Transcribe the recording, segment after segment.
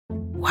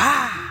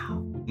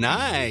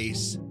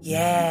Nice.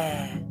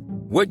 Yeah.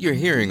 What you're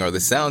hearing are the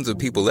sounds of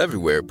people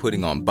everywhere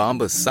putting on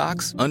Bombas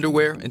socks,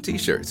 underwear, and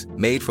T-shirts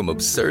made from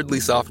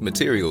absurdly soft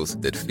materials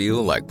that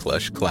feel like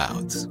plush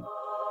clouds.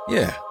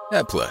 Yeah,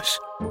 that plush.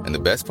 And the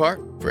best part?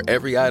 For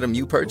every item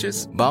you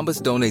purchase,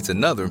 Bombas donates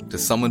another to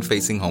someone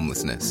facing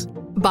homelessness.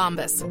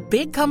 Bombas.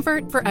 Big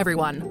comfort for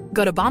everyone.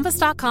 Go to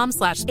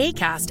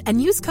bombas.com/ACAST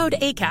and use code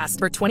ACAST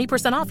for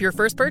 20% off your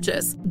first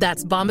purchase.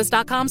 That's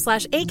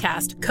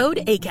bombas.com/ACAST. Code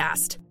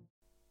ACAST.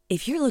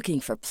 If you're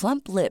looking for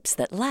plump lips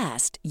that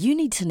last, you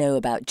need to know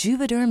about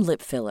Juvederm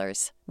lip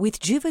fillers. With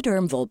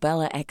Juvederm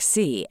Volbella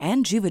XC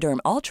and Juvederm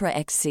Ultra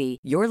XC,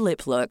 your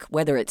lip look,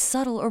 whether it's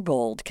subtle or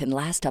bold, can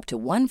last up to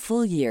 1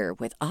 full year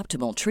with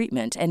optimal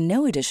treatment and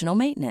no additional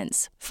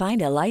maintenance.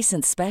 Find a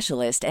licensed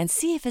specialist and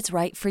see if it's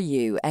right for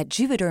you at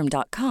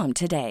Juvederm.com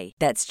today.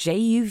 That's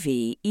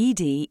JUVEDERM.com.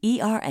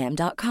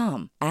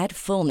 Add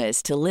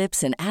fullness to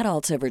lips in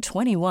adults over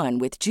 21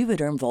 with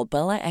Juvederm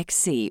Volbella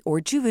XC or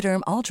Juvederm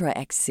Ultra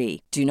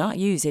XC. Do not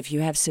use if you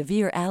have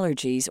severe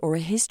allergies or a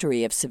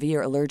history of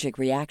severe allergic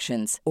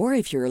reactions, or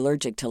if you're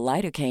allergic to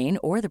lidocaine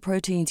or the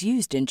proteins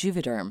used in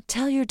Juvederm.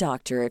 Tell your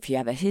doctor if you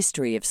have a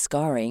history of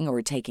scarring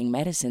or taking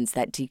medicines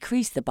that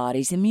decrease the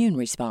body's immune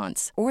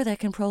response or that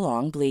can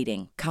prolong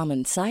bleeding.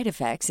 Common side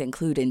effects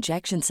include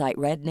injection site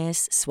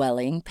redness,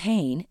 swelling,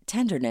 pain,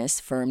 tenderness,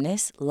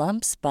 firmness,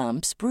 lumps,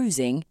 bumps,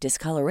 bruising,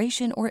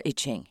 discoloration, or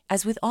itching.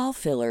 As with all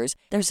fillers,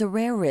 there's a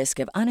rare risk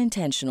of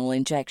unintentional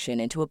injection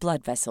into a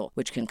blood vessel,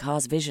 which can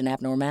cause vision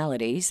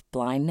abnormalities,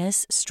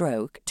 blindness,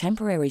 stroke,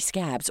 temporary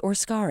scabs, or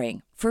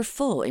scarring. For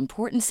full,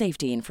 important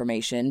safety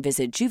information,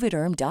 visit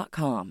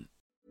Juvederm.com.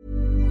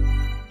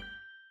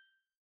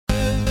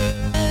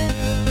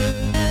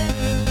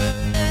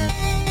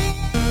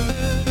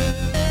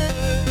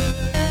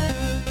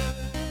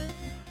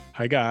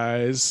 Hi,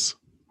 guys.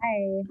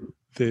 Hi.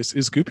 This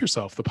is Goop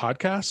Yourself, the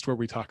podcast where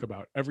we talk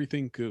about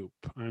everything Goop.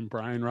 I'm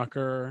Brian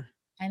Rucker.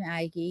 And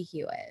Aggie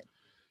Hewitt.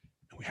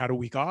 We had a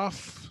week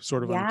off,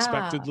 sort of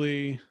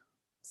unexpectedly.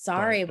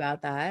 Sorry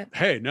about that.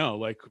 Hey, no,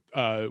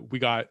 we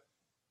got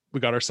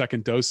our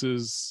second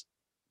doses.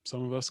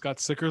 Some of us got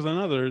sicker than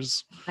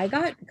others. I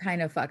got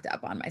kind of fucked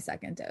up on my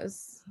second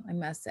dose, I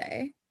must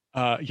say.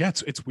 Yeah,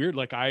 it's weird.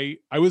 Like I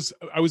was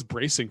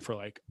bracing for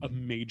like a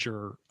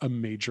major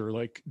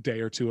like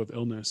day or two of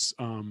illness,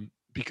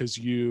 because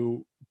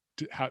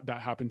that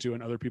happened to,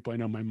 and other people I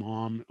know, my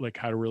mom like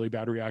had a really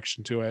bad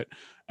reaction to it,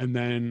 and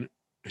then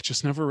it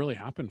just never really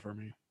happened for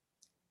me.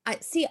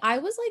 I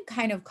was like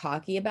kind of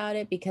cocky about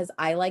it because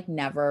I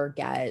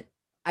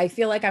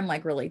feel like I'm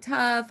like really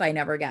tough. I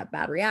never get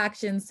bad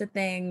reactions to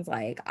things.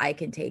 Like I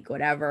can take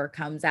whatever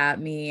comes at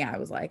me. I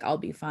was like, I'll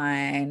be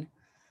fine.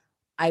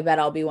 I bet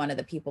I'll be one of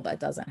the people that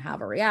doesn't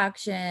have a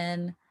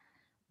reaction.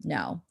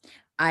 No,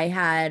 I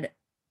had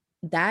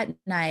that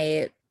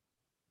night.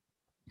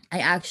 I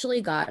actually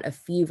got a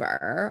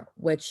fever,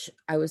 which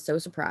I was so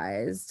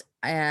surprised.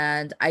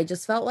 And I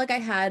just felt like I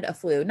had a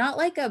flu, not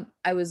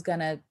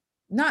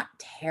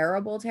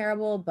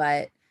terrible,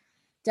 but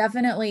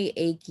definitely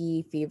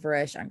achy,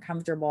 feverish,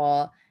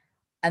 uncomfortable.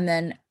 And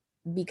then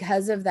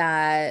because of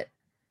that,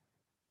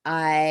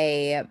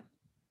 I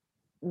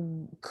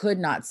could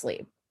not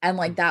sleep. And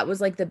like, that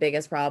was like the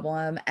biggest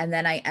problem. And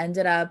then I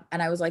ended up,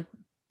 and I was like,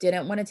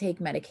 didn't want to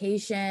take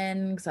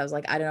medication because I was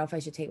like, I don't know if I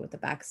should take it with the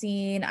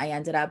vaccine. I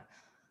ended up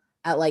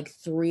at like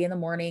 3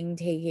 a.m.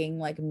 taking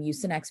like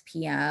Mucinex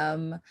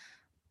PM.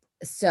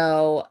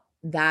 So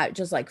that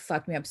just like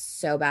fucked me up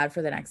so bad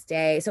for the next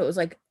day. So it was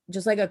like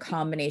just like a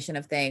combination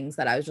of things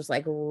that I was just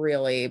like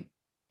really,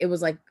 it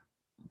was like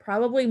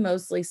probably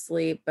mostly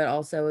sleep, but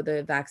also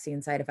the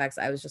vaccine side effects.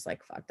 I was just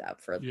like fucked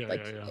up for 2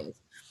 days.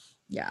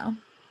 Yeah.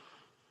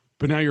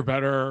 But now you're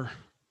better.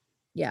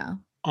 Yeah.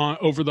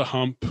 Over the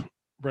hump,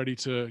 ready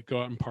to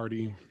go out and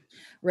party.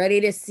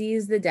 Ready to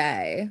seize the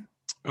day.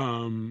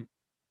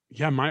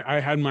 Yeah, I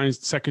had my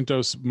second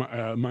dose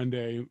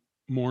Monday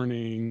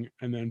morning,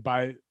 and then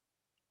by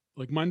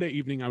like Monday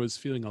evening, I was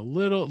feeling a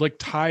little like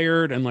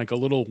tired and like a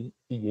little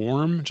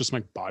warm. Just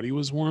my body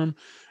was warm,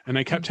 and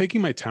I kept taking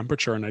my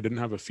temperature, and I didn't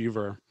have a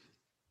fever.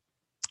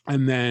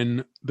 And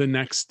then the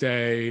next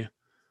day,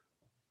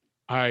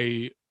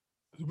 I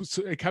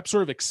kept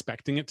sort of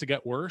expecting it to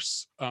get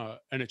worse,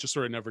 and it just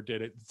sort of never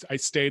did. I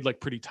stayed like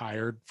pretty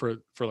tired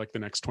for like the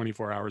next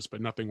 24 hours, but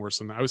nothing worse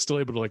than that. I was still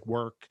able to like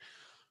work.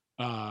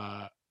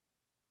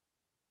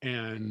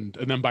 And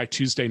then by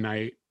Tuesday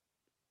night,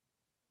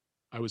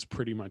 I was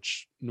pretty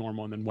much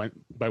normal. And then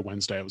by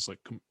Wednesday, I was like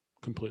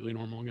completely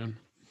normal again.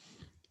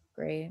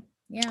 Great.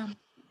 Yeah.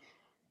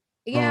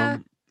 Yeah.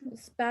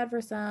 It's bad for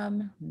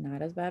some,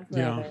 not as bad for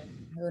others.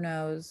 Who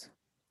knows?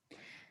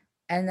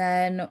 And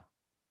then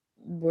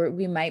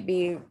we might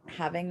be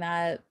having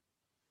that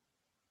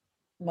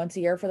once a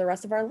year for the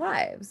rest of our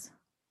lives.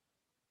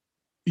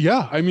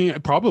 Yeah. I mean,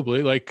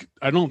 probably. Like,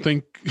 I don't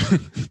think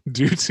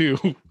due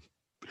to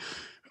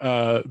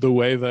the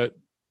way that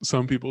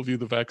some people view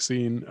the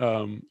vaccine,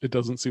 it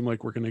doesn't seem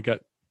like we're going to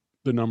get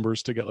the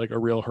numbers to get like a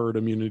real herd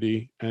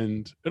immunity.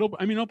 And it'll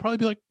probably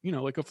be like,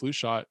 like a flu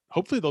shot.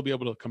 Hopefully they'll be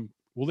able to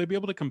will they be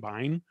able to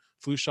combine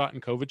flu shot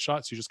and COVID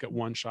shots? You just get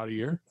one shot a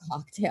year?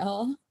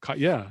 Cocktail?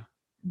 Yeah.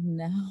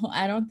 No,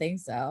 I don't think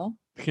so.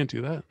 They can't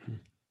do that.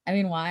 I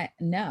mean, why?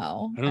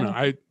 No. I don't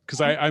know.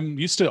 Because I'm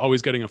used to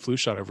always getting a flu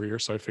shot every year.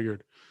 So I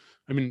figured,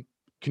 I mean,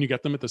 can you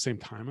get them at the same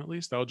time at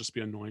least? That would just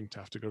be annoying to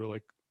have to go to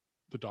like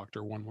the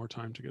doctor one more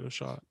time to get a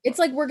shot. It's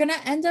like we're gonna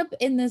end up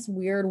in this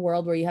weird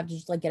world where you have to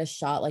just like get a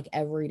shot like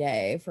every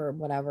day for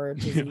whatever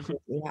diseases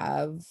we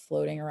have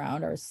floating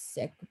around our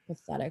sick,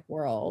 pathetic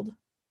world.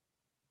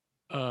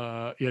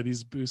 Yeah,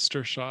 these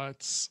booster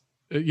shots.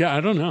 Yeah, I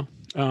don't know.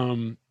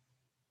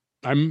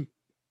 I'm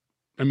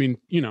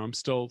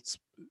still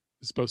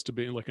supposed to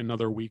be like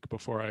another week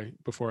before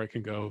I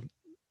can go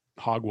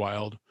hog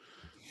wild.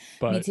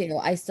 But me too.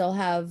 I still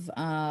have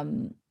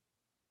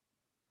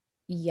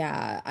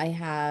I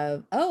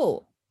have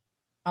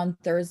on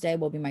Thursday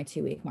will be my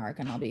 2-week mark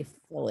and I'll be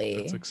fully.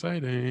 That's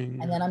exciting.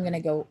 And then I'm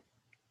gonna go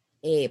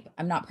ape.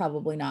 I'm not,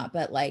 probably not,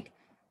 but like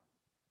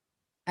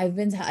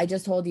I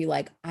just told you,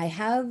 like I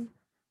have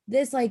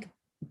this like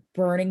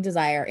burning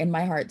desire in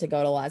my heart to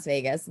go to Las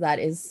Vegas. That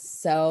is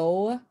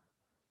so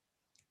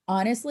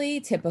honestly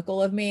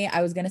typical of me.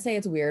 I was gonna say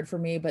it's weird for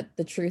me, but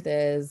the truth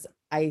is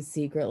I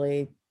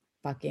secretly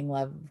fucking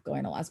love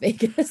going to Las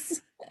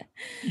Vegas.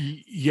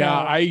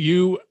 Yeah,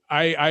 so.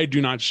 I do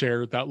not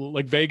share that.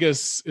 Like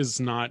Vegas is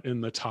not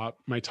in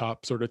my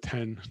top sort of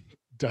 10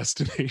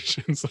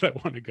 destinations that I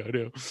want to go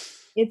to.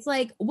 It's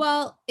like,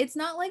 well, it's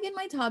not like in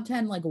my top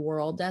 10 like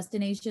world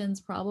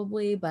destinations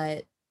probably,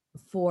 but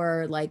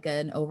for like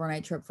an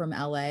overnight trip from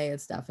LA,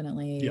 it's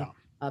definitely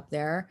up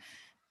there.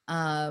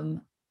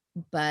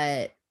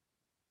 But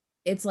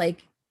it's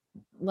like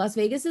Las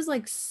Vegas is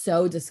like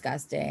so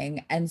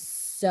disgusting and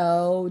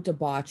so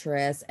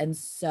debaucherous and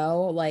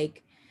so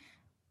like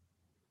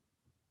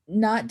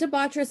not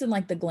debaucherous in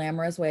like the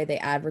glamorous way they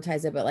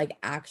advertise it, but like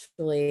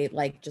actually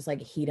like just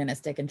like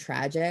hedonistic and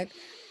tragic.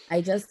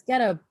 I just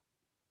get a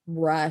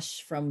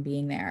rush from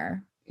being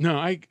there. No,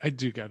 I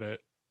do get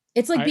it.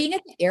 It's like being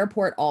at the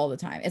airport all the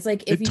time. It's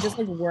like if you just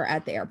like were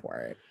at the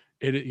airport.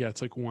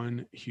 It's like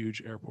one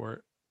huge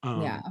airport.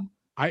 Yeah.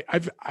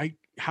 I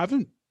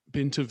haven't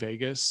been to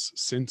Vegas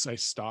since I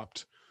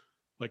stopped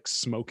like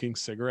smoking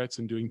cigarettes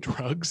and doing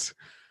drugs.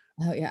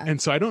 Oh yeah. And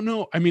so I don't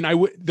know. I mean,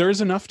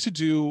 there's enough to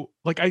do.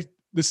 Like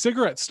the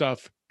cigarette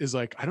stuff is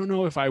like, I don't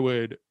know if I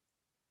would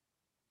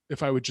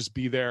just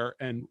be there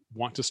and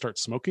want to start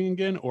smoking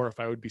again, or if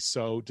I would be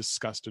so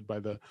disgusted by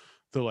the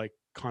like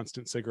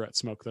constant cigarette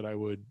smoke that I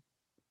would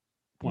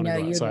want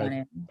to go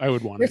outside. I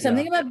would want There's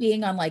something about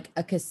being on like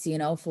a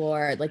casino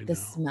floor, like the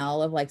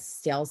smell of like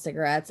stale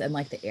cigarettes and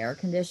like the air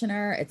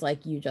conditioner. It's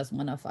like you just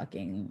want to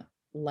fucking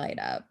light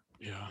up.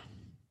 Yeah.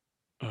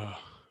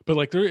 But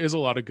like there is a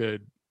lot of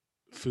good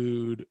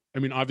food. I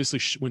mean, obviously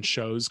when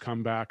shows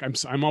come back, I'm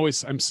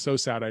so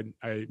sad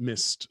I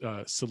missed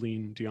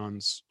Celine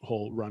Dion's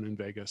whole run in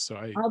Vegas. So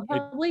I'll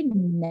probably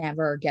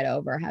never get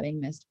over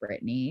having missed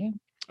Britney.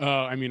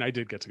 I mean, I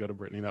did get to go to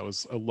Britney. That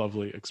was a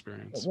lovely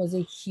experience. It was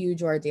a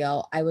huge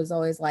ordeal. I was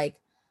always like,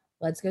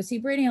 let's go see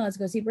Britney. Let's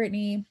go see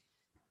Britney.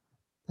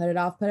 Put it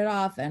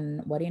off.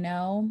 And what do you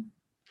know?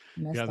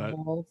 Missed the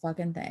whole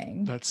fucking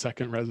thing. That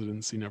second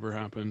residency never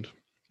happened.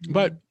 Mm-hmm.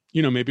 But,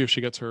 you know, maybe if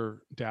she gets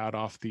her dad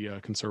off the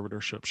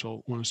conservatorship,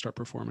 she'll want to start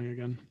performing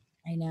again.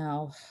 I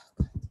know.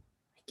 I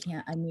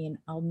can't. I mean,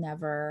 I'll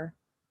never,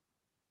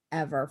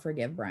 ever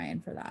forgive Brian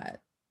for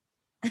that.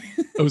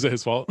 Oh, was it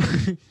his fault?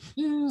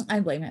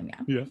 I blame him.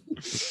 Yeah.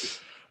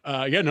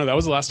 No, that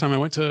was the last time I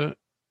went to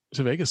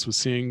Vegas, was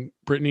seeing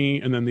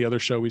Britney, and then the other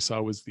show we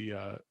saw was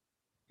the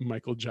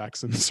Michael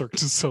Jackson Cirque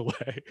du Soleil.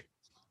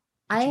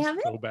 I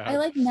haven't. So I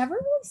like never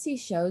really see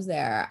shows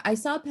there. I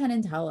saw Penn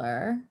and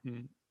Teller.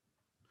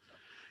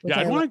 Yeah,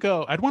 I'd want to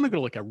go. I'd want to go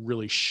to like a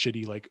really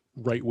shitty like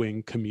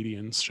right-wing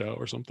comedians show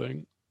or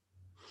something.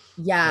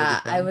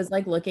 Yeah, I was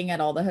like looking at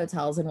all the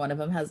hotels, and one of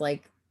them has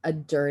like a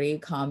dirty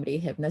comedy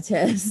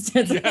hypnotist.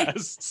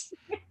 Yes.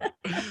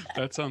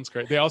 That sounds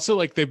great. They also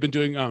like they've been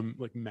doing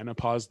like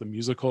Menopause the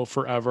musical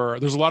forever.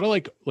 There's a lot of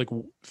like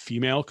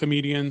female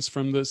comedians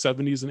from the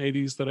 70s and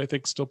 80s that I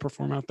think still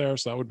perform out there,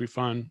 so that would be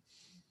fun.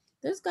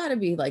 There's got to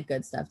be like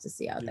good stuff to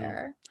see out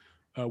there.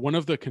 One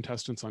of the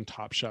contestants on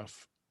Top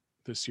Chef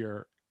this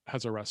year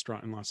has a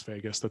restaurant in Las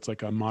Vegas that's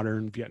like a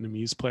modern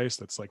Vietnamese place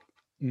that's like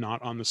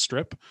not on the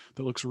strip,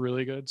 that looks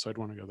really good, so I'd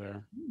want to go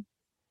there.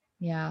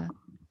 Yeah.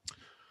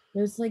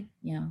 There's like,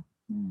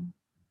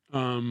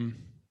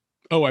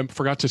 Oh, I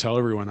forgot to tell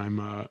everyone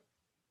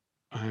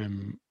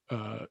I'm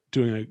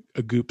doing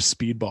a Goop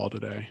speedball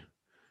today.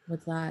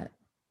 What's that?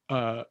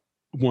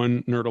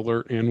 One nerd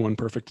alert and one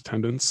perfect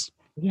attendance.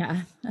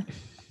 Yeah.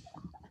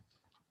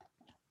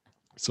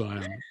 So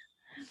I'm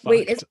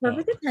wait, is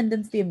perfect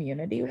attendance the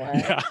immunity one?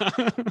 Yeah.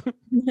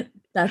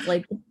 That's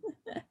like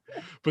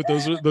but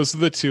those are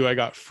the two I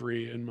got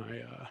free in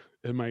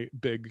my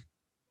big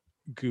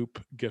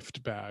Goop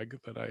gift bag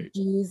that I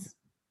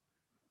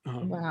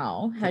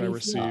wow, how do you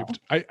received.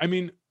 feel? I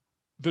mean,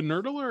 the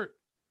nerd alert,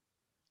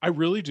 I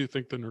really do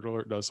think the Nerd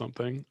Alert does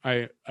something.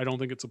 I don't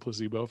think it's a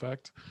placebo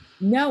effect.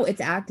 No,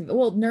 it's active.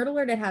 Well, Nerd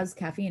Alert, it has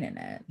caffeine in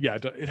it. Yeah,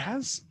 it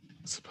has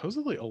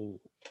supposedly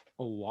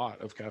a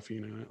lot of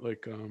caffeine in it.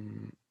 Like,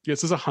 yeah, it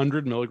says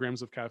 100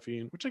 milligrams of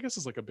caffeine, which I guess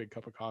is like a big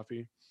cup of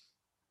coffee.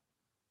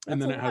 That's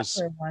and then a it lot has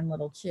for one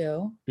little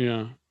chew.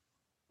 yeah.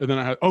 And then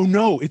I had, oh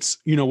no, it's,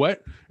 you know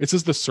what? It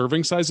says the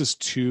serving size is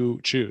 2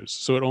 chews.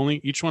 So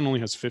each one only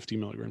has 50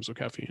 milligrams of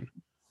caffeine.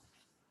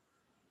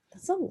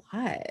 That's a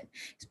lot.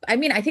 I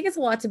mean, I think it's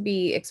a lot to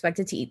be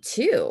expected to eat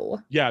too.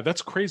 Yeah,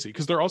 that's crazy.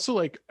 Because they're also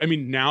like, I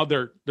mean, now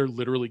they're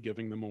literally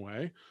giving them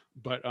away.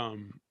 But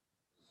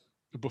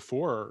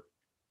before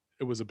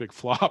it was a big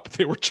flop.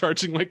 They were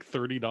charging like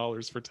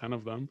 $30 for 10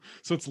 of them.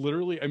 So it's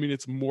literally, I mean,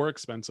 it's more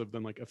expensive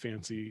than like a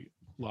fancy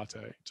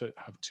latte to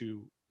have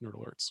 2 Nerd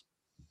Alerts.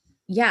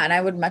 Yeah, and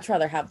I would much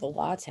rather have the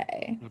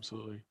latte.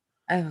 Absolutely.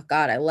 Oh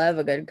God, I love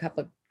a good cup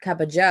of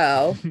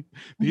Joe.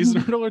 These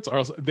Nerd Alerts are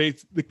also, they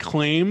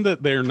claim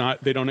that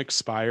they don't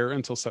expire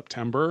until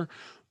September,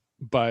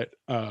 but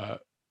they're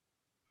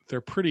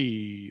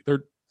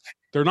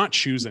not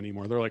chews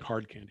anymore. They're like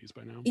hard candies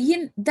by now.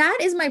 That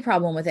is my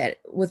problem with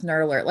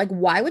Nerd Alert. Like,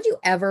 why would you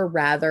ever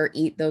rather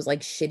eat those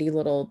like shitty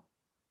little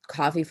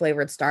coffee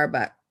flavored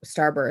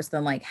Starburst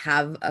than like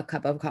have a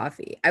cup of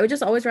coffee? I would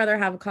just always rather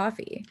have a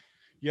coffee.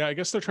 Yeah, I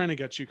guess they're trying to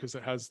get you because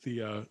it has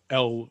the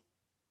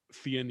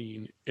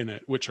L-theanine in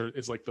it, which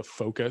is like the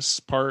focus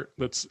part.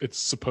 It's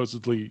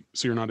supposedly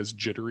so you're not as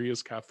jittery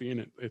as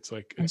caffeine. It's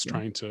like it's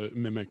trying to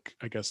mimic,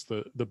 I guess,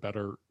 the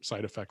better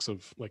side effects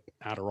of like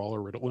Adderall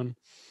or Ritalin.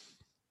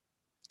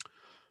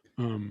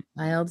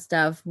 Wild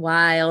stuff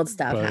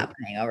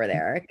happening over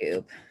there,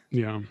 Goop.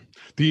 Yeah,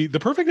 the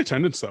perfect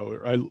attendance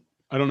though.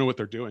 I don't know what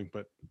they're doing,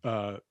 but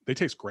they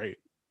taste great.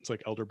 It's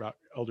like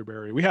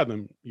elderberry. We had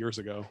them years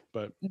ago,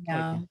 but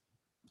yeah.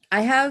 I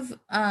have,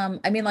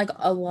 I mean, like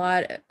a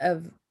lot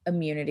of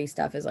immunity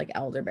stuff is like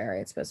elderberry.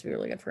 It's supposed to be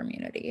really good for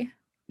immunity.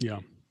 Yeah.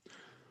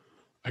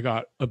 I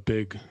got a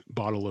big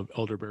bottle of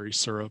elderberry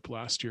syrup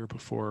last year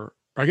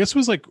I guess it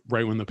was like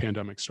right when the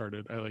pandemic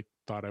started. I like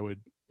thought I would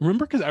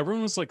remember because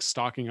everyone was like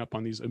stocking up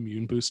on these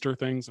immune booster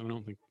things. And I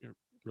don't think it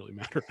really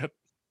mattered at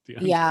the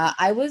end. Yeah.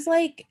 I was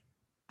like,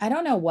 I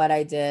don't know what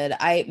I did.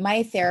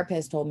 My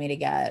therapist told me to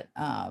get,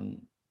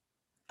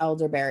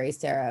 elderberry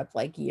syrup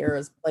like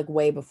years, like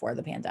way before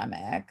the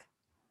pandemic.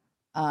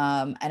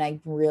 And I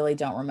really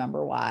don't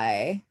remember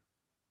why,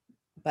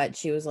 but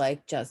she was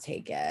like, just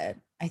take it.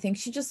 I think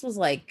she just was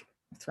like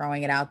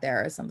throwing it out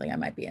there as something I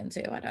might be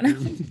into. I don't know.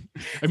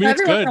 I mean,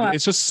 it's good.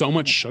 It's just so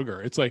much sugar.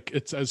 It's like,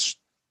 it's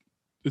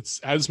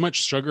as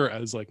much sugar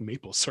as like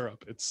maple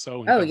syrup. It's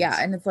so intense. Oh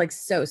yeah. And it's like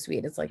so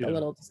sweet. It's like a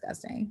little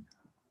disgusting.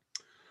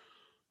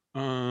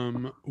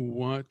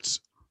 What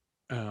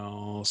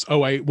else?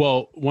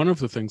 Well, one of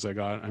the things I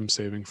got, I'm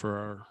saving for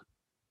our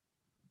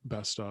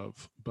best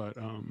of, but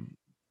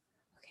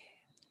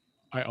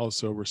I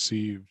also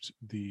received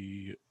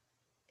the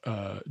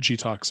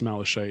Getox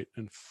Malachite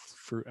and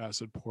Fruit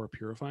Acid Pore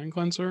Purifying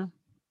Cleanser.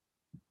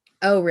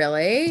 Oh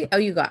really? Oh,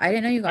 I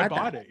didn't know you got that. I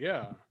bought it.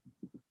 Yeah,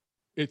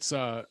 it's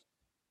I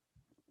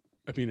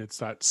mean, it's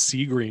that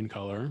sea green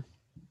color.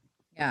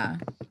 Yeah.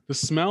 The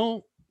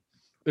smell,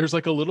 there's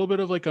like a little bit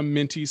of like a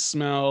minty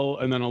smell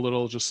and then a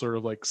little just sort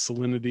of like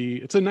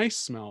salinity. It's a nice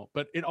smell,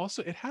 but it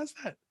has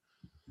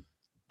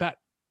that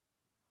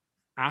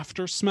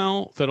after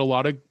smell that a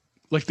lot of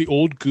like the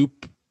old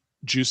Goop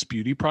Juice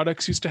Beauty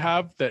products used to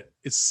have, that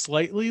is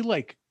slightly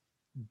like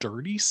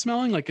dirty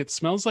smelling. Like it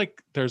smells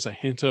like there's a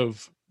hint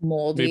of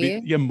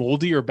moldy,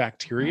 moldy or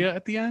bacteria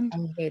at the end.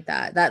 I hate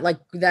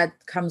that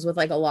comes with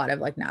like a lot of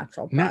like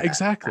natural products.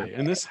 Exactly.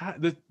 And this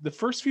the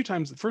first few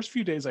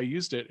days I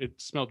used it, it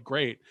smelled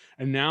great.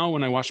 And now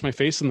when I wash my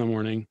face in the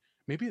morning,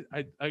 maybe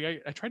I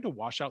tried to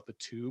wash out the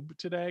tube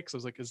today because I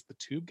was like, is the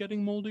tube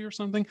getting moldy or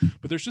something?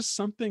 But there's just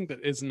something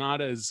that is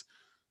not as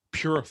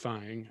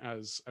purifying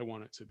as I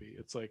want it to be.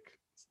 It's like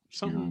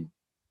something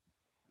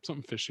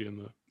fishy in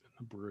the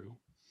brew.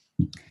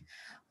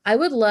 I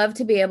would love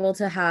to be able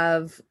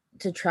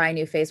to try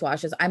new face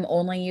washes. I'm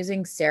only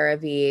using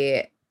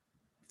CeraVe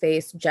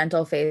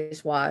gentle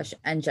face wash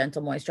and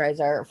gentle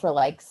moisturizer for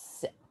like,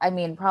 I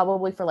mean,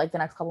 probably for like the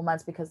next couple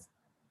months because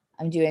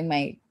I'm doing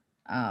my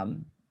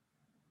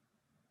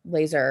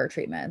laser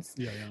treatments.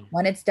 Yeah.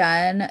 When it's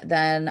done,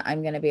 then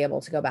I'm going to be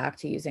able to go back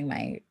to using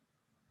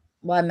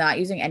I'm not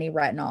using any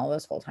retinol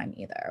this whole time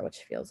either, which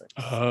feels like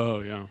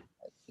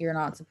you're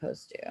not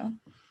supposed to.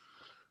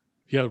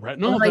 Yeah,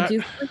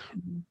 retinol.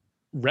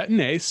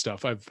 Retin-A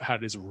stuff I've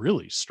had is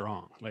really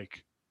strong.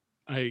 Like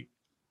I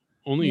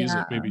only use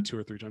it maybe 2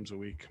 or 3 times a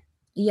week.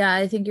 Yeah,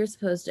 I think you're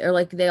supposed to, or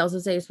like they also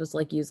say you're supposed to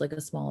like use like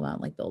a small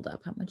amount, like build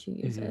up how much you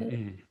use it.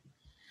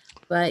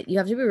 But you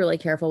have to be really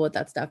careful with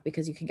that stuff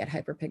because you can get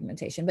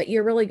hyperpigmentation. But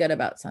you're really good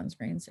about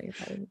sunscreen, so you're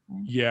probably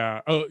fine.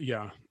 Yeah. Oh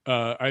yeah.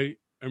 I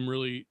am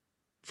really,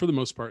 for the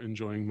most part,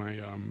 enjoying my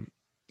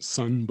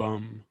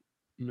Sunbum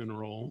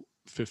Mineral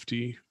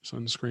 50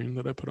 sunscreen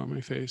that I put on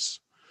my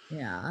face.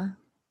 Yeah.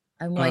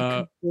 I'm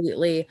like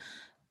completely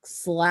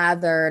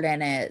slathered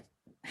in it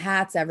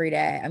hats every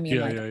day. I mean,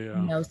 like yeah.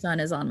 no sun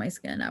is on my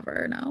skin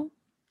ever. No.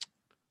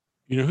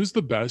 You know who's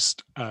the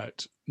best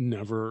at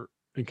never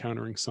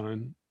encountering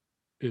sun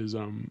is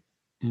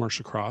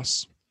Marsha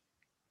Cross.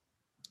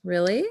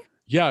 Really?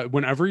 Yeah,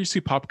 whenever you see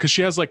Pop, because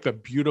she has like the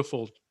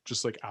beautiful,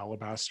 just like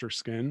alabaster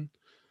skin.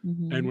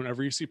 Mhm. And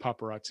whenever you see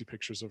paparazzi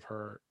pictures of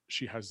her,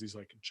 she has these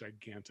like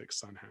gigantic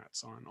sun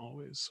hats on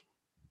always.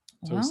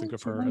 So I always think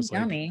of her as like,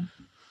 yummy.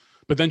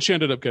 but then she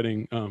ended up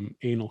getting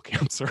anal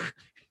cancer.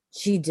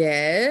 She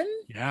did?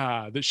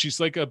 Yeah, that she's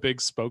like a big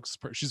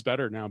spokesperson. She's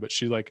better now, but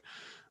she like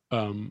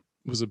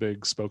was a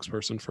big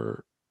spokesperson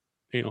for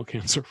anal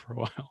cancer for a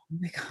while. Oh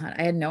my God.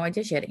 I had no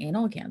idea she had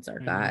anal cancer.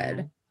 I God.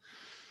 know.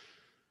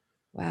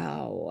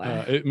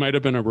 Wow. It might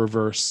have been a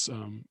reverse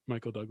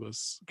Michael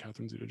Douglas,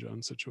 Catherine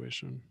Zeta-Jones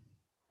situation.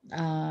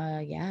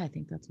 Yeah, I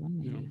think that's one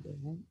way to do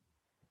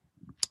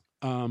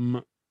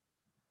it.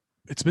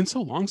 It's been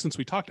so long since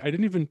we talked. I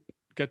didn't even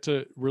get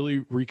to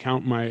really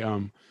recount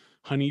my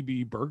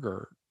honeybee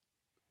burger.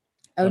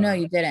 Oh no,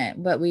 you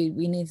didn't, but we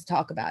need to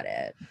talk about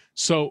it.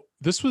 So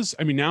this was,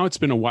 I mean, now it's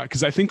been a while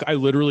because I think I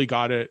literally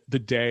got it the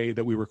day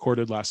that we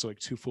recorded last, so like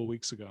 2 full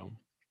weeks ago.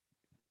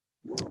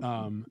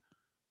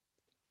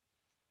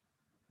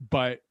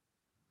 But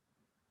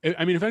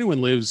I mean, if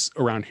anyone lives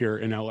around here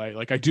in LA,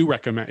 like I do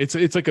recommend,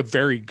 it's like a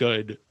very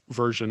good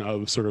version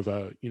of sort of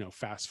a, you know,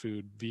 fast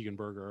food vegan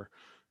burger.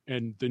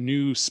 And the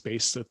new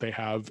space that they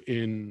have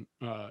in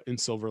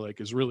Silver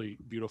Lake is really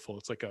beautiful.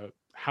 It's like a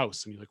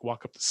house, and you like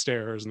walk up the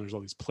stairs, and there's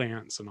all these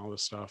plants and all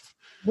this stuff.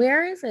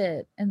 Where is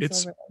it in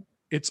Silver Lake?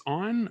 It's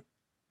on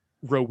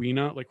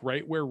Rowena, like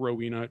right where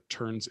Rowena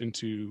turns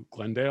into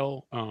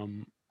Glendale. Oh,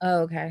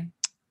 okay.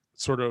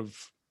 Sort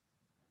of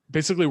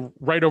basically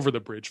right over the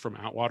bridge from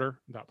Atwater,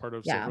 that part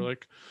of Silver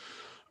Lake.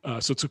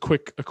 So it's a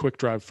quick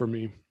drive for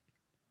me.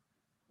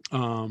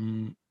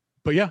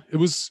 But yeah, it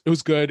was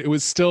good. It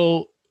was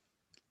still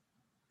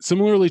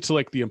similarly to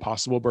like the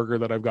Impossible Burger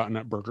that I've gotten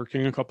at Burger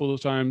King a couple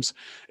of times.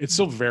 It's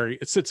still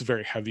it sits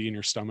very heavy in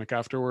your stomach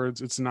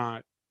afterwards. It's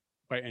not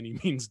by any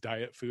means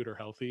diet food or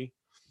healthy.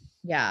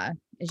 Yeah,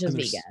 it's just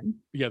vegan.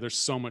 Yeah, there's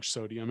so much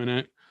sodium in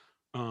it.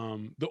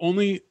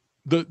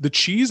 The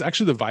cheese,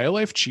 actually the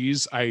Violife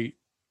cheese, I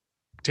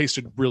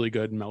tasted really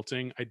good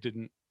melting. I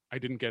didn't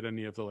get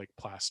any of the like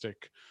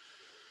plastic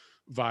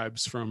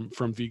vibes from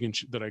vegan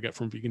that I get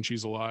from vegan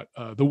cheese a lot.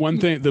 The one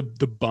thing,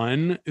 the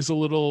bun is a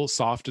little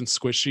soft and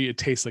squishy. It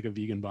tastes like a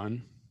vegan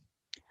bun.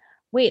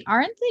 Wait,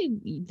 aren't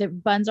the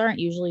buns aren't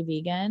usually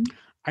vegan?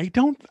 I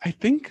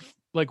think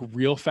like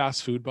real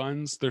fast food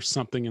buns, there's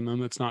something in them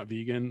that's not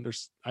vegan.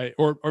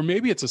 Or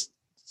maybe it's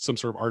some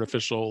sort of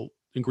artificial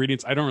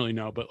ingredients. I don't really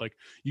know, but like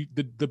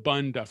the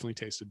bun definitely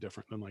tasted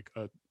different than like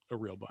a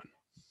real bun.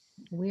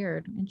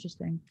 Weird.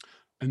 Interesting.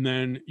 And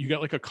then you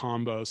get like a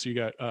combo. So you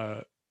get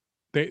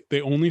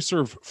they only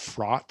serve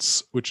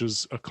frats, which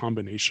is a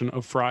combination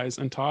of fries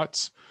and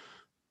tots,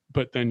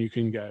 but then you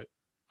can get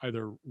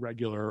either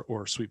regular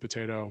or sweet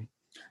potato.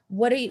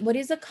 What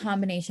is a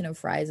combination of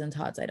fries and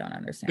tots? I don't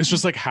understand. It's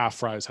just like half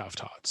fries, half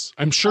tots.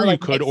 I'm sure you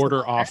could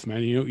order off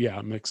menu.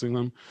 Yeah, mixing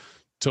them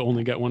to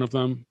only get one of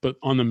them. But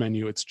on the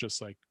menu, it's just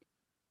like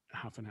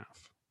half and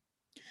half.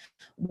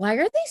 Why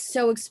are they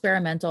so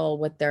experimental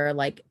with their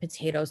like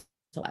potato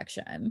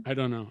selection? I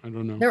don't know.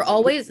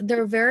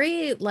 They're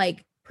very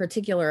like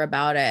particular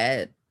about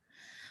it.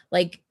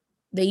 Like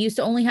they used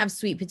to only have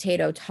sweet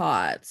potato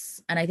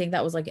tots, and I think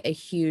that was like a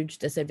huge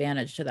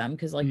disadvantage to them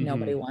because like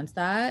nobody wants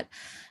that.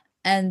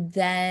 And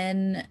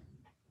then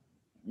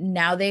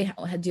now they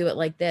do it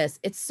like this.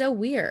 It's so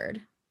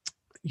weird.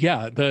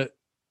 Yeah,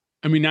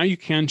 I mean, now you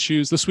can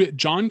choose the sweet.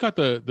 John got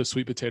the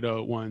sweet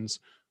potato ones,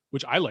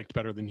 which I liked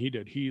better than he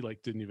did. He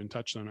like didn't even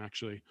touch them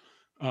actually.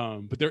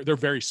 But they're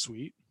very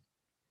sweet.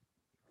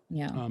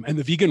 Yeah. And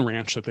the vegan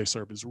ranch that they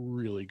serve is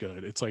really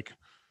good. It's like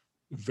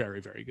very,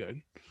 very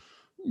good.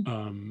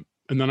 And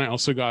then I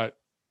also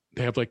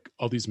they have like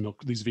all these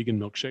vegan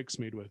milkshakes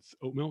made with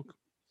oat milk.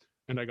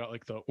 And I got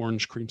like the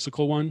orange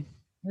creamsicle one.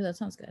 Oh, that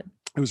sounds good.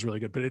 It was really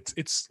good, but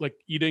it's like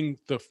eating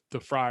the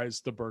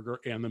fries, the burger,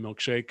 and the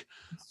milkshake.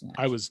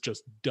 I was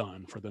just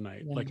done for the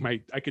night. Yeah.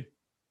 Like I could,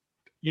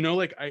 you know,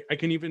 like I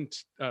can even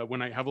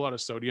when I have a lot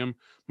of sodium,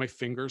 my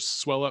fingers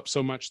swell up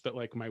so much that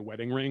like my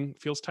wedding ring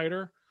feels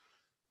tighter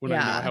when I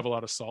know I have a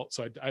lot of salt.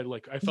 So I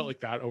felt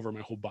like that over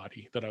my whole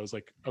body, that I was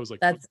like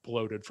that's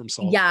bloated from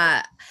salt.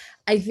 Yeah,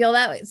 I feel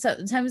that way.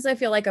 Sometimes I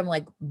feel like I'm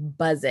like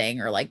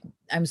buzzing or like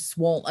I'm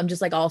swollen. I'm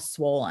just like all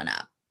swollen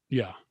up.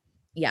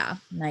 Yeah,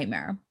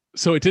 nightmare.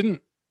 So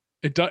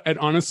it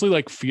honestly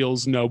like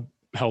feels no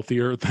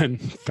healthier than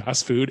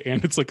fast food,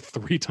 and it's like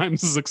 3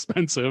 times as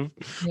expensive,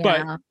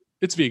 but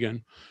it's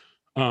vegan.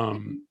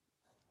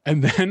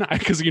 And then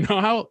because you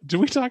know how, did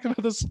we talk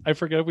about this? I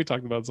forget if we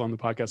talked about this on the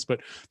podcast,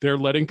 but they're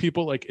letting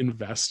people like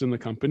invest in the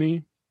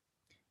company.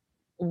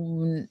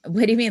 What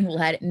do you mean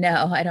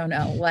no, I don't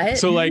know. What?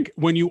 So like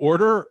when you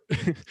order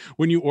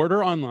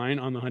online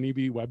on the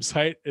Honeybee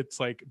website, it's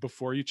like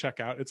before you check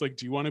out, it's like,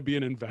 do you want to be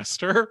an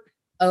investor?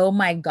 Oh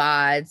my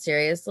God,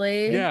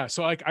 seriously? Yeah.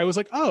 So like I was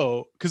like,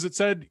 oh, because it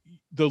said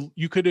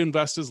you could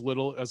invest as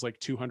little as like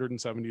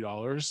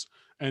 $270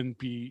 and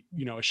be,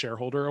 you know, a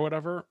shareholder or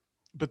whatever.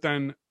 But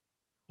then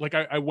like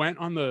I went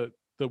on the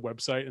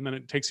website, and then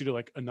it takes you to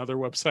like another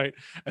website,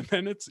 and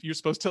then you're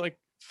supposed to like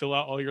fill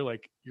out all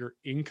your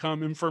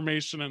income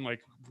information and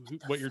like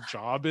what your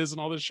job is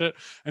and all this shit.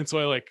 And so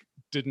I like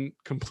didn't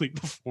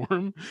complete the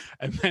form.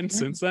 And then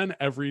since then,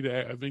 every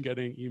day I've been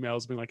getting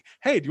emails being like,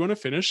 hey, do you want to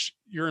finish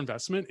your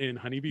investment in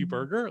Honeybee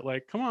Burger?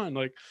 Like, come on,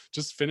 like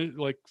just finish,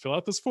 like fill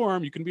out this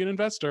form. You can be an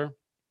investor.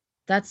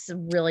 That's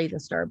really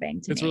disturbing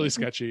to me. It's really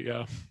sketchy.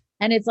 Yeah.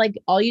 And it's like,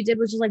 all you did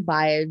was just like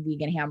buy a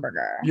vegan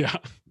hamburger. Yeah.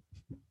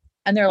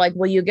 And they're like,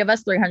 will you give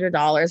us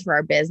 $300 for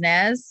our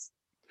business?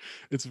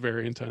 It's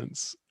very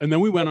intense. And then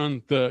we went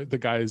on the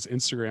guy's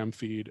Instagram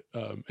feed,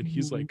 and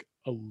he's like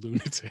a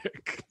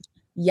lunatic.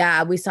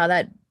 Yeah, we saw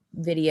that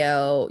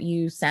video.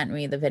 You sent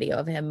me the video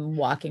of him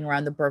walking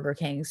around the Burger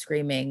King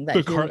screaming that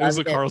it was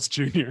like Carl's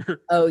Jr.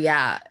 Oh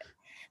yeah.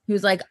 He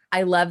was like,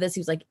 I love this. He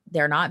was like,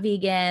 they're not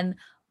vegan.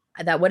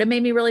 That would have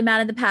made me really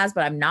mad in the past,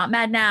 but I'm not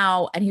mad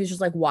now. And he was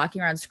just like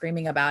walking around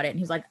screaming about it. And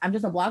he's like, I'm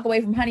just a block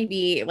away from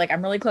Honeybee. Like,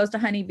 I'm really close to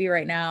Honeybee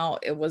right now.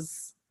 It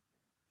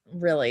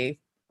really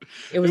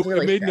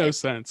it made no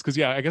sense. Cause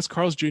yeah, I guess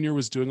Carl's Jr.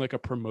 was doing like a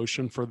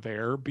promotion for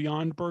their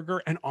Beyond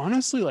Burger. And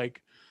honestly,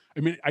 like,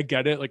 I mean, I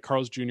get it. Like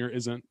Carl's Jr.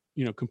 isn't,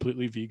 you know,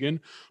 completely vegan,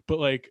 but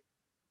like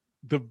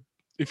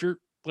if you're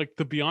like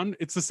the Beyond,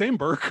 it's the same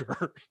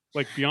burger.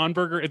 Like Beyond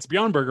Burger, it's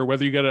Beyond Burger,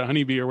 whether you get it at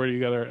Honeybee or whether you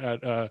get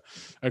it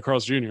at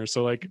Carl's Jr.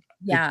 So like,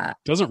 yeah, it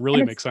doesn't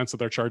really make sense that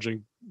they're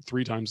charging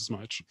 3 times as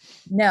much.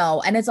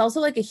 No. And it's also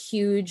like a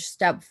huge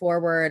step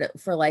forward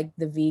for like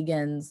the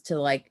vegans to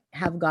like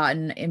have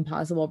gotten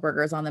Impossible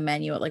Burgers on the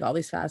menu at like all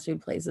these fast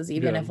food places,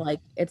 even if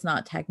like it's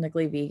not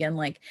technically vegan,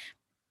 like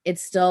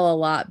it's still a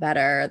lot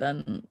better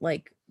than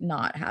like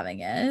not having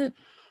it.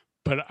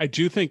 But I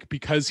do think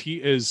because he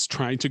is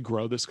trying to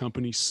grow this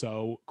company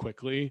so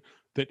quickly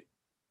that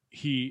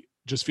he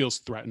just feels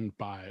threatened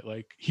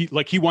by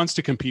he wants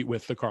to compete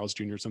with the Carl's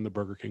Jr.'s and the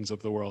Burger Kings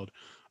of the world,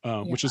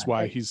 which is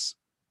why he's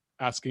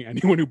asking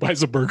anyone who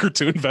buys a burger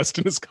to invest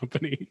in his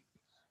company.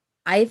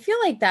 I feel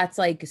like that's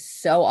like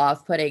so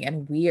off-putting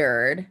and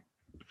weird.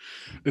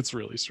 It's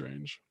really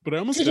strange, but I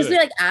almost to just be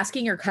like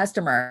asking your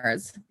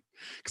customers.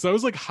 Because I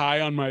was like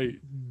high on my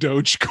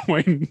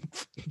Dogecoin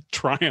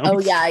triumph. Oh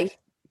yeah.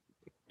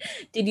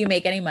 Did you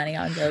make any money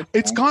on Dogecoin?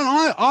 It's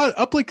gone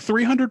up like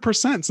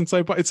 300% since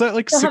I bought. It's at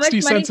like 60 cents. How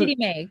much money did you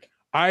make?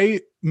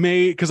 I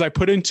made, because I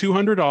put in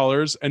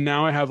 $200 and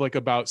now I have like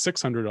about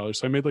 $600.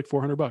 So I made like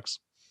 $400.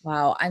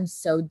 Wow, I'm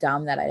so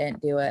dumb that I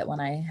didn't do it when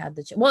I had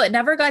the. Well, it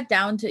never got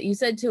down to. You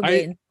said to wait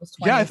until it was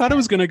 20 Yeah, I thought it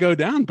was going to go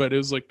down, but it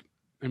was like,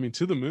 I mean,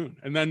 to the moon.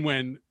 And then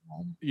when,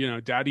 you know,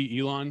 Daddy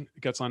Elon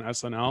gets on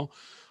SNL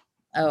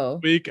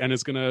week and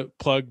is going to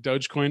plug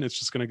Dogecoin, it's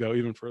just going to go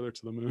even further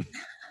to the moon.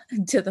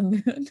 To the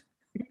moon.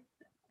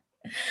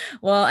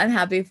 Well, I'm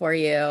happy for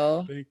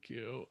you. Thank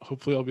you.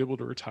 Hopefully I'll be able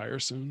to retire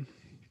soon.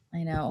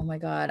 I know. Oh my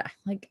God.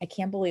 I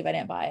can't believe I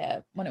didn't buy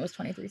it when it was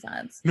 23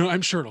 cents. No,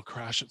 I'm sure it'll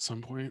crash at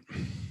some point.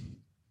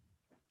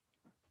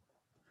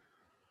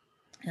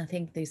 I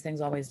think these things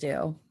always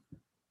do.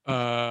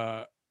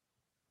 I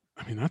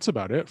mean, that's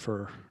about it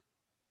for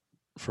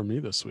me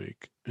this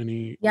week.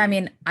 Yeah, I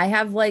mean, I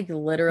have like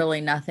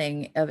literally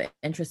nothing of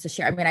interest to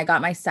share. I mean, I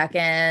got my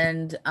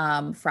second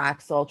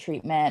Fraxel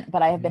treatment,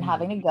 but I have been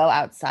having to go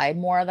outside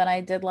more than I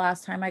did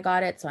last time I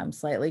got it, so I'm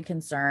slightly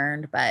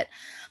concerned. But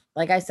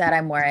like I said,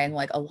 I'm wearing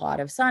like a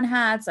lot of sun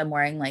hats. I'm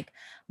wearing like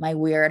my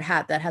weird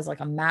hat that has like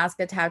a mask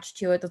attached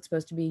to it that's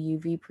supposed to be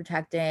UV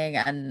protecting,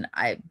 and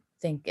I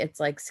think it's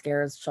like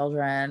scares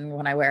children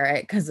when I wear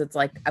it because it's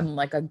like I'm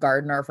like a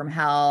gardener from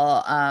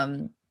hell.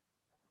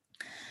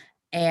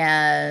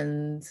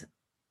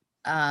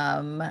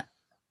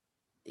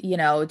 You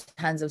know,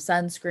 tons of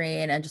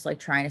sunscreen and just like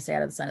trying to stay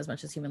out of the sun as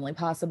much as humanly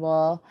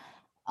possible.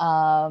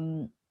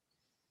 And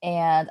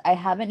I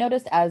haven't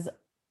noticed as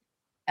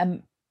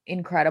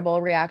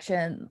incredible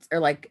reactions or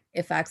like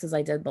effects as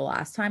I did the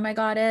last time I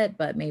got it,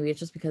 but maybe it's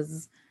just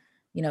because,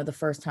 you know, the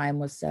first time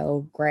was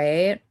so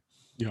great.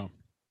 Yeah.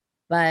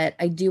 But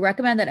I do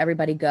recommend that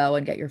everybody go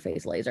and get your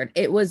face lasered.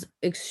 It was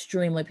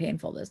extremely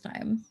painful this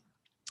time.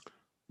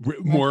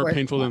 More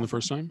painful than the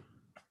first time?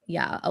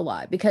 Yeah, a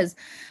lot, because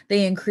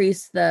they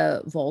increase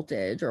the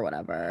voltage or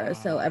whatever.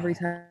 So every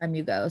time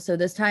you go. So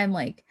this time,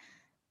 like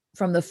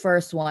from the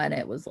first one,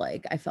 it was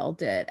like I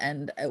felt it,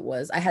 and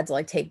I had to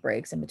like take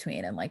breaks in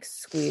between and like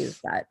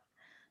squeeze that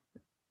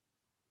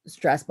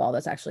stress ball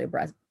that's actually a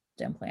breast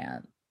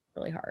implant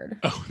really hard.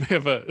 Oh,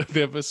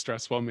 they have a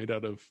stress ball made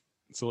out of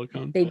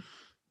silicone.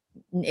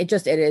 It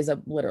is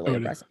literally a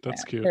breast implant.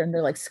 That's cute.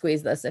 They're like,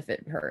 squeeze this if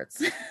it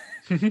hurts.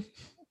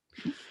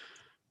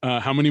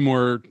 How many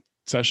more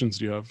sessions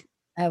do you have?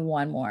 I have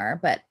one more,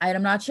 but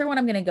I'm not sure when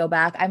I'm going to go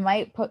back. I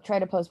might try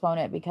to postpone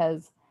it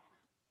because,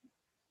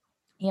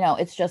 you know,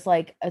 it's just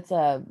like, it's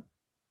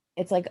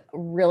like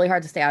really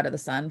hard to stay out of the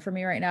sun for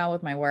me right now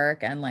with my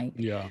work. And like,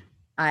 yeah,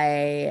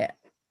 I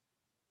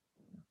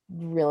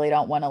really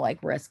don't want to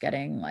like risk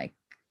getting like,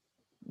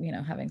 you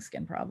know, having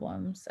skin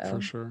problems. So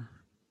for sure.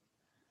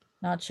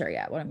 Not sure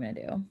yet what I'm gonna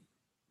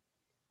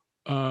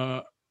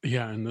do.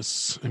 Yeah, and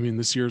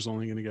this year's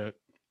only gonna get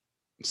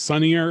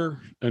sunnier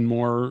and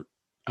more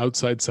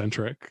outside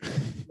centric.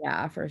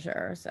 Yeah, for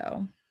sure.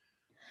 So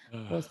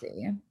we'll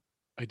see.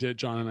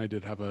 John and I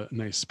did have a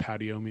nice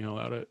patio meal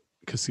out at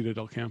Casita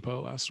del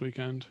Campo last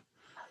weekend.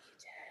 Oh, you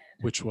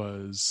did. Which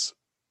was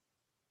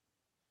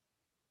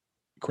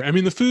great. I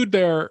mean, the food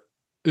there,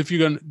 if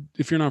you're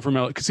not from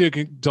LA,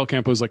 Casita del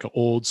Campo is like an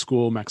old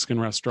school Mexican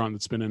restaurant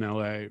that's been in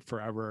LA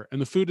forever.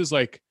 And the food is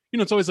like,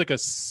 it's always like a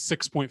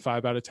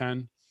 6.5 out of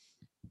 10.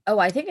 Oh,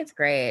 I think it's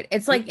great.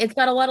 It's like, it's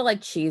got a lot of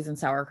like cheese and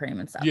sour cream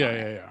and stuff.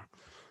 Yeah.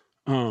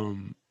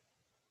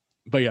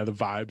 But yeah, the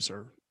vibes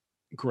are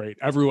great.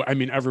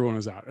 Everyone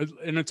is out.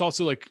 And it's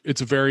also like,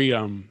 it's a very,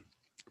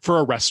 for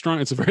a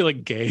restaurant, it's a very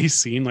like gay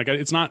scene. Like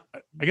it's not,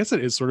 I guess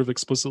it is sort of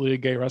explicitly a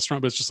gay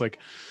restaurant, but it's just like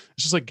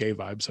gay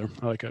vibes. So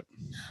I like it.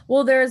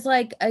 Well, there's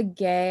like a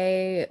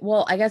gay,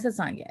 well, I guess it's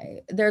not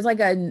gay. There's like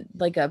a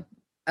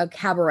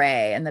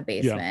cabaret in the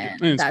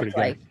basement. Yeah, that's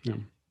like,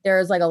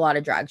 there's like a lot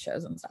of drag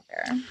shows and stuff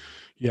there.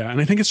 Yeah.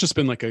 And I think it's just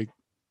been like a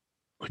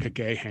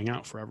gay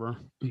hangout forever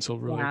in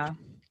Silver Lake.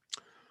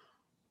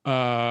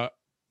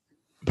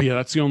 But yeah,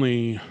 that's the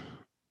only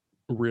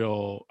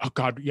real, oh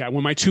God. Yeah.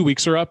 When my 2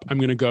 weeks are up, I'm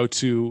going to go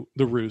to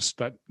the Roost,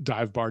 that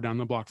dive bar down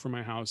the block from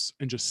my house,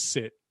 and just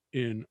sit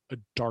in a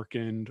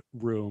darkened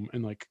room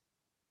and like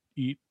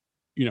eat,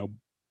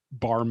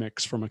 bar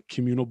mix from a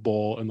communal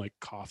bowl and like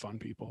cough on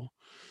people.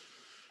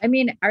 I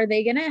mean, are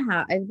they going to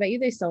have, I bet you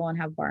they still won't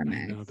have bar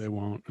mix. No, they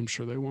won't. I'm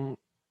sure they won't.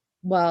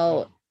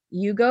 Well,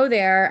 you go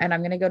there and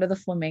I'm going to go to the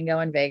Flamingo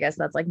in Vegas.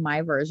 That's like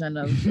my version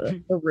of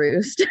the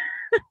Roost.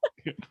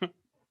 Yeah.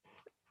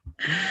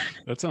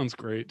 That sounds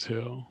great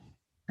too.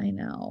 I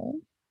know.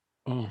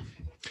 Oh,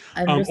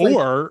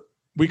 or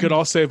we could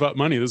all save up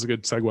money. This is a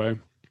good segue. Okay.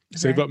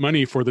 Save up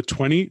money for the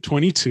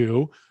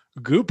 2022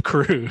 Goop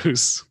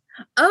Cruise.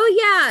 Oh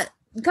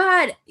yeah.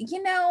 God,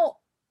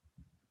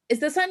 is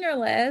this on your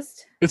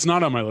list? It's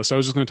not on my list. I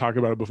was just going to talk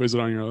about it before. Is it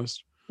on your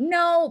list?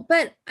 No,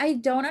 but I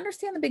don't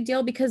understand the big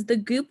deal because the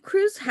Goop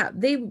Cruise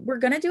they were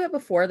going to do it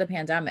before the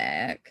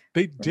pandemic.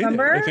 They did.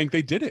 Remember? I think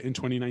they did it in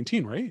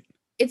 2019, right?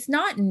 It's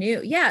not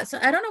new. Yeah. So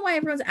I don't know why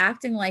everyone's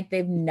acting like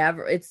they've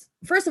never,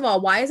 first of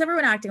all, why is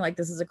everyone acting like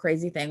this is a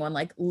crazy thing when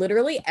like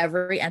literally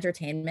every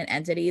entertainment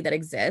entity that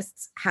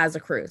exists has a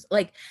cruise?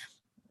 Like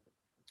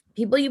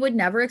people you would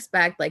never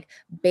expect, like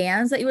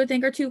bands that you would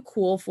think are too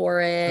cool for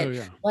it. Oh,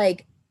 yeah.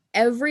 Like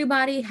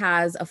everybody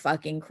has a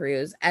fucking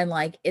cruise, and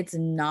like it's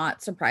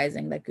not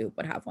surprising that Goop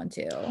would have one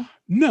too.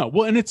 No.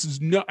 Well, and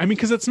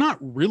because it's not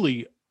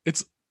really,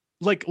 it's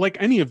like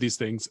any of these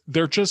things,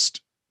 they're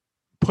just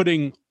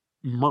putting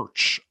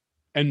merch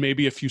and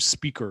maybe a few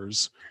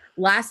speakers.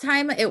 Last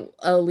time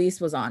Elise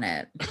was on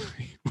it,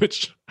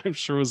 which I'm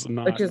sure was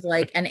not, which is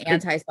like an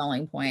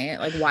anti-selling point.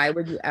 Like, why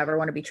would you ever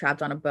want to be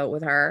trapped on a boat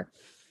with her?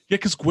 Yeah,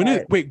 because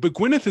Gwyneth. But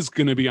Gwyneth is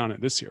going to be on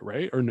it this year,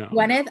 right? Or no?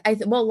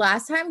 Gwyneth.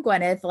 Last time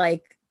Gwyneth,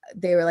 like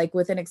they were like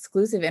with an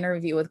exclusive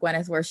interview with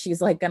Gwyneth where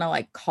she's like gonna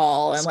like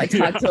call and like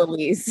talk to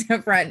Elise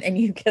in front, and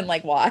you can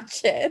like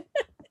watch it.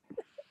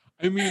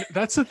 I mean,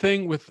 that's the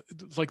thing with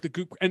like the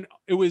Goop, and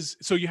it was,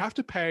 so you have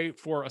to pay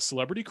for a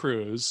celebrity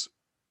cruise,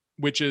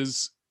 which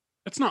is,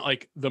 it's not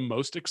like the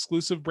most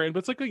exclusive brand, but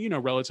it's like a,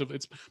 relative,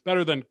 it's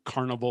better than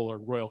Carnival or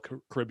Royal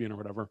Caribbean or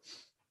whatever.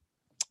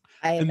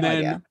 I have no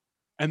idea.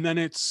 And then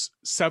it's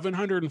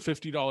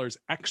 $750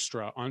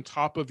 extra on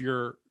top of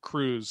your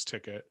cruise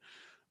ticket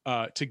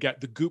to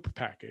get the Goop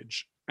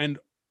package. And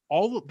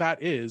all of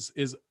that is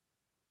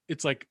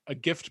it's like a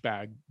gift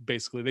bag,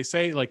 basically. They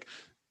say like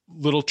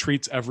little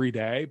treats every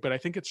day, but I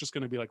think it's just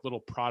going to be like little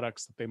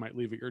products that they might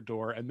leave at your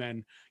door, and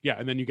then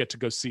you get to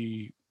go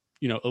see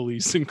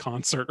Elise in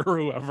concert or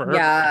whoever.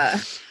 Yeah.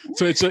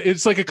 So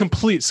it's like a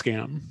complete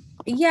scam.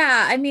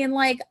 Yeah, I mean,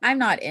 like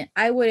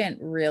I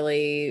wouldn't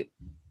really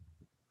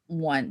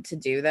want to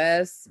do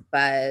this,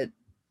 but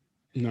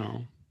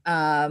no.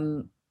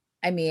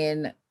 I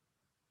mean,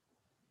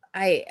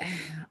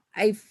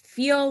 I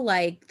feel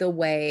like the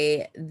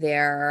way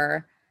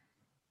they're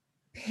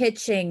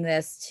pitching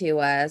this to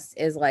us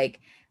is like,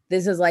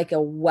 this is like a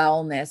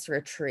wellness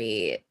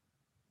retreat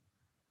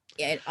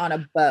on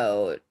a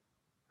boat.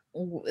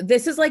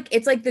 This is like,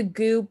 it's like the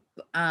Goop.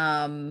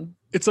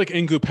 It's like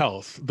in Goop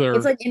Health.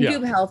 It's like in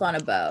Goop Health on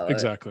a boat.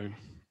 Exactly.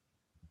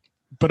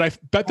 But I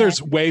bet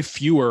there's way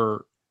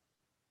fewer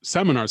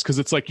seminars, because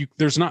it's like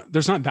there's not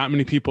that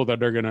many people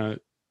that are gonna.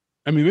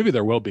 I mean, maybe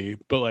there will be,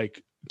 but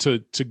like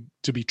to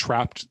be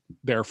trapped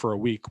there for a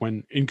week,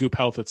 when in Goop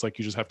Health it's like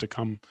you just have to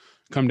come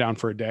down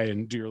for a day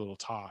and do your little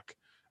talk,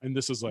 and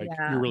this is like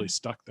you're really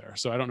stuck there.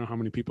 So I don't know how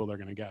many people they're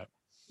gonna get.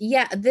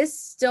 Yeah, this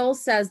still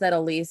says that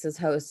Elise is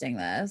hosting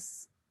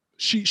this.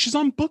 She's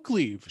on book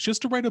leave. She has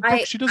to write a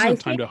book. She doesn't have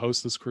time to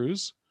host this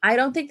cruise. I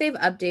don't think they've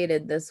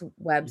updated this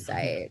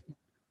website.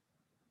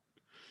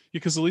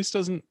 Because Elise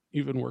doesn't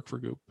even work for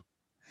Goop.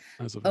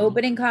 As of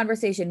Opening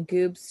conversation,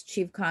 Goop's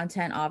chief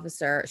content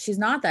officer. She's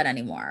not that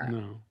anymore.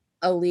 No.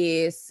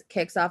 Elise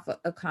kicks off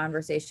a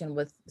conversation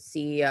with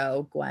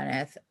CEO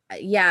Gwyneth.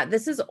 Yeah,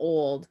 this is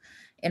old.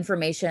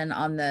 information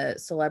on the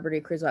Celebrity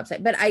Cruise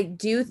website, but I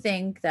do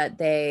think that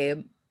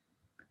they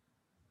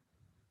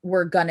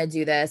were gonna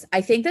do this.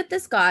 I think that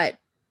this got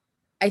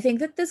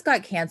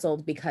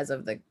canceled because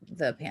of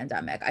the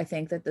pandemic. I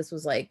think that this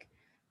was like,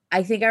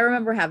 I think I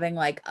remember having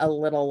like a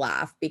little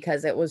laugh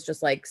because it was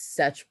just like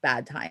such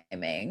bad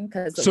timing.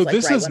 So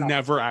this has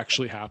never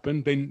actually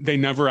happened. They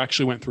never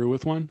actually went through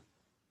with one.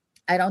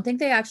 I don't think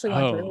they actually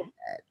went through with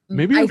it.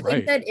 Maybe I you're think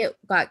right. that it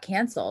got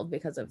canceled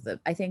because of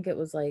I think it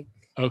was like,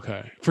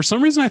 okay. For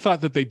some reason I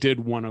thought that they did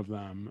one of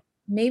them.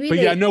 Maybe. But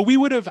yeah, no, we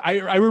would have,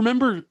 I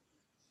remember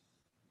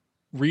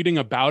reading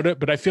about it,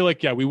 but I feel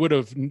like, yeah, we would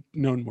have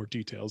known more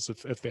details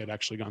if they had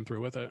actually gone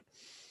through with it.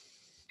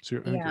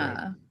 So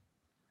yeah. Right.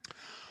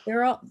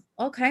 There are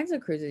all kinds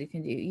of cruises you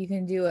can do. You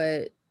can do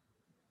a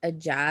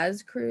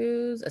jazz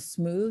cruise, a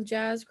smooth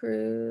jazz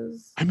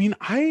cruise. I mean,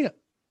 I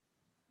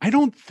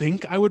don't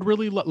think I would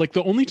really like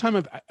the only time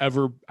I've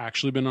ever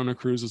actually been on a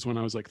cruise is when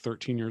I was like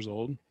 13 years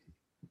old.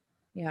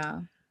 Yeah.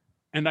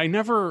 And I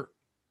never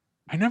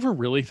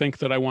really think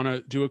that I want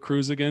to do a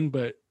cruise again,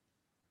 but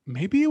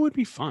maybe it would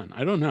be fun.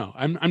 I don't know.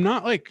 I'm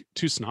not like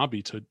too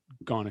snobby to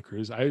go on a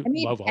cruise. I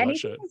mean, love all that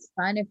shit. It's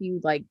fun if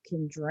you like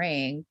can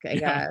drink, I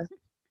guess.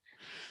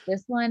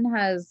 This one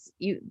has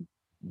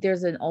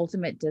there's an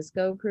ultimate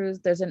disco cruise.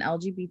 There's an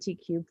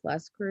LGBTQ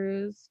plus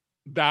cruise.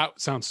 That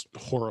sounds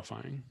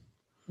horrifying.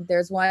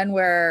 There's one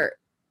where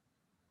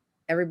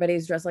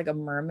everybody's dressed like a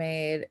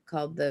mermaid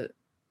called the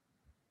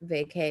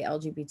Vacay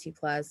LGBT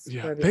plus.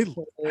 Yeah,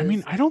 I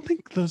mean, I don't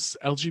think those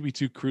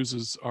LGBT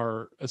cruises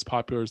are as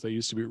popular as they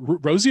used to be.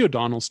 Rosie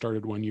O'Donnell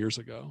started one years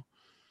ago.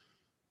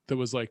 That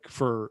was like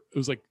because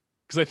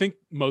I think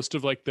most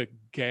of like the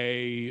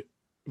gay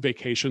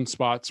vacation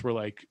spots were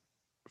like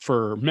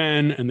for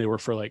men and they were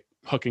for like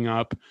hooking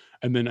up.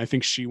 And then I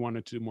think she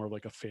wanted to do more of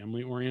like a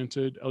family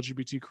oriented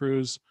LGBT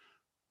cruise.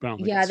 But I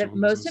don't think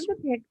most of the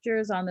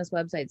pictures on this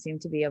website seem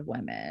to be of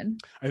women.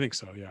 I think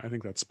so. Yeah. I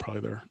think that's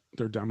probably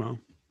their demo.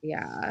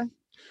 Yeah.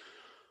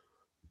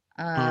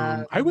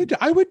 I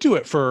would do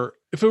it for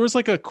if it was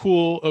like a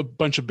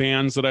bunch of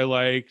bands that I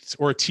liked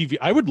or a TV.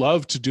 I would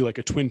love to do like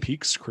a Twin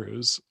Peaks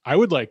cruise. I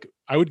would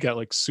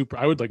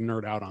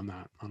nerd out on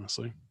that,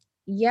 honestly.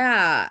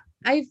 Yeah.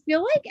 I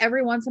feel like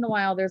every once in a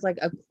while there's like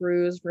a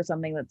cruise for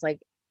something that's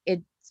like,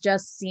 it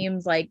just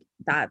seems like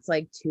that's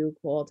like too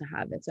cool to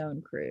have its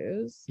own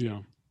cruise. Yeah.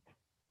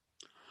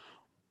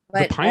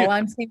 But all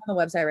I'm seeing on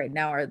the website right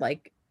now are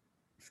like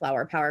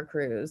Flower Power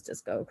Cruise,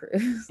 Disco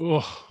Cruise.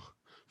 Oh,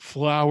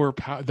 Flower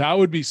Power. That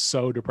would be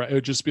so depressing. It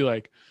would just be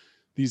like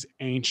these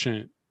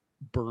ancient,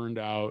 burned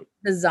out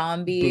the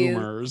zombies,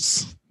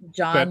 boomers.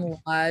 John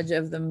Lodge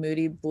of the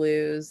Moody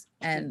Blues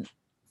and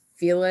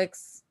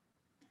Felix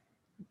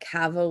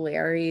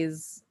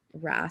Cavallari's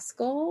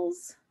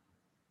Rascals.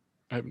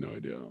 I have no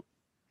idea.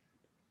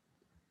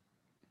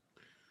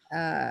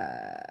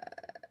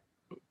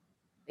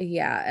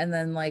 Yeah, and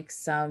then like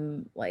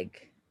some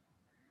like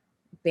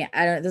band,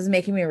 I don't know, this is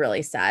making me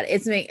really sad.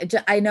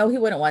 I know he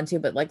wouldn't want to,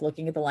 but like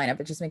looking at the lineup,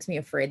 it just makes me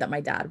afraid that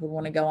my dad would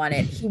want to go on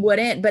it. He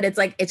wouldn't, but it's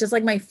just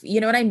like you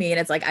know what I mean?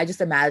 It's like I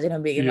just imagine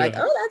him being like, oh,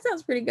 that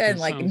sounds pretty good,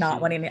 and like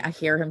not wanting to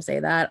hear him say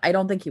that. I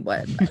don't think he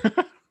would.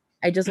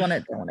 I just don't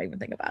want to even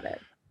think about it.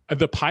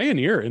 The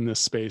pioneer in this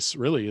space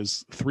really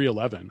is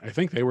 311. I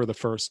think they were the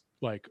first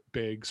like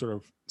big sort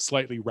of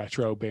slightly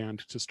retro band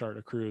to start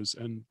a cruise,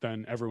 and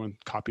then everyone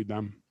copied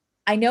them.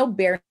 I know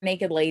Bare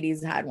Naked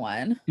Ladies had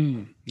one.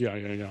 Yeah.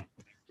 Yeah,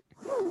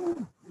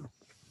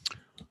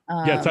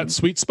 it's that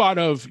sweet spot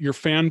of your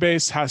fan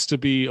base has to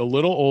be a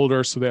little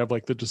older so they have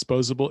like the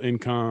disposable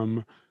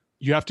income.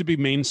 You have to be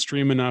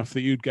mainstream enough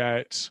that you'd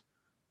get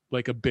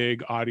like a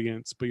big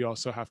audience, but you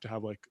also have to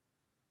have like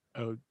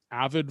a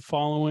avid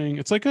following.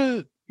 It's like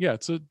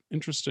it's an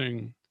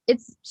interesting.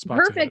 It's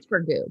perfect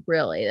for Goop,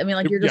 really. I mean,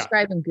 like you're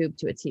describing Goop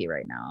to a T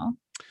right now.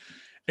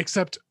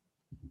 Except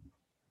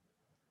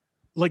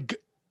like,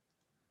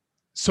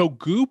 so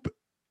Goop,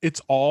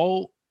 it's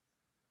all,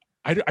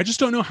 I just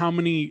don't know how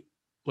many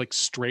like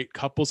straight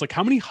couples, like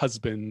how many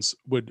husbands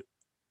would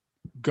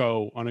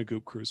go on a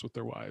Goop cruise with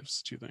their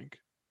wives, do you think?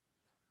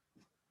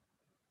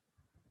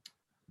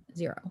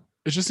 0.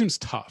 It just seems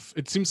tough.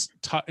 It seems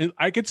tough.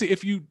 I could see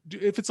if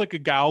it's like a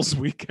gal's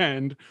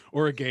weekend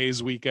or a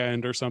gay's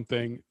weekend or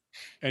something.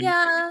 And,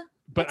 yeah.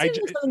 But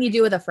something you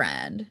do with a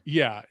friend.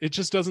 Yeah. It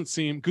just doesn't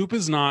seem, Goop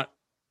is not,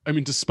 I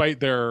mean, despite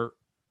their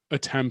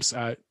attempts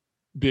at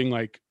being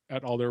like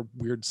at all their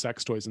weird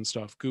sex toys and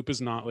stuff, Goop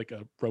is not like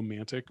a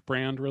romantic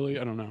brand, really.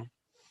 I don't know.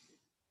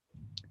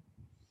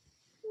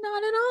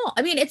 Not at all.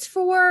 I mean, it's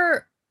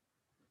for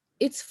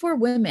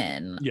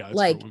women,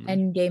 like for women.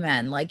 And gay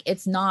men. Like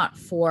it's not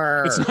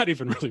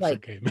even really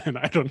like, for gay men.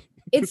 I don't.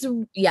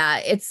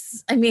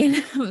 I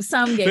mean,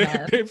 some gay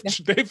men.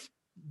 They've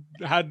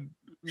had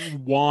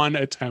one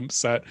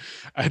attempts at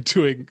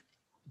doing,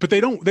 but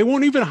they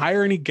won't even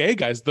hire any gay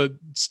guys. The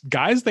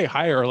guys they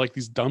hire are like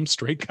these dumb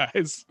straight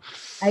guys.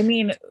 I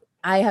mean,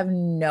 I have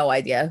no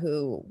idea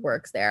who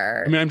works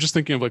there. I mean, I'm just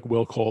thinking of like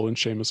Will Cole and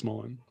Seamus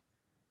Mullen.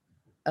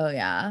 Oh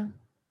yeah,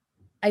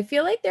 I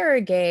feel like there are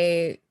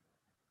gay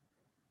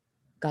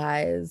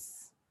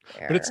guys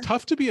there. But it's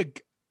tough to be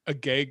a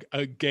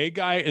gay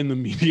guy in the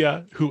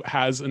media who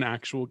has an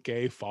actual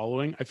gay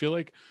following. I feel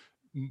like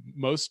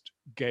most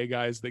gay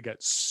guys that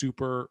get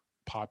super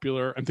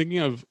popular, I'm thinking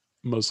of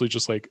mostly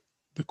just like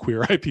the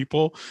Queer Eye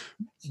people.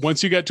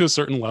 Once you get to a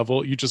certain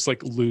level, you just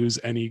like lose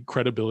any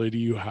credibility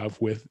you have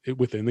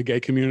within the gay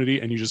community,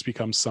 and you just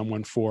become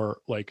someone for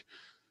like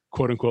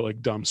quote unquote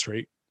like dumb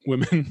straight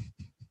women.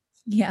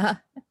 Yeah.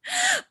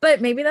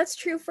 But maybe that's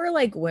true for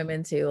like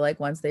women too. Like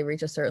once they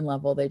reach a certain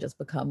level, they just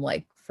become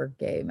like for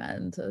gay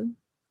men to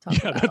talk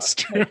about. Yeah, that's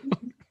true.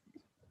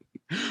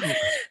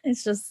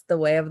 It's just the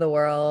way of the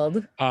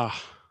world.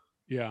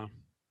 Yeah.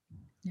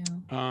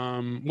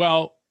 Yeah.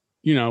 Well,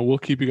 you know, we'll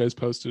keep you guys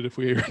posted if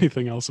we hear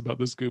anything else about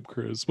this Goop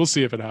cruise. We'll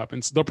see if it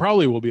happens. There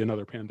probably will be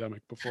another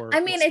pandemic before. I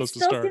mean, it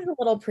still seems a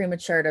little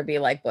premature to be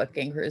like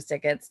booking cruise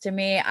tickets to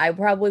me. I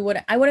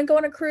wouldn't go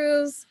on a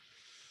cruise.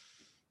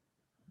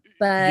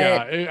 But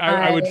yeah,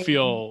 I would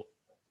feel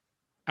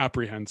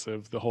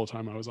apprehensive the whole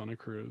time I was on a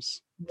cruise.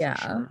 Yeah.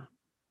 Sure.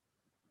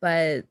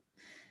 But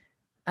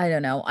I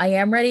don't know. I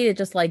am ready to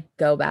just like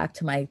go back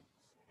to my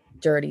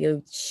dirty,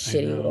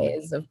 shitty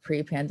ways of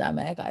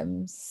pre-pandemic.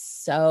 I'm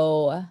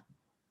so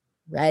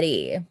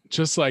ready.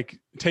 Just like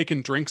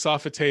taking drinks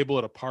off a table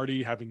at a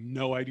party, having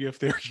no idea if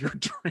they're your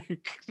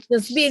drink.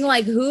 Just being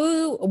like,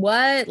 who,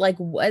 what, like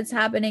what's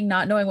happening,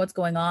 not knowing what's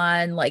going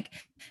on. Like,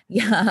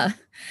 yeah,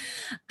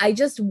 I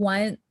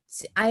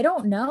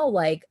don't know.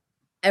 Like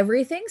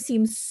everything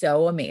seems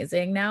so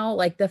amazing now.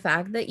 Like the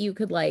fact that you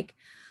could like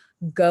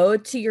go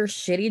to your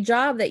shitty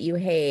job that you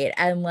hate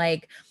and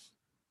like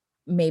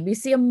maybe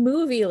see a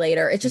movie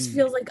later. It just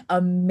feels like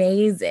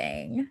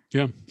amazing.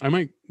 Yeah, I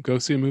might go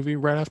see a movie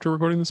right after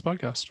recording this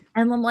podcast.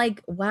 And I'm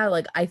like, wow,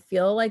 like I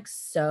feel like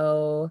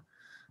so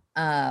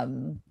I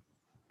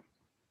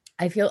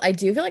do feel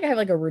like I have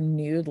like a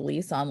renewed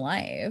lease on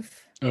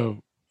life. Oh,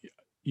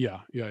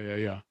 yeah.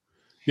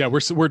 Yeah,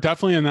 we're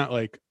definitely in that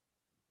like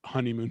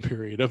honeymoon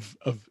period of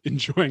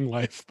enjoying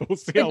life, but we'll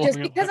see how long just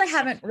because I lasts.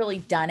 haven't really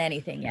done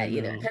anything yet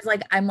either, because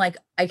like I'm like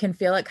I can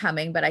feel it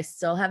coming, but I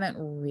still haven't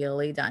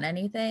really done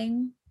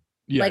anything.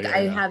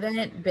 I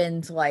haven't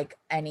been to like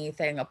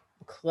anything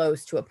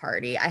close to a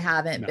party. I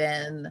haven't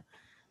even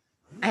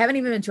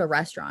been to a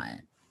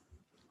restaurant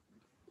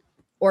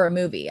or a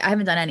movie. I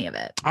haven't done any of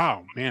it.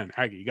 Oh man,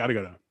 Aggie, you gotta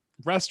go to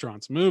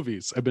restaurants,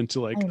 movies. I've been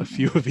to like a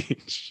few of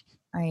each.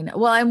 I know.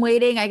 Well, I'm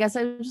waiting. I guess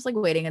I'm just like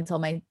waiting until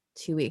my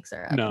 2 weeks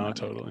are up. No,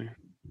 totally.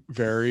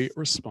 Very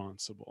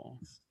responsible.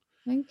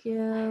 Thank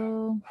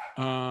you.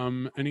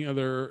 Any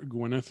other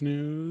Gwyneth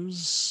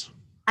news?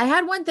 I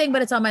had one thing,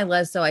 but it's on my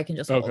list, so I can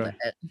just hold it.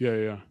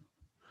 Yeah.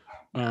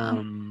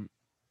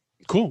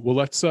 Cool. Well,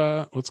 let's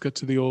get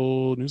to the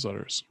old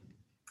newsletters.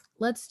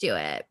 Let's do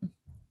it.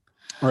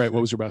 All right.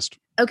 What was your best?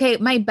 Okay,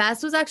 my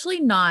best was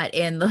actually my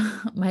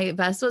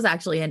best was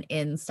actually an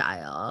in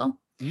style.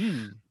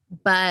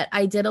 But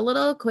I did a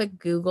little quick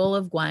Google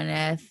of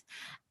Gwyneth,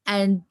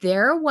 and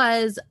there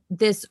was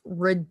this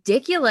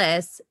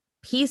ridiculous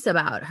piece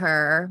about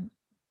her.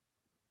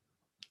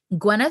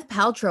 Gwyneth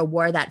Paltrow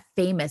wore that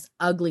famous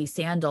ugly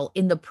sandal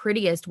in the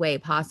prettiest way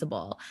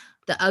possible.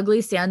 The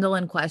ugly sandal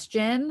in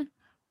question,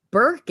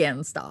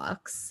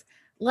 Birkenstocks.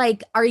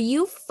 Like, are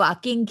you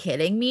fucking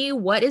kidding me?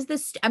 What is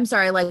this? I'm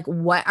sorry. Like,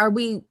 what are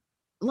we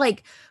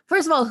like?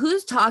 First of all,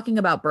 who's talking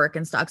about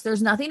Birkenstocks?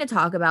 There's nothing to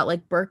talk about.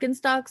 Like,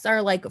 Birkenstocks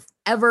are like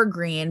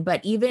evergreen,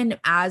 but even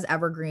as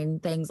evergreen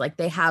things, like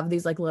they have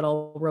these like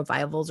little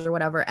revivals or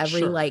whatever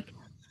every like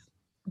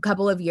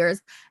couple of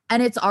years,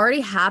 and it's already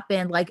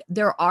happened. Like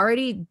they're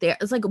already there.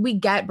 It's like we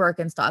get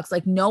Birkenstocks.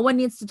 Like no one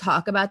needs to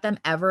talk about them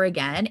ever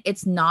again.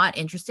 It's not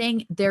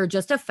interesting. They're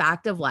just a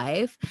fact of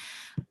life.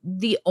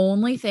 The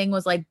only thing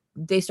was like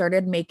they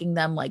started making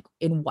them like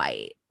in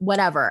white,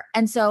 whatever.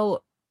 And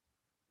so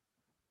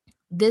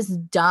this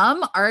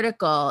dumb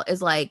article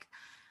is like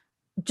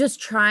just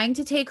trying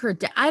to take her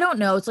I don't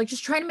know. It's like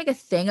just trying to make a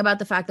thing about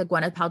the fact that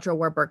Gwyneth Paltrow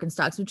wore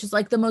Birkenstocks, which is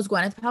like the most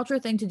Gwyneth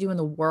Paltrow thing to do in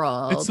the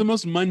world. It's the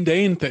most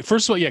mundane thing.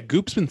 First of all, yeah,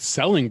 Goop's been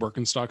selling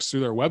Birkenstocks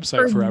through their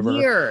website forever.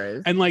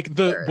 Years. And like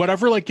the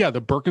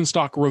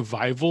Birkenstock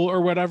revival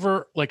or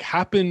whatever like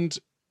happened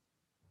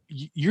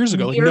years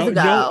ago.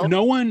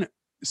 No one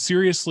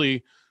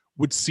seriously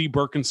would see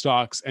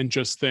Birkenstocks and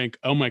just think,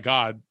 oh my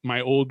God,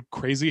 my old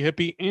crazy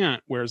hippie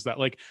aunt wears that.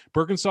 Like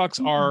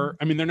Birkenstocks are,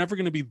 I mean, they're never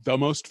going to be the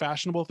most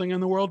fashionable thing in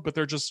the world, but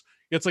it's just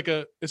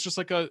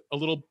like a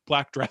little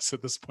black dress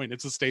at this point.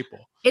 It's a staple.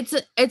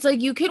 It's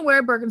like you can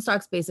wear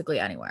Birkenstocks basically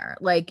anywhere.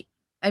 Like,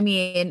 I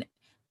mean,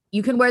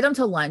 you can wear them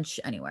to lunch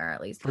anywhere,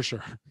 at least. For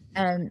sure.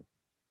 And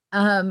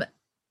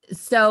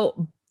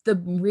so the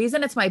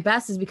reason it's my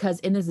best is because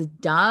in this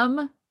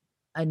dumb,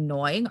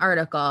 annoying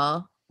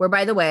article, where,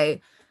 by the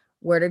way,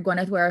 where did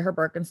Gwyneth wear her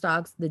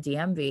Birkenstocks? The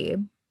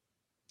DMV.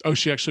 Oh,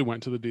 she actually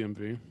went to the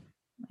DMV.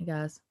 I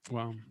guess.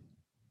 Wow.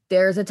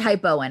 There's a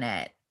typo in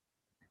it.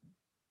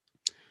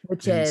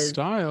 Which is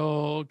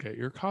style. Get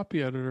your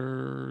copy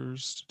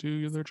editors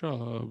to do their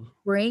job.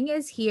 Spring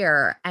is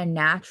here and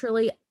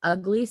naturally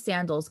ugly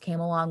sandals came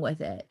along with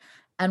it.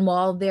 And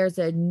while there's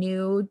a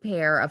nude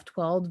pair of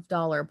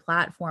 $12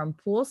 platform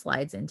pool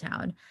slides in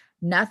town,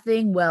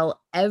 nothing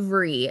will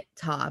every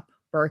top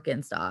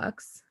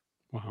Birkenstocks.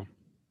 Wow.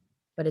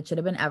 But it should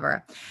have been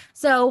ever.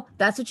 So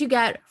that's what you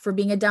get for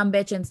being a dumb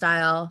bitch in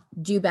style.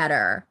 Do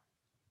better.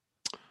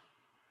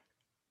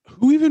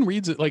 Who even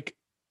reads it? Like,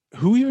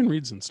 who even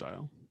reads in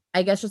style?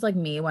 I guess just like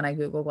me when I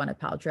Google Gwyneth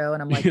Paltrow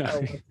and I'm like, oh,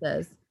 what's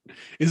this?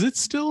 Is it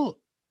still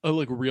a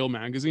like real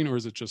magazine or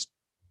is it just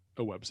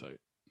a website?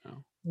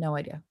 No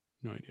idea.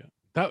 No idea.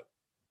 That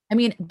I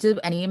mean, do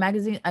any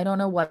magazine? I don't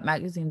know what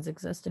magazines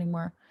exist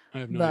anymore. I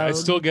have no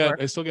idea.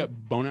 I still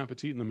get Bon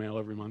Appetit in the mail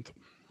every month.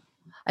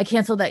 I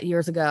canceled that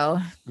years ago.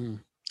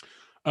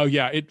 Oh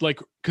yeah, it like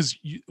because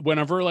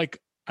whenever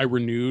like I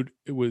renewed,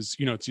 it was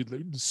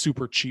it's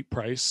super cheap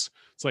price.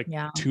 It's like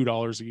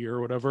 $2 a year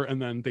or whatever, and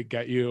then they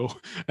get you,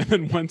 and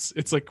then once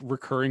it's like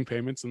recurring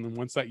payments, and then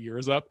once that year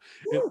is up,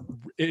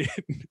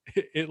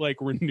 it like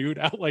renewed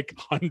at like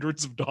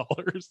hundreds of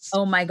dollars.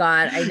 Oh my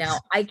god, I know.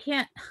 I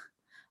can't.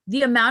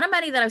 The amount of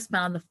money that I've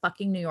spent on the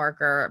fucking New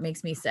Yorker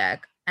makes me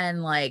sick,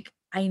 and like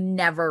I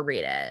never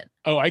read it.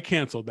 Oh, I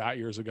canceled that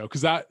years ago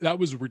because that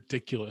was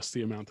ridiculous,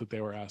 the amount that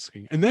they were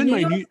asking. And then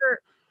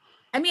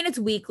I mean, it's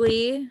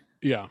weekly.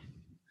 Yeah.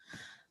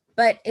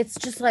 But it's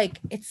just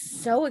like,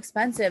 it's so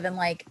expensive. And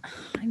like,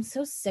 I'm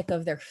so sick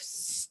of their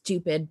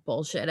stupid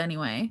bullshit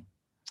anyway.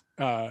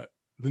 The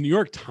New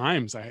York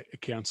Times I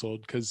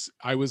canceled because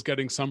I was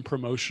getting some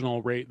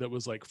promotional rate that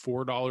was like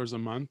 $4 a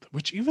month,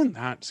 which even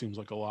that seems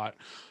like a lot.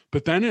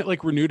 But then it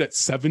like renewed at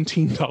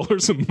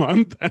 $17 a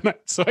month.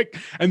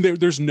 And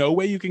there's no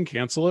way you can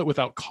cancel it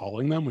without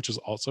calling them, which is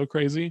also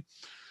crazy.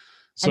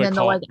 So and then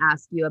they'll like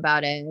ask you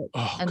about it and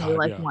God, they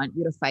like want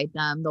you to fight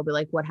them. They'll be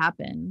like, what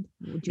happened?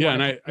 Yeah.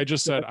 And I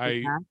just said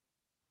I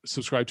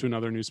subscribe to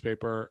another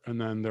newspaper. And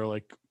then they're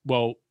like,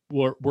 well,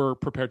 we're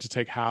prepared to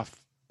take half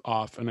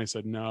off. And I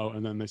said no.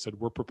 And then they said,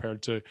 we're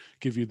prepared to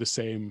give you the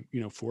same,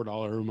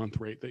 $4 a month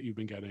rate that you've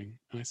been getting.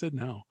 And I said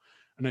no.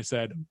 And I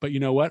said, but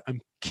you know what?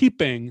 I'm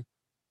keeping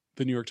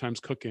the New York Times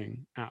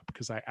cooking app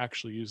because I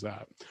actually use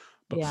that.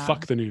 But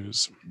fuck the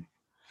news.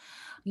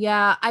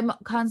 Yeah, I'm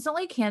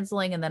constantly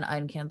canceling and then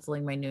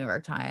uncanceling my New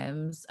York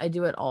Times. I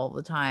do it all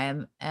the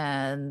time.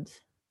 And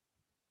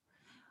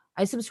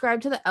I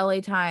subscribe to the LA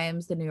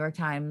Times, the New York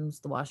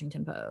Times, the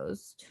Washington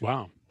Post.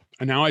 Wow.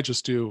 And now I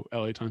just do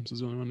LA Times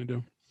is the only one I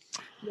do.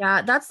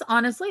 Yeah, that's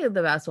honestly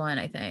the best one,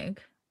 I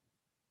think.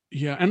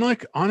 Yeah. And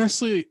like,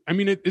 honestly, I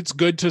mean, it's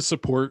good to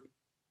support,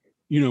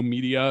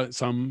 media,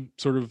 some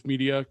sort of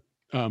media.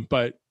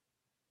 But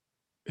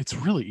it's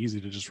really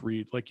easy to just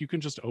read. Like you can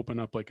just open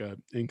up like a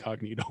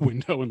incognito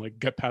window and like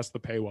get past the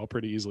paywall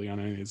pretty easily on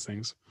any of these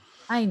things.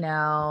 I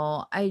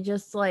know. I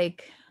just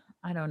like,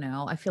 I don't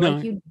know. I feel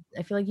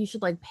like you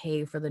should like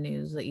pay for the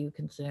news that you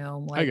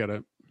consume. Like, I get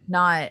it.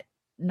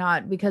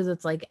 Not because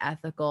it's like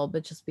ethical,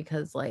 but just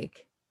because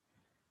like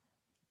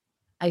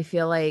I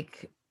feel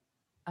like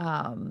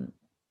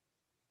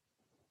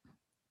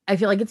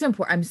it's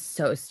important. I'm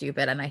so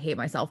stupid and I hate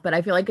myself, but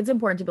I feel like it's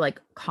important to be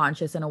like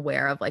conscious and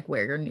aware of like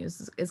where your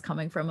news is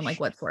coming from and like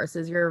what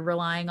sources you're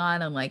relying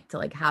on, and like to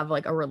like have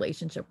like a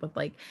relationship with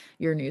like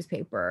your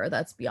newspaper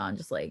that's beyond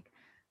just like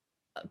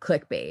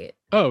clickbait.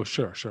 Oh,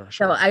 sure.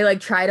 So I like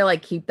try to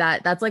like keep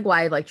that. That's like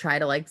why I like try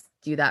to like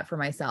do that for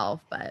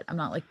myself, but I'm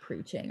not like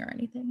preaching or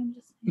anything. I'm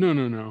just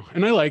no.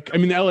 And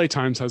the LA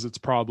Times has its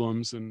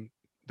problems, and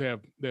they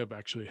have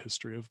actually a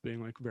history of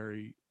being like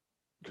very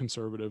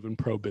conservative and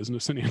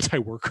pro-business and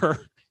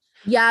anti-worker.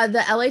 Yeah,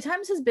 the LA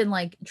Times has been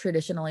like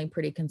traditionally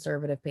pretty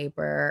conservative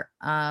paper.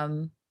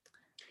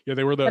 Yeah,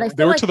 they were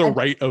to the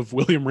right of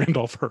William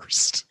Randolph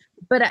Hearst.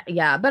 But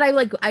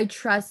I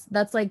trust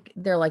that's like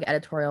their like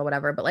editorial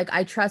whatever, but like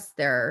I trust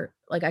their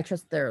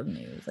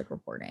news like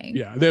reporting.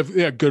 Yeah, they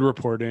have good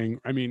reporting.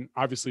 I mean,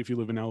 obviously if you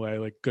live in LA,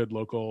 like good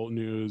local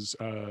news,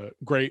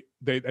 great.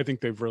 I think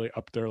they've really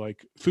upped their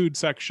like food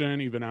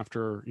section even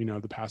after,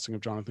 the passing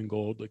of Jonathan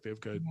Gold. Like they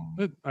have good.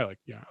 Yeah. I like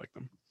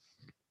them.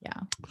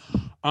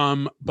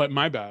 Yeah. But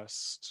my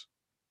best.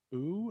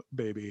 Ooh,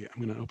 baby,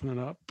 I'm going to open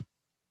it up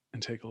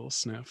and take a little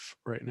sniff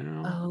right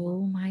now.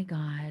 Oh my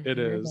God. It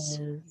is.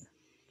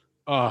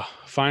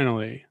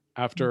 Finally,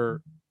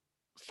 after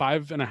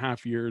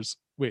 5.5 years,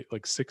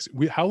 like 6.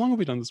 How long have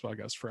we done this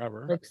podcast?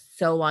 Forever. Like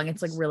so long.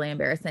 It's like really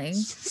embarrassing.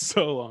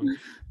 So long.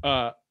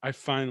 I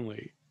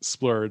finally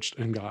splurged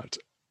and got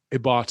a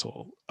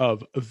bottle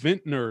of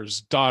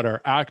Vintner's Daughter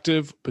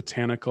Active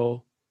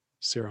Botanical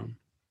Serum.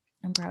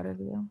 I'm proud of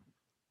you.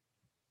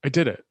 I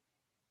did it.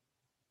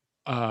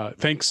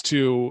 Thanks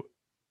to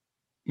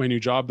my new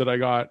job that I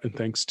got, and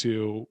thanks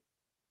to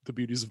the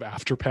beauties of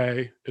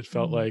Afterpay, it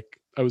felt like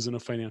I was in a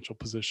financial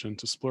position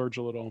to splurge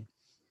a little.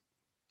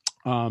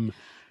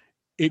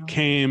 It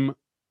came,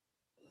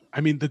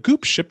 I mean, the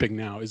Goop shipping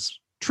now is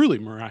truly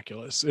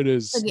miraculous. It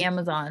is like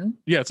Amazon.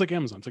 Yeah, it's like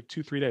Amazon. It's like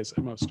 2-3 days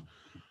at most.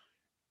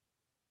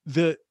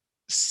 The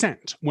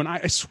scent, when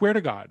I swear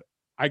to God,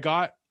 I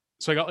got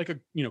like a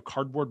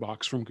cardboard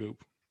box from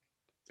Goop,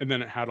 and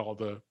then it had all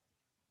the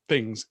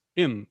things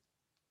in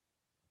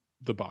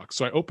the box.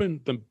 So I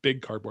opened the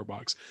big cardboard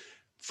box.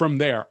 from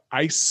there,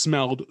 I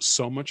smelled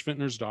so much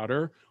Vintner's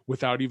Daughter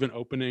without even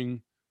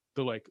opening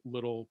the like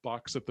little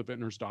box that the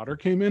Vintner's Daughter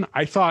came in.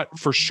 I thought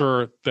for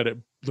sure that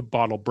the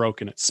bottle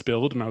broke and it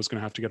spilled and I was going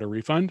to have to get a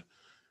refund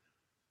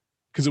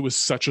because it was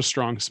such a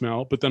strong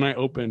smell. But then I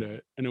opened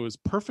it and it was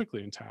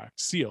perfectly intact,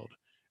 sealed.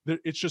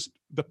 It's just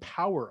the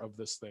power of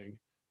this thing,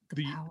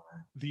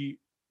 the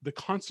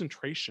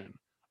concentration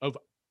of,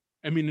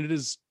 I mean, it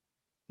is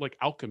like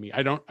alchemy.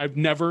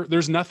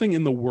 There's nothing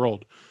in the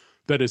world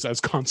that is as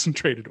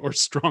concentrated or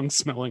strong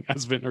smelling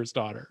as Vintner's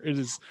Daughter. It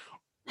is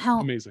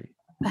amazing.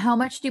 How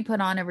much do you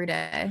put on every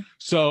day?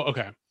 So,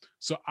 okay.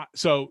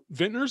 So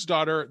Vintner's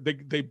Daughter,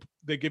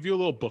 they give you a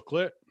little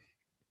booklet,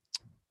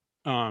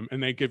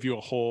 and they give you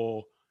a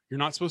whole, you're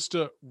not supposed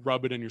to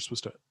rub it in. You're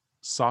supposed to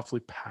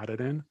softly pat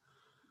it in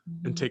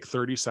and take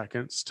 30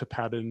 seconds to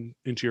pat it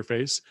into your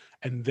face.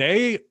 And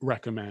they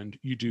recommend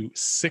you do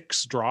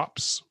 6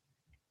 drops,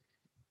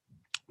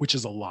 which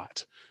is a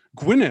lot.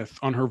 Gwyneth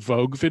on her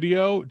Vogue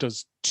video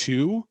does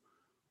 2.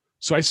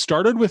 So I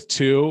started with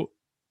 2.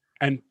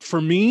 And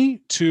for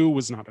me, 2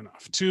 was not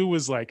enough. 2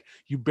 was like,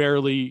 you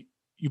barely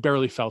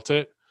felt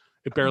it.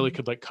 It barely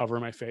could like cover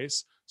my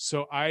face.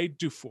 So I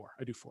do 4.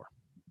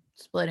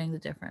 Splitting the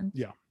difference.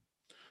 Yeah.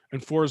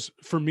 And 4 is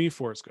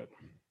good.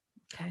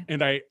 Okay.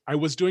 And I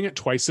was doing it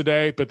twice a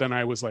day, but then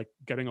I was like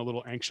getting a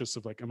little anxious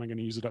of like, am I going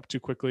to use it up too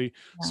quickly?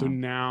 Yeah. So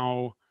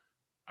now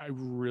I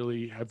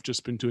really have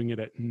just been doing it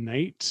at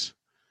night.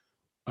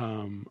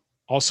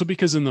 Also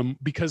because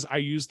I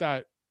use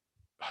that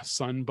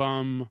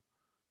Sunbum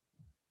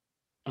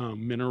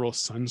mineral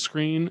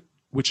sunscreen,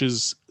 which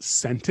is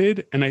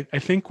scented. And I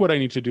think what I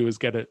need to do is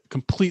get a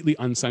completely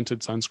unscented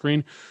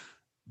sunscreen,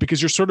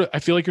 because I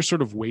feel like you're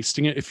sort of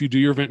wasting it if you do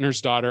your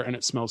Vintner's Daughter and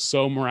it smells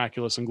so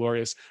miraculous and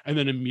glorious, and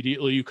then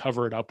immediately you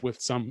cover it up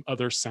with some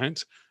other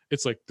scent.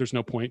 It's like, there's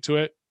no point to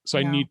it. So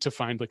yeah. I need to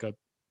find like a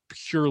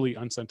purely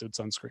unscented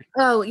sunscreen.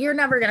 Oh, you're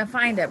never going to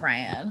find it,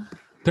 Brian.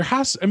 There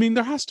has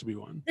to be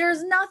one.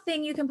 There's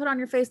nothing you can put on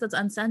your face that's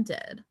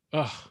unscented.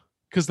 Ugh.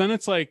 Because then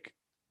it's like,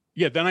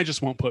 yeah, then I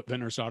just won't put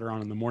Vintner's Daughter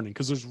on in the morning,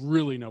 because there's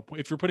really no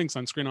point. If you're putting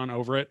sunscreen on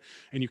over it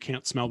and you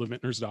can't smell the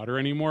Vintner's Daughter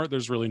anymore,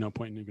 there's really no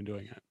point in even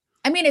doing it.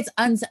 I mean,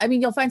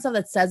 you'll find stuff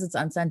that says it's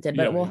unscented,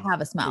 but it will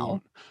have a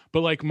smell.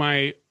 But like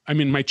my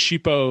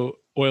cheapo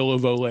Oil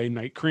of Olay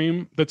night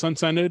cream that's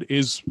unscented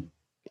is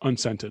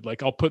unscented.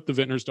 Like I'll put the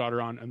Vintner's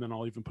Daughter on and then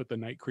I'll even put the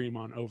night cream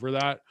on over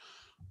that.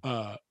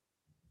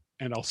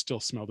 And I'll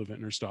still smell the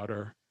Vintner's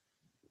Daughter.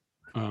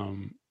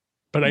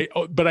 But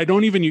I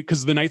don't even use,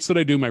 because the nights that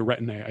I do my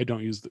Retin-A, I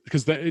don't use,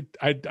 because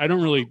I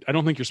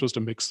don't think you're supposed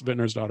to mix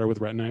Vintner's Daughter with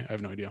Retin-A. I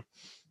have no idea.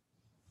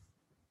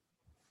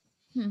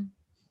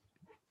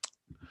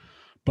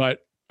 But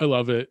I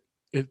love it.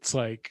 It's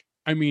like,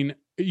 I mean,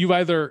 you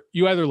either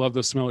love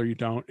the smell or you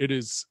don't. It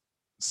is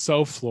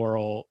so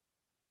floral.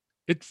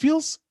 It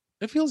feels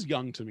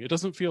young to me. It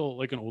doesn't feel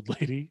like an old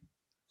lady.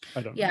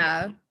 I don't know.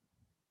 Yeah.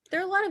 There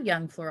are a lot of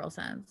young floral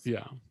scents.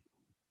 Yeah.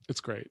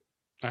 It's great.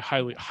 I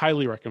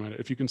highly recommend it.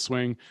 If you can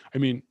swing,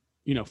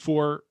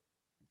 4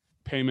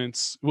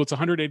 payments. Well, it's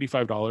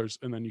 $185,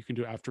 and then you can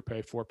do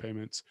Afterpay 4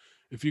 payments.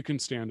 If you can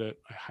stand it,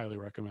 I highly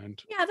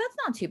recommend. Yeah, that's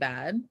not too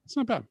bad. It's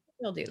not bad.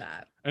 We'll do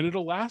that. And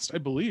it'll last, I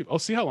believe. I'll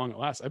see how long it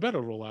lasts. I bet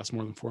it'll last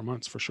more than 4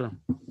 months for sure.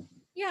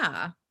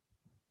 Yeah.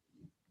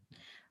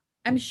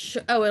 I'm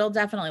sure. Oh, it'll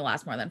definitely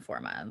last more than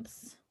 4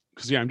 months.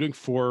 Because I'm doing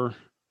 4,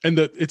 and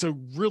it's a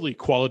really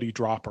quality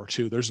dropper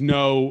too. There's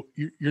no,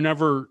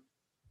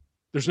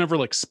 there's never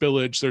like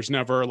spillage. There's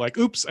never like,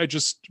 oops, I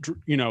just,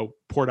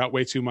 poured out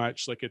way too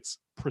much. Like it's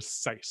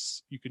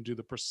precise. You can do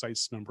the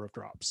precise number of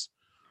drops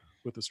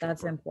with this dropper.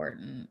 That's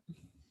important.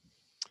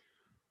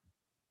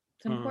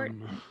 It's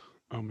important.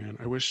 Oh man,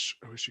 I wish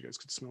you guys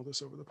could smell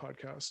this over the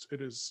podcast. It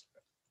is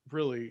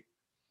really,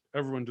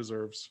 everyone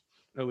deserves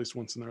at least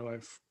once in their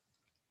life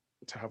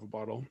to have a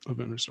bottle of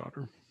Vintner's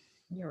Daughter.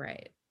 You're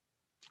right.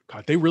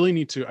 God, they really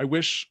need to. I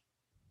wish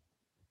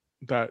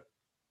that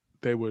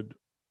they would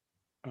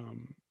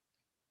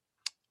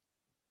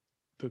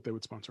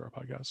sponsor our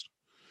podcast.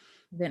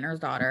 Vintner's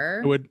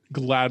Daughter. I would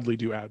gladly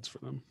do ads for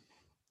them.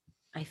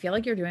 I feel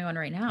like you're doing one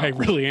right now. I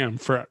really am,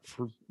 for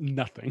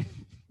nothing.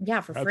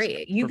 Yeah, for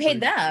free. You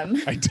paid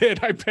them. I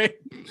did. I paid.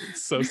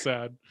 It's so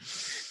sad.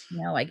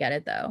 No, I get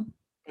it though.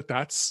 But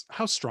that's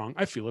how strong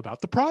I feel about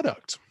the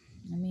product.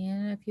 I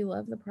mean, if you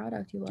love the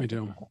product, you love it. I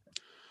do. Product.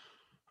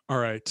 All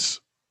right.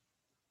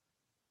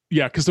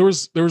 Yeah, because there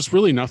was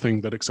really nothing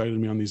that excited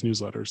me on these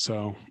newsletters.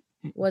 So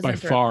by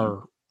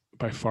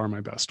far my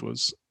best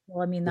was.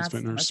 Well, I mean, that's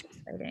the most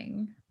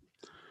exciting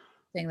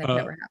thing that could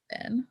ever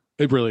happen.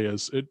 It really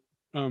is.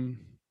 I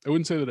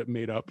wouldn't say that it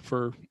made up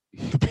for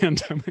the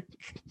pandemic.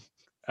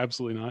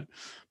 Absolutely not.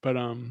 But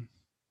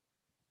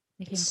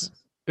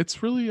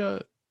it's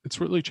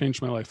really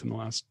changed my life in the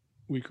last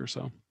week or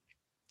so.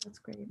 That's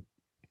great.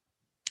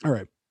 All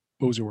right.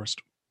 What was your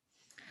worst?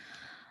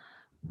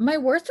 My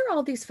worst are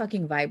all these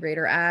fucking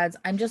vibrator ads.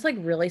 I'm just like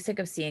really sick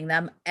of seeing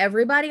them.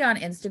 Everybody on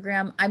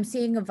Instagram, I'm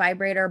seeing a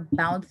vibrator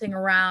bouncing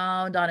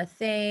around on a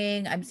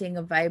thing. I'm seeing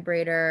a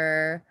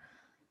vibrator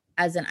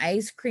as an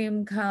ice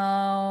cream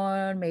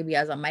cone, maybe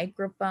as a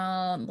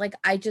microphone. Like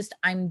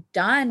I'm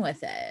done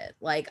with it.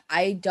 Like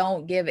I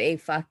don't give a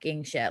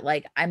fucking shit.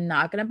 Like I'm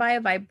not going to buy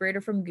a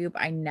vibrator from Goop.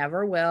 I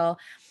never will.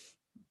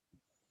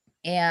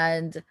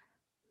 And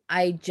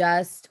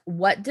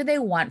what do they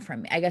want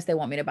from me? I guess they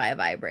want me to buy a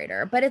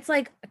vibrator, but it's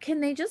like,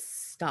 can they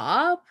just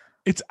stop?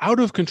 It's out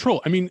of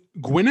control. I mean,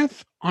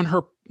 Gwyneth on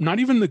her, not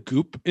even the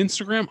Goop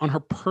Instagram, on her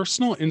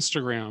personal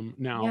Instagram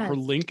now, Yes. her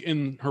link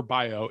in her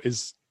bio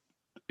is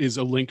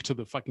a link to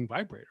the fucking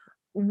vibrator.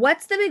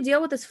 What's the big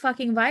deal with this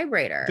fucking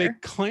vibrator? They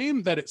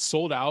claim that it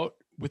sold out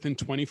within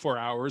 24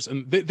 hours,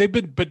 and they've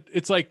been, but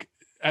it's like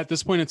at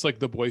this point, it's like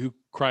the boy who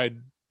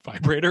cried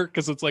vibrator,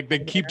 because it's like they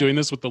keep doing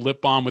this with the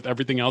lip balm, with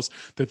everything else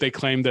that they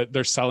claim that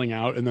they're selling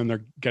out, and then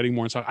they're getting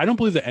more in stock. I don't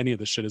believe that any of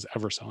this shit is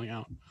ever selling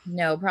out.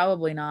 No,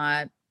 probably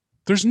not.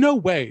 There's no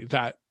way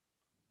that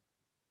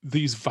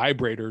these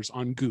vibrators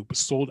on Goop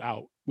sold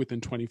out within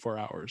 24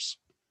 hours.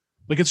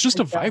 Like it's just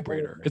a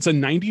vibrator. It's a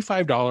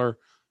 $95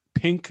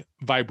 pink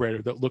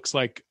vibrator that looks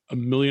like a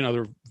million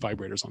other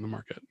vibrators on the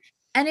market.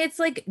 And it's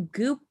like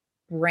Goop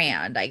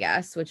brand, I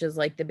guess, which is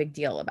like the big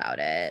deal about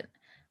it.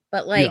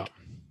 But like,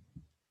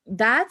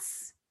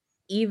 that's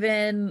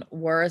even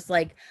worse.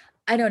 Like,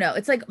 I don't know.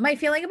 It's like my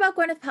feeling about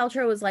Gwyneth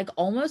Paltrow was like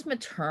almost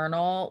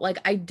maternal. Like,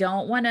 I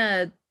don't want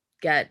to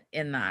get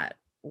in that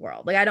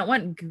world. Like, I don't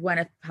want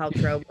Gwyneth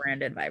Paltrow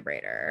branded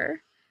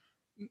vibrator.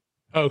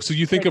 Oh, so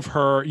you think of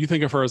her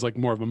as like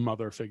more of a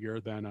mother figure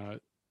than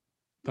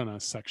a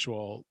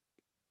sexual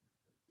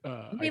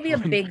maybe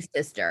icon. A big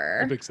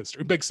sister.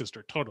 A big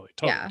sister. Totally.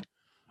 Yeah.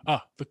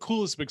 The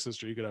coolest big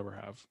sister you could ever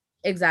have.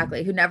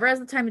 Exactly. Who never has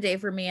the time of day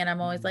for me. And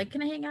I'm always like,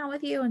 can I hang out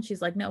with you? And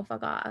she's like, no,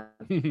 fuck off.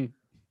 But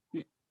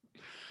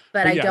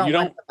I don't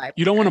want the vibrator.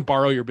 You don't want to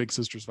borrow your big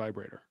sister's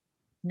vibrator.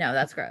 No,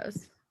 that's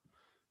gross.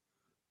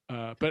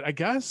 But I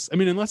guess, I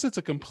mean, unless it's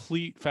a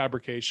complete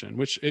fabrication,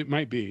 which it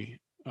might be,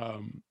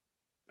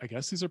 I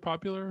guess these are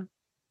popular.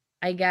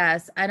 I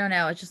guess. I don't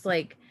know. It's just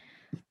like,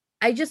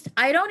 I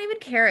don't even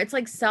care. It's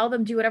like, sell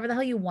them, do whatever the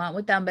hell you want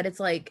with them. But it's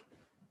like,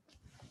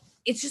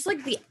 it's just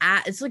like the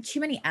ad. It's like too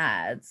many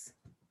ads.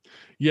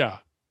 Yeah.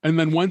 And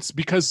then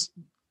because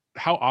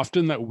how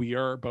often that we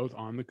are both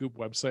on the Goop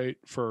website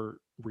for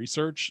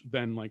research,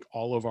 then like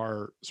all of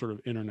our sort of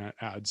internet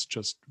ads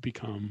just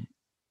become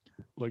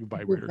like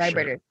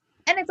vibrators.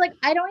 And it's like,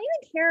 I don't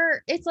even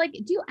care. It's like,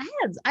 do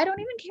ads. I don't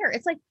even care.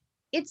 It's like,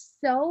 it's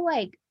so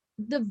like,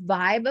 the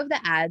vibe of the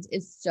ads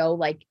is so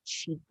like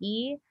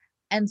cheeky.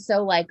 And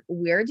so like,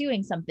 we're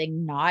doing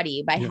something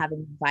naughty by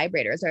having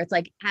vibrators, or it's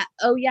like,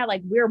 oh yeah,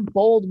 like we're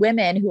bold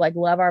women who like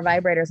love our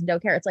vibrators and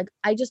don't care. It's like,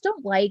 I just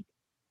don't like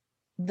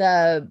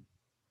the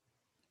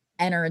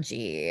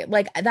energy.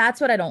 Like, that's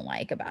what I don't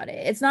like about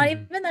it. It's not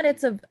even that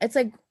it's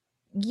like,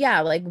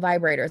 yeah, like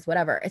vibrators,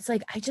 whatever. It's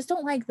like, I just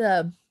don't like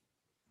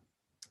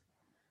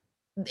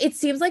it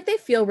seems like they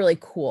feel really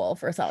cool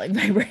for selling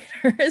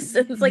vibrators.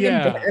 It's like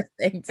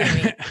embarrassing to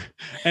me.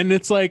 And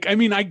it's like, I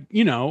mean,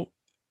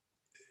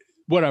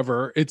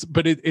 whatever. It's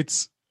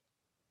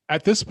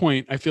at this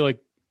point, I feel like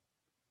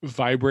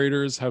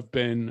vibrators have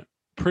been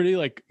pretty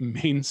like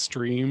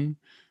mainstream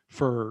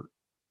for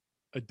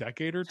a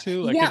decade or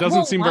two. Like it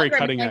doesn't seem very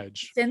cutting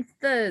edge since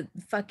the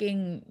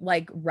fucking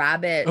like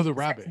rabbit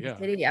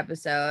City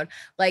episode.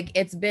 Like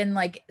it's been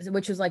like,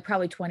 which was like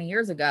probably 20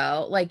 years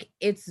ago. Like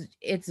it's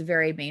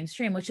very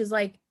mainstream, which is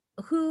like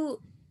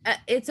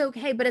it's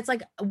okay, but it's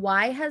like,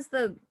 why has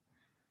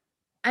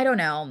I don't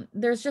know.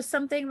 There's just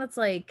something that's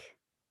like,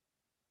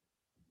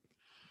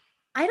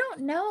 I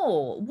don't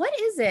know. What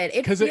is it?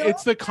 Because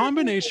it's the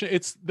combination.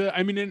 It's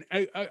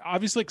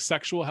obviously like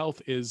sexual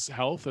health is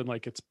health, and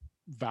like it's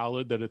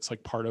valid that it's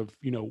like part of,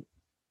 the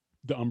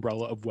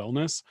umbrella of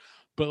wellness,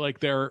 but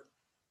like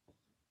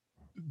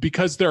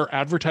because they're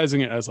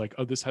advertising it as like,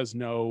 oh, this has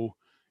no,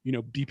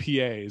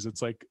 BPAs.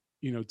 It's like,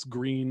 it's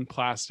green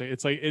plastic.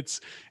 It's like, it's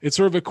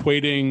sort of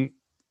equating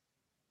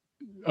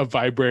a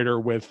vibrator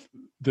with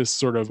this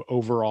sort of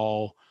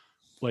overall,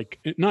 like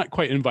not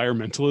quite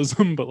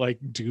environmentalism, but like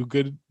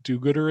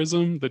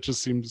do-gooderism that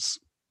just seems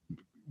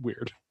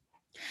weird.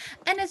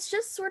 And it's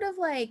just sort of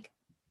like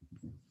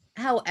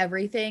how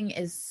everything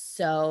is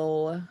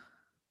so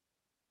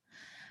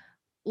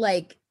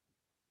like,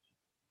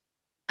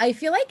 I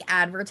feel like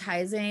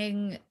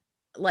advertising,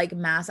 like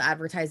mass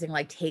advertising,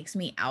 like takes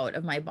me out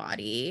of my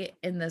body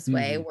in this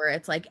way where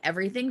it's like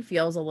everything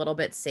feels a little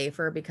bit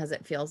safer because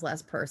it feels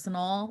less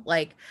personal.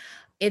 Like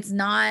it's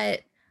not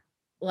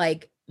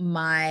like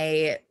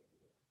I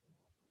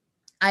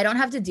don't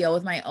have to deal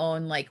with my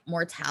own like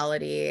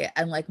mortality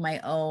and like my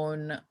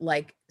own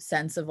like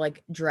sense of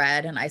like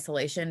dread and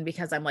isolation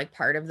because I'm like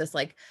part of this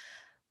like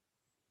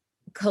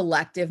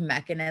collective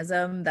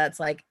mechanism that's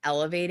like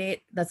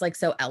elevated, that's like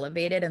so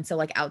elevated and so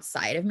like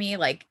outside of me.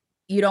 Like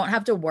you don't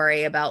have to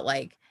worry about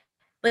like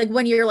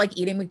when you're like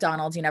eating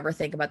McDonald's, you never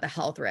think about the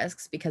health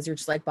risks because you're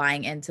just like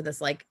buying into this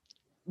like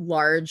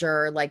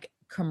larger like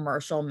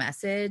commercial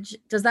message.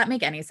 Does that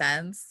make any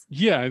sense?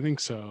 Yeah, I think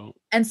so.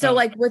 And so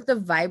like with the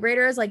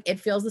vibrators, like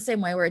it feels the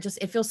same way where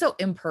it feels so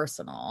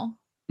impersonal.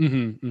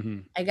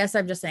 I guess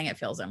I'm just saying it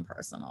feels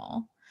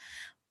impersonal.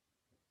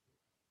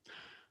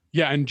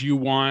 Yeah, and do you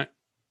want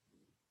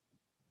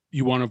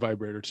a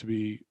vibrator to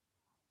be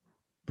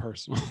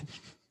personal?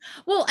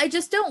 Well, I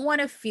just don't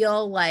want to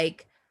feel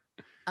like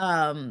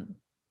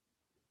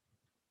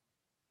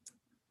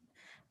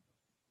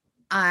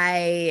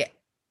I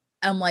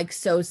am like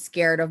so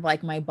scared of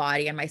like my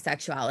body and my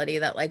sexuality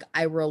that like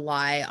I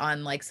rely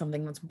on like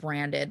something that's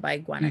branded by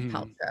Gwyneth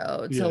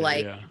Paltrow to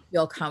like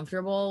feel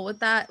comfortable with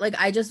that. Like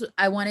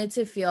I wanted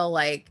to feel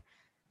like,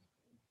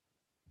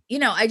 you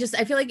know, I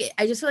feel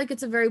like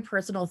it's a very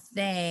personal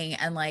thing,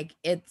 and like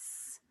it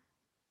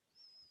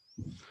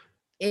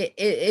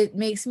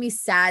makes me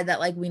sad that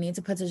like we need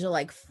to put such a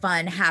like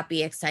fun,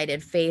 happy,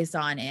 excited face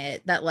on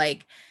it, that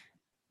like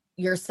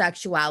your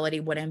sexuality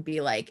wouldn't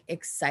be like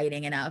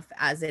exciting enough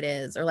as it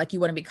is, or like you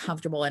wouldn't be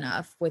comfortable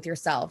enough with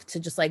yourself to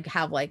just like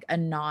have like a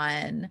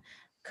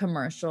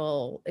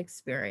non-commercial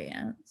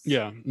experience.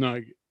 Yeah, no,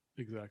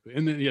 exactly.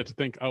 And then to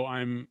think, oh,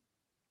 I'm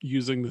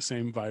using the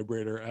same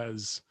vibrator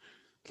as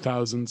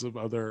thousands of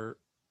other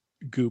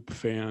Goop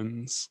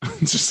fans.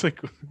 It's just like,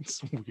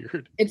 it's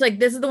weird. It's like,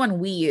 this is the one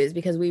we use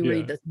because we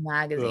read this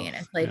magazine.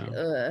 It's like,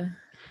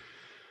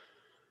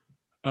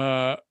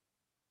 okay,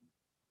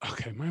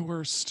 my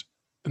worst,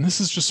 and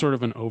this is just sort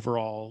of an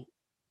overall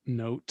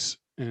note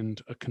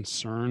and a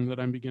concern that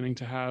I'm beginning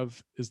to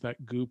have, is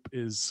that Goop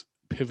is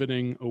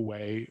pivoting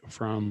away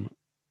from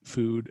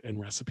food and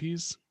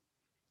recipes.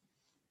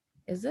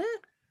 Is it?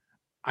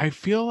 I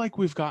feel like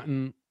we've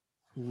gotten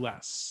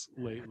less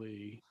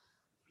lately.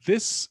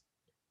 This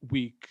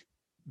week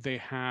they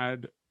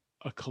had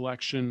a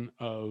collection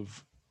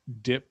of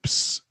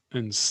dips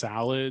and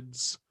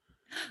salads.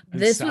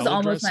 And this was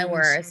almost my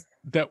worst.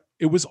 That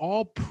it was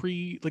all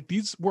like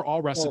these were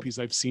all recipes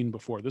I've seen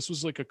before. This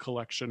was like a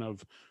collection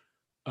of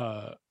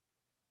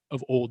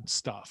old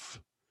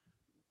stuff.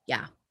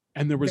 Yeah.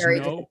 And there was very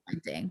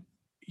disappointing.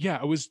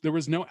 Yeah, there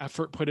was no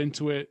effort put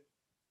into it.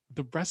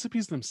 The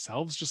recipes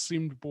themselves just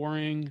seemed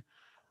boring.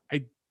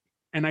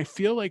 I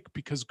feel like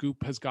because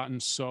Goop has gotten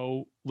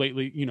so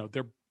lately, you know,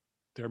 they're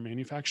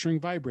manufacturing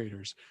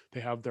vibrators.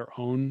 They have their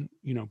own,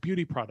 you know,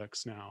 beauty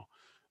products now.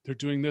 They're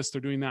doing this, they're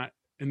doing that.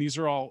 And these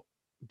are all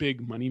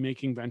big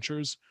money-making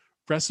ventures.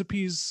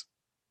 Recipes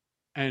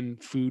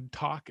and food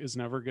talk is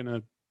never going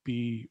to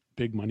be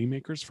big money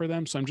makers for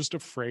them. So I'm just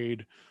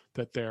afraid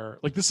that they're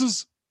like, this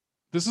is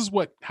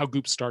how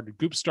Goop started.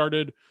 Goop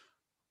started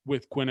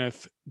with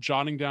Gwyneth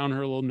jotting down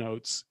her little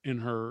notes in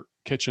her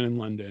kitchen in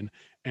London.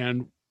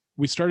 And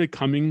we started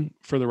coming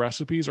for the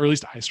recipes, or at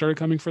least I started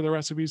coming for the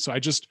recipes. So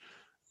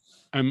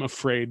I'm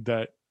afraid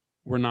that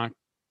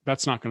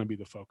that's not going to be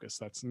the focus.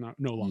 That's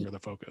no longer the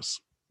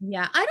focus.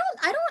 Yeah.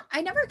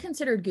 I never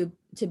considered Goop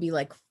to be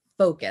like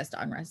focused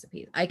on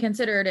recipes. I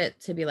considered it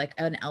to be like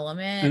an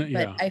element,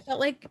 but I felt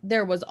like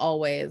there was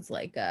always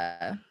like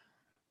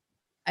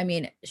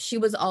she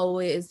was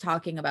always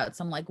talking about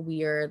some like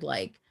weird,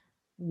 like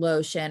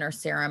lotion or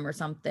serum or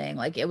something.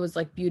 Like it was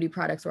like beauty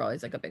products were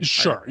always like a big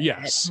part of it.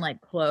 Yes. And,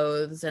 like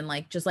clothes and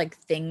like just like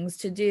things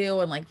to do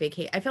and like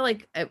vacate. I feel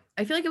like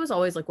it was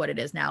always like what it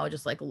is now,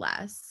 just like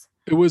less.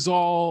 It was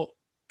all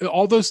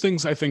those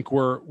things I think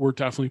were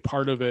definitely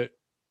part of it,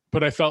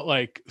 but I felt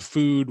like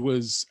food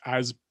was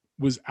as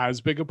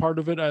big a part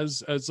of it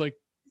as like,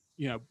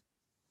 you know,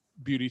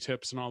 beauty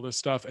tips and all this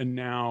stuff. And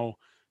now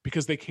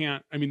because they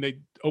can't, I mean, they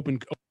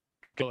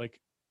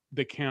like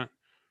they can't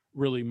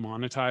really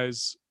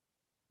monetize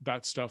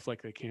that stuff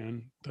like they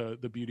can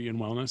the beauty and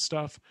wellness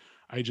stuff.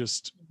 I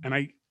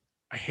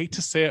hate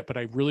to say it, but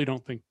I really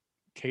don't think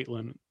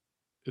Caitlyn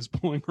is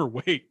pulling her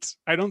weight.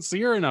 I don't see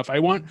her enough. I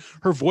want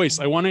her voice.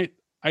 I want it.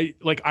 I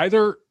like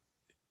either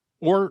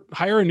or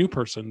hire a new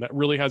person that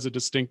really has a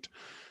distinct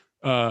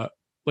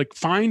like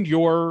find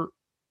your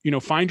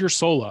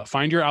Sola,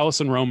 find your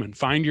Allison Roman,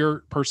 find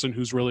your person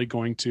who's really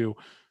going to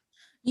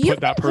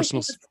put that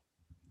personal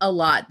a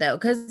lot though,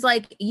 because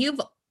like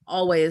you've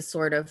always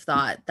sort of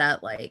thought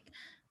that like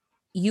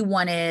you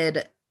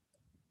wanted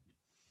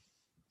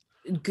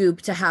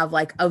Goop to have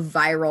like a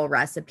viral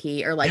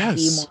recipe or like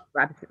be more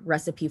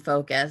recipe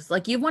focused.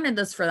 Like you've wanted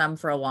this for them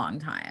for a long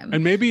time.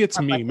 And maybe it's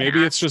me. Like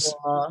maybe it's just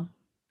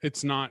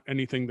it's not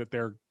anything that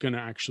they're gonna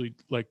actually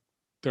like.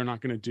 They're not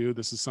gonna do.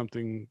 This is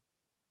something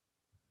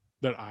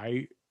that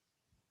I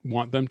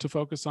want them to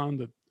focus on.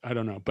 That I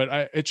don't know,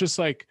 but it's just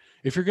like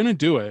if you're gonna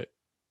do it,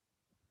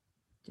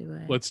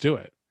 let's do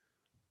it,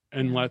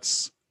 and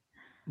let's.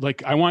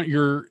 Like I want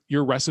your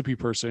recipe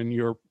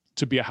person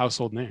to be a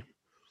household name.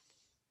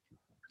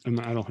 And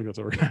I don't think that's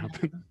ever gonna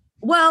happen.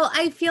 Well,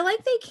 I feel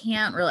like they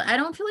can't really, I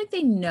don't feel like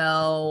they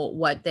know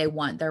what they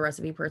want their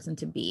recipe person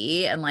to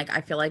be. And like,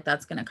 I feel like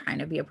that's going to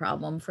kind of be a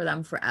problem for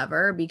them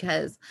forever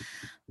because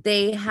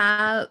they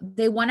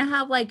want to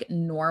have like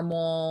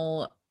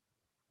normal,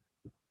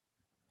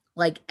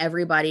 like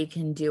everybody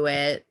can do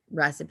it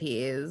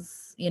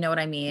recipes. You know what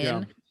I mean?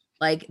 Yeah.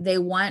 Like they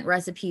want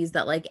recipes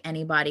that like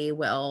anybody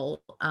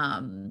will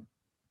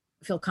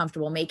feel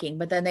comfortable making,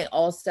 but then they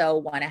also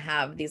want to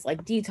have these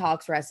like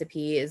detox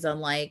recipes and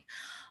like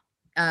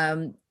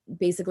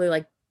basically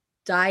like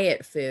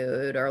diet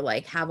food or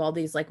like have all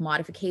these like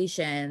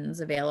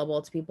modifications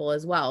available to people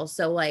as well.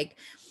 So like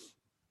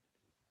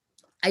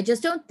I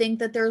just don't think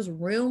that there's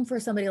room for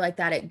somebody like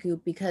that at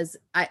Goop, because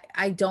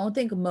I don't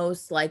think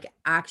most like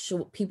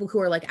actual people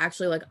who are like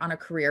actually like on a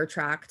career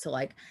track to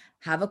like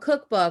have a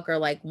cookbook or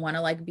like want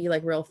to like be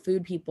like real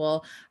food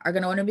people are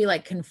going to want to be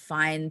like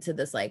confined to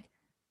this like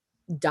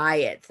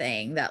diet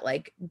thing that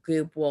like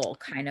Goop will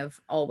kind of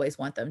always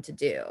want them to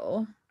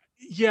do.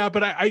 Yeah,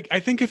 but I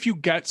think if you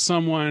get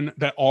someone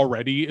that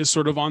already is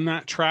sort of on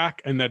that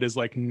track and that is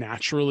like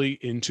naturally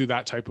into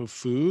that type of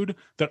food,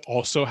 that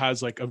also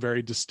has like a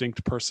very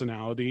distinct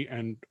personality,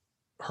 and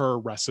her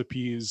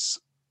recipes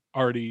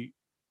already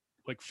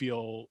like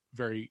feel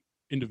very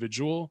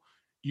individual,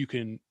 you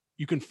can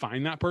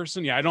find that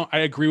person. Yeah, I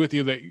agree with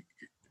you that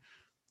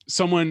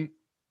someone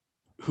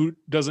who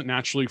doesn't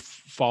naturally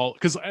fall,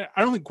 because I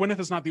don't think Gwyneth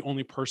is not the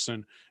only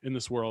person in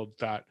this world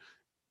that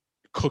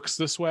cooks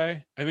this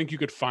way. I think you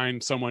could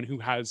find someone who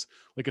has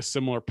like a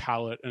similar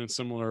palate and a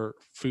similar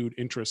food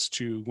interest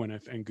to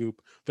Gwyneth and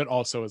Goop that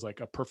also is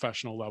like a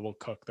professional level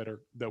cook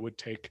that would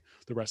take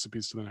the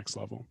recipes to the next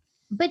level.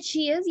 But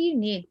she is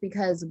unique,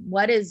 because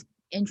what is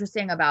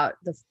interesting about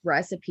the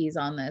recipes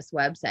on this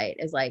website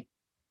is like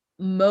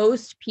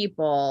most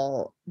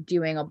people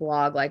doing a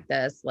blog like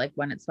this, like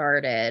when it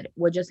started,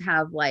 would just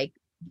have like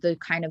the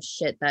kind of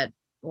shit that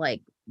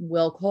like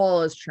Will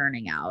Cole is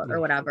churning out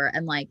or whatever,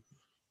 and like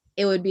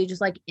it would be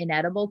just like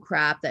inedible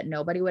crap that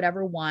nobody would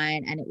ever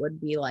want. And it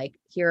would be like,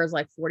 here's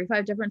like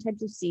 45 different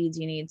types of seeds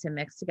you need to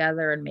mix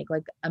together and make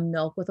like a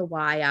milk with a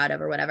Y out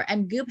of or whatever.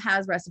 And Goop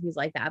has recipes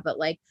like that. But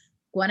like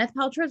Gwyneth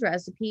Paltrow's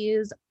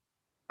recipes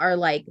are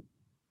like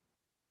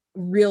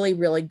really,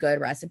 really good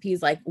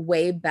recipes, like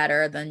way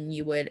better than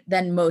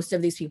most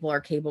of these people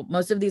are capable.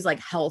 Most of these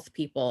like health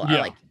people are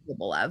like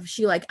capable of.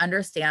 She like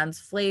understands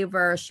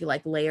flavor. She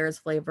like layers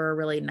flavor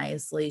really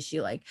nicely.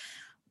 She like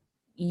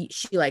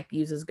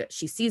uses good,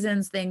 she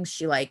seasons things,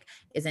 she like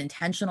is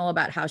intentional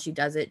about how she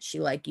does it, she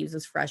like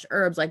uses fresh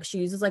herbs, like she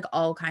uses like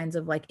all kinds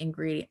of like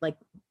ingredient like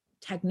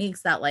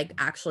techniques that like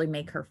actually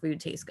make her food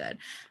taste good.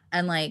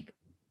 And like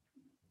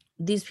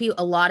these people,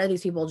 a lot of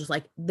these people just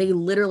like, they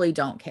literally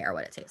don't care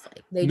what it tastes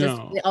like. They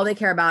just all they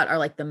care about are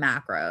like the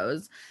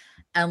macros,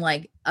 and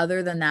like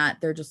other than that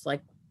they're just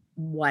like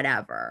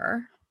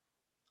whatever.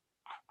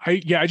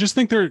 I just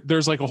think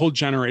there's like a whole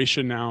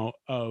generation now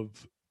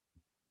of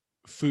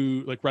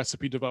food like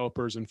recipe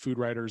developers and food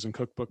writers and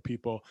cookbook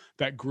people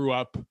that grew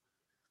up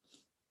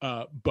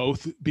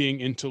both being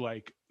into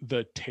like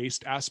the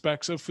taste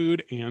aspects of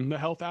food and the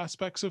health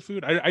aspects of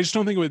food. I just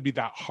don't think it would be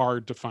that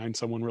hard to find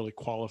someone really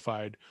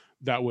qualified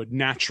that would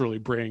naturally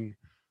bring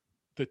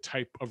the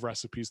type of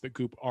recipes that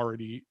Goop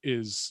already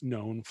is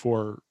known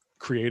for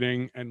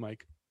creating, and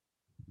like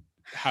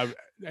have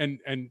and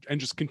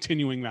just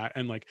continuing that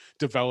and like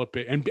develop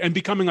it and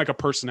becoming like a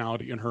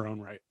personality in her own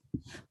right.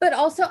 But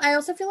also, I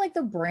also feel like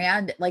the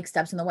brand like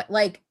steps in the way.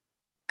 Like,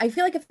 I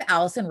feel like if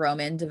Alison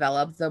Roman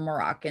developed the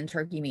Moroccan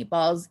turkey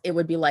meatballs, it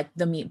would be like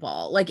the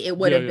meatball. Like it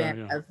would have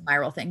been a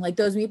viral thing. Like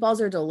those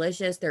meatballs are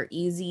delicious. They're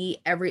easy.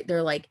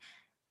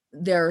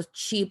 They're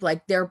cheap.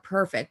 Like they're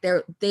perfect.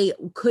 They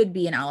could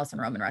be an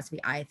Alison Roman recipe,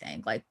 I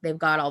think. Like they've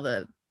got all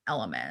the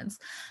elements.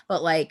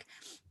 But like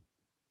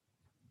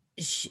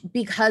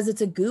because it's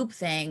a Goop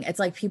thing, it's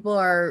like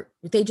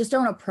they just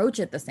don't approach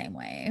it the same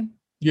way.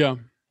 Yeah.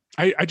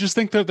 I just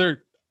think that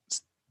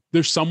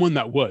there's someone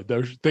that would.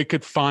 They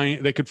could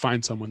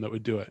find someone that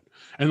would do it.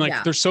 And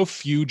like there's so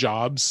few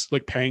jobs,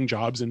 like paying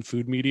jobs in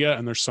food media,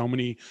 and there's so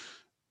many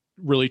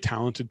really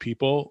talented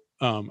people.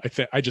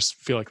 I just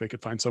feel like they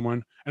could find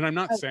someone. And I'm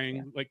not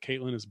saying like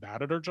Caitlin is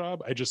bad at her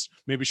job.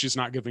 Maybe she's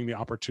not giving the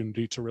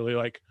opportunity to really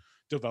like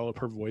develop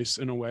her voice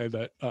in a way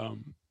that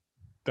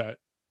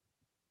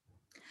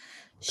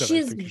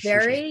she's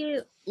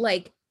very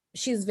like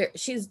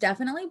she's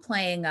definitely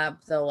playing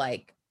up the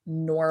like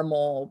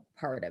normal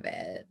part of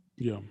it.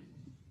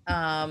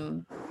 I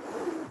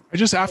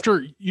just,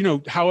 after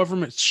however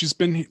much she's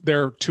been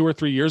there 2 or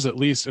 3 years at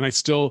least, and I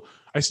still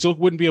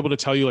wouldn't be able to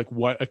tell you like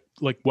what a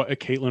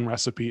Caitlin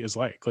recipe is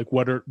like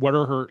what are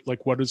her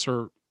like, what is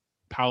her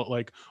palette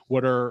like,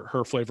 what are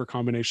her flavor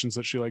combinations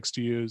that she likes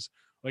to use.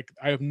 Like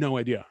I have no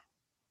idea.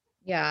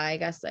 Yeah, I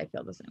guess I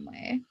feel the same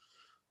way.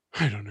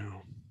 I don't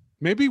know.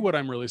 Maybe what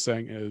I'm really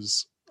saying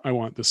is I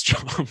want this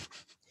job.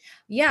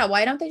 Yeah,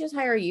 why don't they just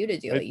hire you to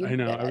do it? I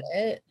know.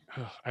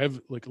 I have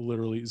like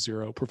literally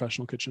zero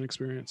professional kitchen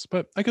experience,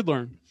 but I could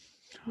learn.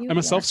 I'm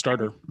a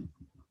self-starter.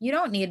 You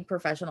don't need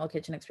professional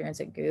kitchen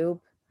experience at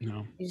Goop.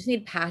 No. You just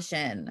need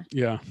passion.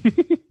 Yeah.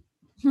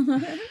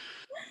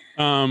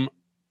 All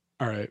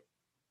right.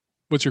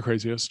 What's your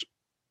craziest?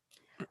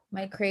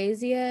 My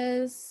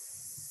craziest.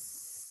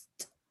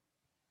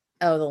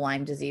 Oh, the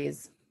Lyme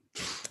disease.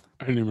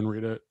 I didn't even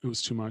read it. It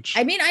was too much.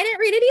 I mean, I didn't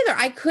read it either.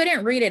 I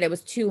couldn't read it. It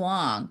was too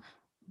long.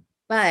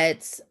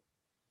 But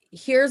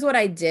here's what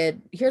I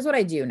did. Here's what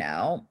I do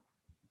know.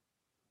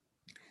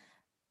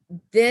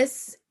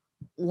 This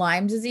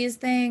Lyme disease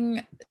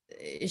thing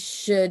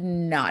should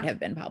not have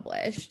been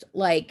published.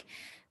 Like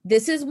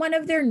this is one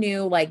of their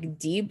new like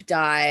deep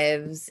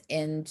dives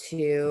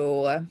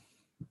into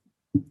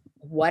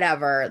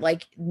whatever.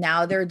 Like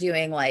now they're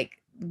doing like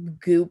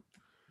Goop,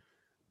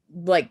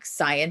 like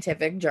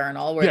scientific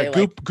journal where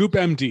they Goop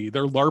MD.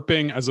 They're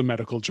LARPing as a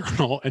medical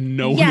journal and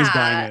no one is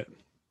buying it.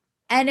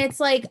 And it's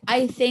like,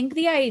 I think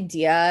the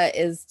idea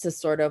is to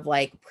sort of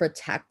like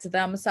protect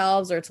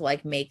themselves or to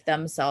like make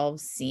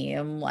themselves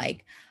seem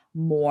like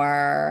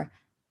more,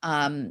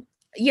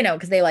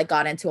 because they like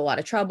got into a lot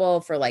of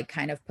trouble for like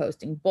kind of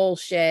posting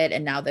bullshit.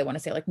 And now they want to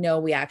say like, no,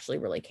 we actually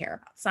really care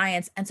about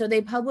science. And so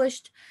they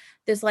published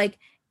this like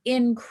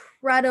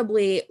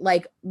incredibly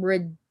like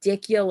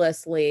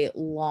ridiculously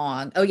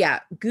long. Oh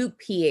yeah.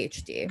 Goop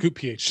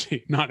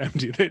PhD, not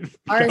MD.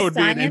 That would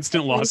be an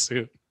instant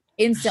lawsuit.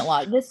 Instant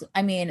law.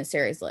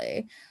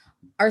 Seriously.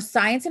 Our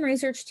science and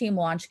research team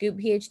launched Goop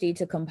PhD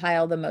to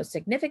compile the most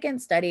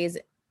significant studies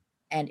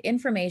and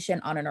information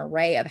on an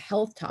array of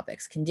health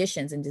topics,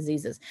 conditions, and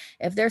diseases.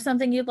 If there's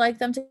something you'd like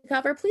them to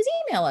cover, please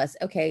email us.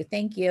 Okay,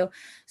 thank you.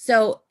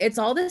 So it's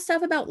all this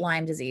stuff about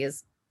Lyme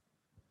disease.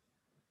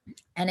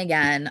 And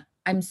again,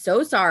 I'm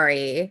so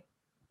sorry,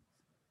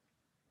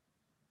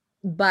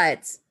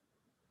 but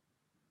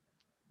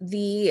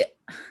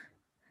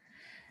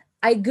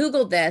I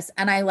Googled this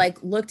and I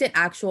like looked at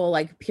actual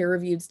like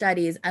peer-reviewed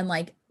studies and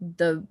like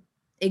the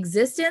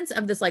existence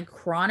of this like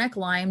chronic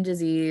Lyme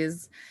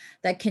disease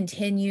that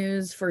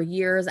continues for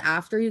years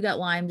after you get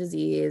Lyme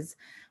disease.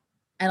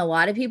 And a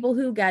lot of people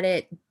who get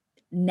it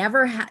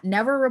never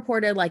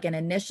reported like an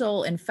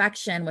initial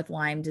infection with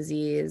Lyme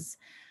disease.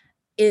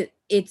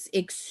 It's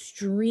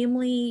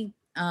extremely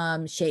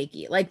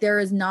shaky. Like there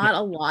is not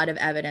a lot of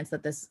evidence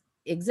that this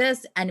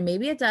exists, and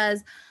maybe it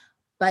does.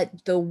 But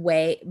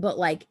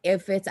like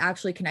if it's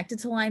actually connected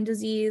to Lyme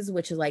disease,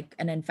 which is like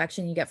an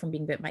infection you get from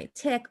being bit by a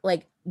tick,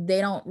 like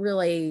they're not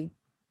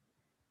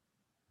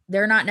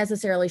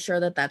necessarily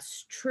sure that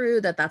that's true,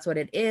 that that's what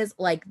it is.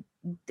 Like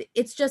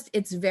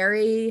it's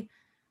very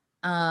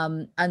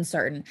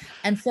uncertain.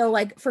 And so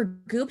like for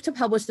Goop to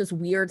publish this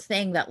weird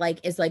thing that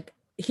like is like,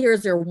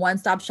 here's your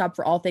one-stop shop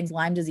for all things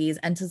Lyme disease,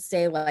 and to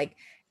say like,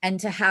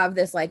 and to have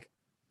this like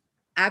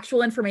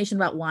actual information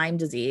about Lyme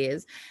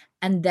disease,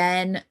 and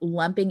then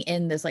lumping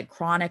in this like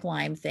chronic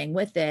Lyme thing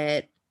with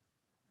it,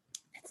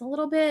 it's a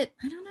little bit,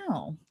 I don't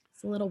know.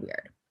 It's a little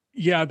weird.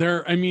 Yeah,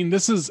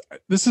 this is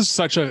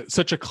such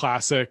a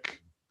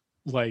classic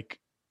like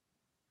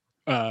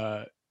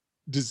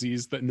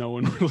disease that no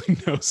one really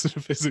knows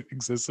if it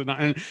exists or not.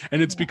 And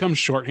it's become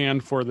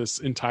shorthand for this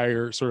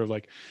entire sort of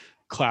like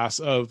class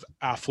of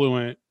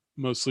affluent,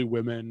 mostly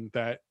women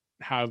that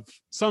have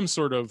some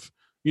sort of,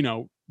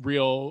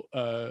 real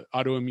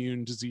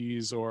autoimmune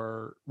disease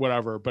or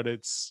whatever, but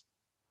it's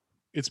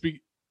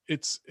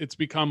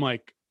become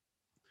like,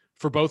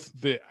 for both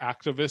the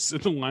activists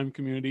in the Lyme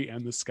community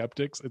and the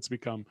skeptics, it's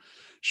become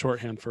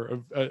shorthand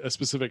for a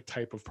specific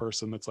type of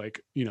person that's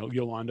like,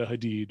 Yolanda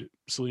Hadid,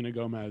 Selena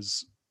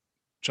Gomez,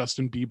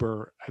 Justin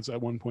Bieber has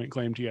at one point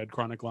claimed he had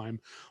chronic Lyme.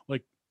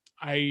 Like,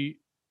 I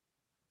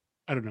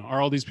don't know.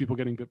 Are all these people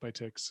getting bit by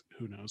ticks?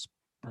 Who knows?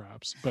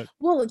 Perhaps, but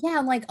well, yeah,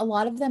 like a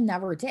lot of them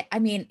never did. I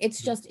mean, it's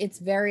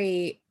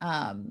very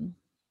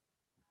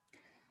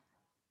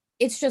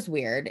it's just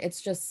weird.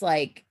 It's just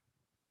like,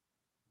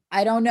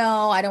 I don't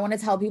know. I don't want to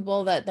tell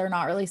people that they're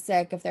not really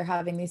sick if they're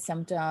having these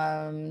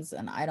symptoms,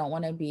 and I don't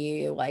want to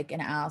be like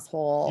an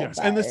asshole. Yes,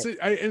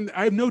 and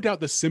I have no doubt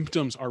the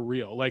symptoms are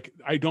real. Like,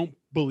 I don't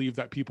believe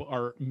that people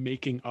are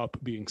making up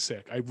being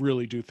sick. I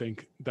really do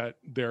think that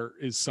there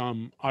is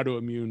some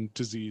autoimmune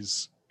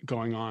disease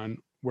going on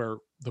where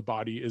the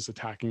body is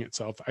attacking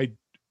itself.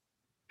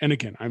 And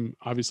again, I'm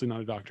obviously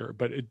not a doctor,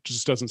 but it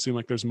just doesn't seem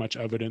like there's much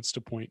evidence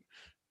to point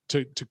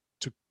to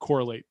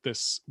correlate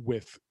this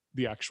with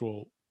the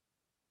actual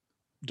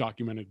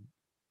documented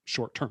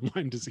short-term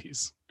Lyme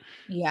disease.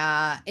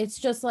 Yeah, it's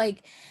just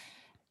like,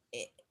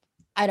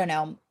 I don't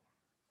know.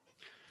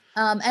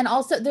 And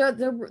also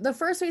the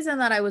first reason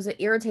that I was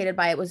irritated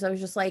by it was I was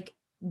just like,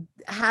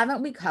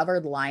 haven't we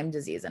covered Lyme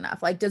disease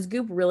enough? Like, does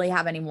Goop really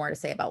have any more to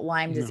say about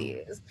Lyme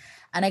disease?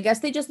 And I guess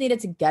they just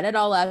needed to get it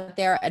all out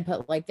there and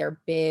put like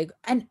their big,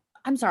 and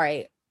I'm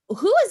sorry,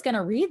 who is going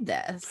to read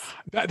this?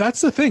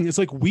 That's the thing. It's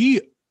like, we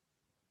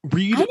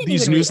read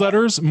these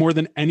newsletters more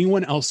than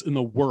anyone else in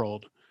the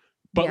world.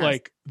 But yes,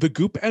 like the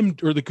Goop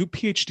or the Goop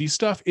PhD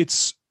stuff,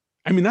 it's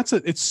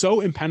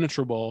so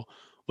impenetrable.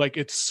 Like,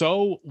 it's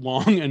so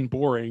long and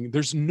boring.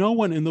 There's no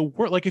one in the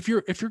world. Like, if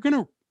you're going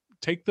to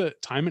take the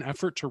time and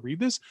effort to read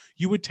this,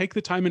 you would take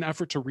the time and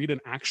effort to read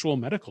an actual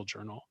medical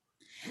journal.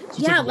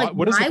 So yeah. like,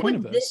 what is the point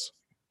of this?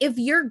 If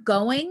you're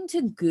going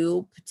to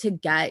Goop to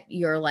get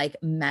your like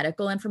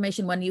medical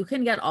information, when you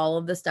can get all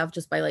of this stuff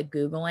just by like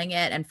Googling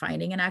it and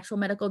finding an actual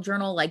medical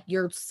journal, like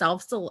you're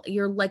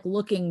like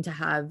looking to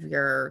have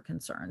your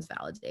concerns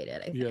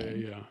validated, I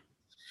think.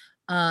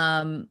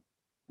 Yeah.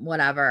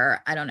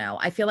 Whatever. I don't know.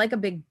 I feel like a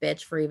big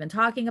bitch for even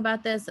talking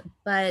about this,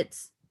 but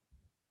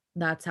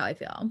that's how I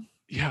feel.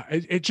 Yeah.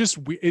 It's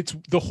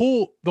the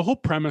whole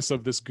premise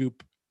of this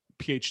Goop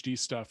PhD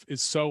stuff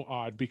is so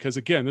odd because,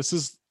 again, this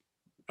is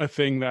a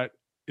thing that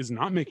is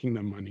not making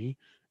them money.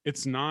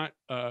 It's not,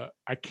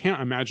 I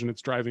can't imagine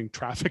it's driving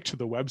traffic to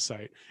the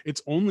website.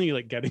 It's only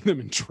like getting them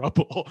in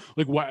trouble.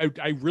 Like, why?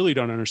 I really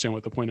don't understand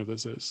what the point of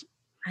this is.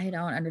 I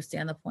don't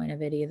understand the point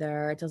of it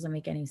either. It doesn't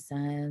make any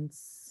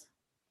sense.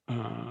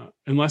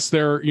 Unless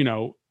they're, you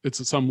know,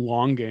 it's some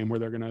long game where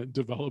they're going to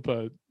develop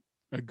a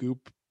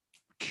goop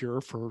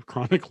cure for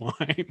chronic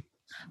Lyme.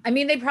 I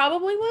mean, they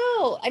probably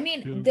will. I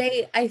mean,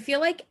 Yeah. I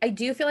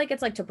do feel like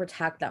it's like to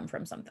protect them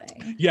from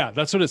something. Yeah,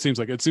 that's what it seems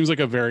like. It seems like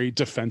a very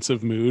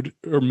defensive mood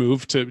or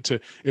move to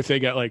if they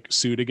get like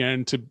sued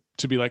again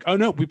to be like, oh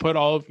no, we put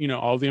all of, you know,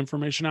 all the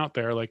information out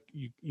there. Like,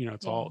 you know,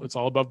 it's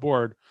all above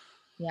board.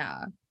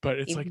 Yeah. But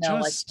it's Even like, though,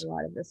 just like, a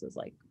lot of this is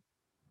like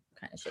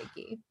kind of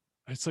shaky.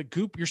 it's like,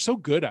 Goop, you're so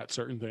good at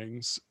certain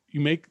things.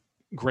 You make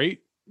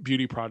great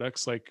beauty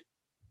products. Like,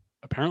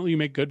 apparently you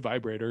make good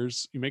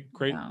vibrators. You make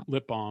great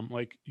lip balm.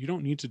 Like, you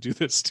don't need to do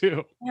this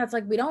too. Yeah, it's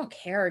like, we don't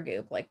care,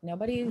 Goop. Like,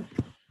 nobody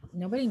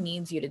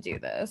needs you to do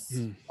this.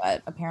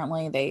 But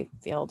apparently they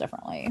feel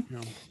differently.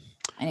 Yeah.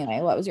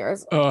 Anyway, what was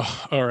yours?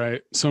 All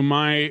right. So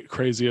my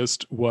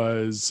craziest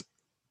was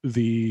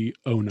the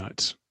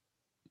O-Nut.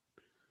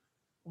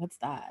 What's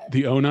that?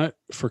 The O-Nut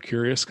for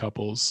curious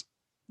couples.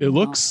 It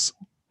looks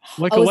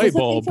like a is light this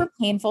bulb. For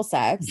painful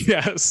sex?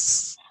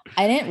 Yes.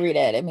 I didn't read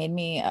it. It made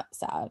me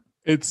sad.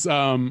 It's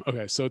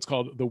okay, so it's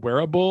called the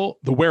wearable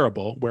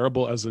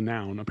as a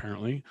noun,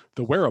 apparently.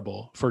 The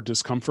wearable for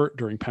discomfort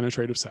during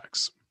penetrative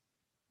sex.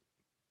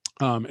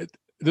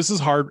 This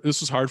is hard.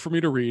 This was hard for me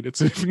to read.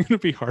 It's even going to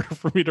be harder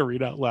for me to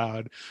read out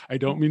loud. I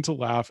don't mean to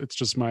laugh. It's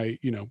just my,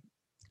 you know,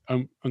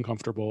 I'm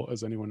uncomfortable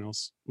as anyone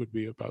else would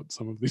be about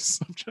some of these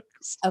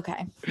subjects.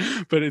 Okay.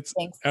 But it's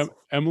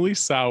Emily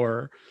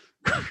Sauer.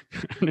 Her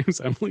name's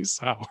Emily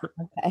Sauer.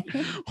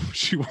 Okay.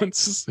 She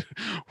once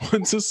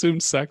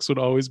assumed sex would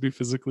always be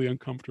physically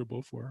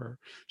uncomfortable for her.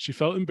 She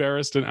felt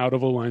embarrassed and out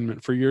of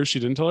alignment. For years, she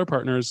didn't tell her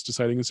partners,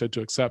 deciding instead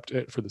to accept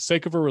it for the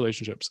sake of her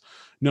relationships,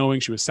 knowing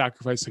she was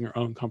sacrificing her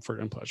own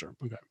comfort and pleasure.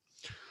 Okay.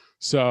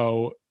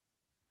 So,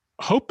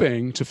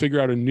 hoping to figure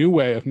out a new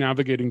way of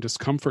navigating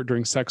discomfort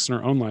during sex in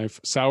her own life,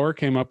 Sauer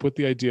came up with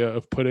the idea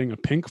of putting a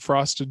pink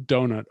frosted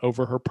donut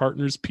over her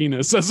partner's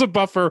penis as a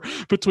buffer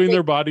between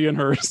their body and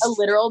hers. A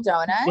literal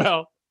donut?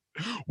 Well,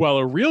 while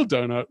a real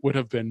donut would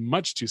have been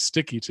much too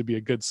sticky to be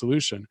a good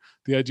solution,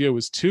 the idea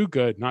was too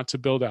good not to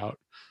build out.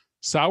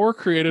 Sauer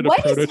created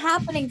What is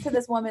happening to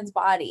this woman's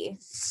body?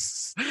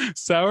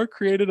 Sauer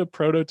created a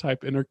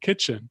prototype in her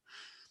kitchen.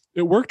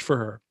 It worked for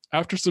her.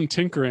 After some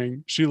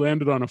tinkering, she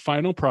landed on a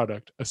final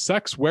product, a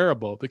sex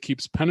wearable that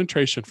keeps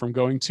penetration from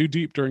going too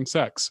deep during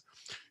sex.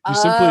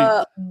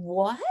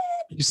 What?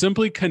 You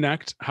simply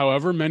connect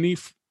however many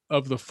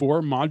of the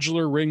 4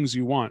 modular rings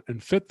you want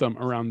and fit them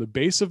around the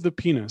base of the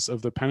penis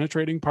of the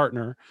penetrating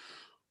partner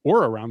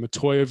or around the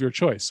toy of your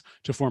choice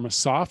to form a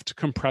soft,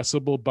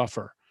 compressible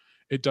buffer.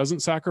 It doesn't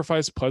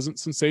sacrifice pleasant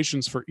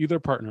sensations for either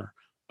partner.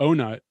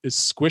 O-Nut is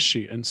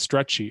squishy and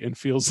stretchy and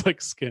feels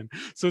like skin.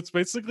 So it's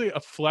basically a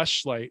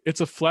fleshlight.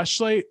 It's a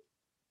fleshlight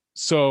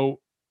so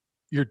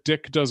your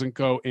dick doesn't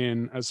go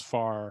in as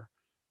far.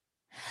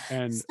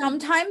 And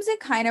sometimes it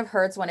kind of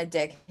hurts when a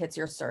dick hits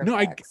your cervix. No,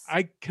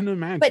 I can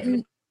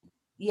imagine.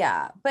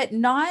 But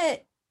not.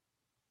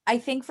 I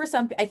think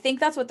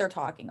that's what they're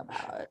talking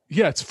about.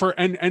 Yeah, it's for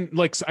and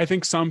like I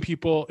think some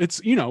people, it's,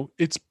 you know,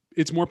 it's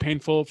more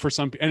painful for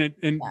some, and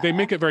they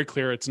make it very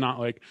clear it's not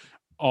like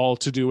all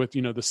to do with,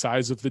 you know, the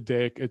size of the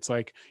dick. It's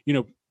like, you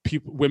know,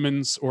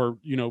 women's or,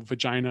 you know,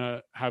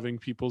 vagina having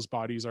people's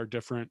bodies are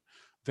different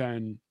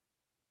than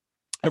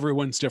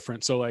everyone's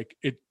different. So like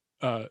it,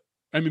 I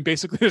mean,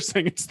 basically they're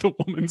saying it's the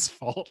woman's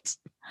fault.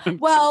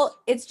 Well,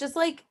 it's just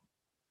like,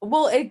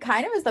 it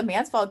kind of is the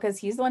man's fault because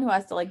he's the one who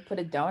has to like put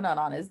a donut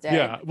on his dick.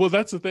 Yeah, well,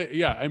 that's the thing.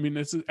 Yeah, I mean,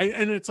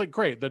 and it's like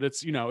great that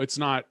it's, you know, it's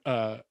not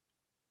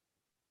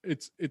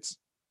it's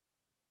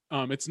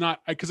not,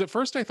 because at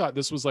first I thought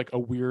this was like a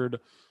weird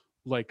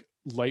like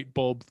light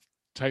bulb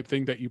type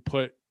thing that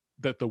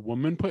the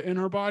woman put in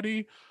her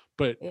body,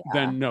 but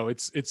then no,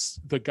 it's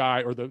the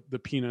guy or the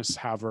penis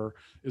haver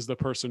is the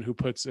person who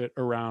puts it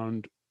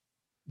around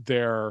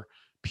their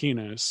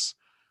penis.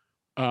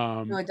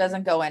 So it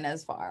doesn't go in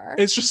as far.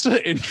 It's just an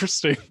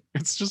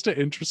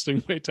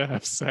interesting way to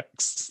have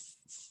sex.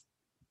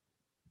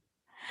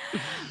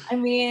 I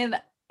mean,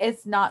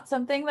 it's not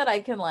something that I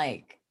can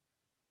like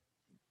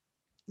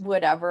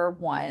would ever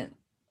want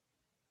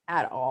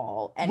at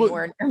all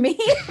anywhere near me.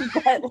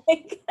 But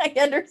like I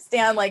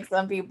understand like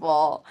some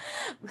people,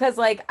 because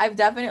like I've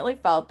definitely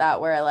felt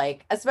that where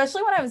like,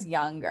 especially when I was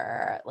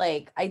younger,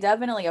 like I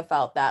definitely have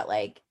felt that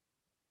like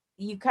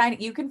you can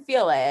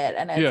feel it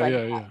and it's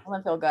it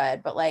doesn't feel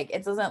good, but like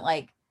it doesn't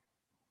like,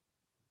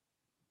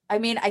 I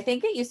mean, I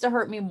think it used to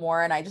hurt me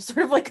more and I just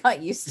sort of like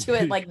got used to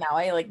it. Like now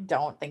I like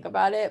don't think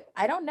about it.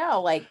 I don't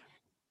know, like,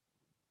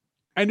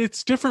 and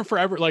it's different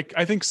forever. Like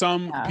I think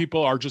some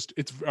people are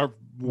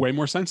way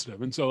more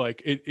sensitive, and so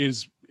like it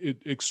is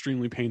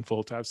extremely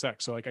painful to have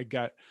sex. So like I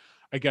get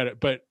it,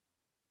 but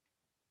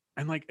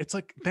and like it's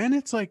like then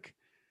it's like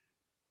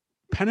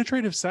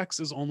penetrative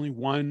sex is only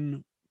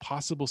one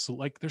possible. So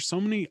like, there's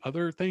so many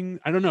other things.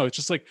 I don't know. It's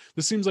just like,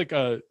 this seems like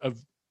I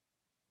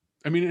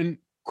mean, and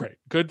great,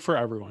 good for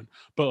everyone,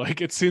 but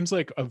like, it seems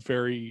like a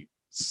very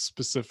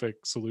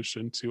specific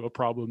solution to a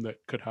problem that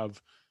could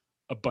have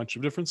a bunch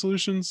of different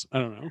solutions. I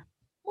don't know.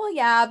 Well,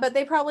 yeah, but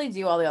they probably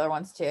do all the other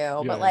ones too.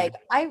 Yeah, but like,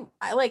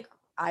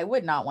 I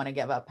would not want to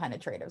give up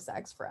penetrative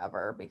sex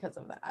forever because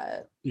of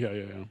that.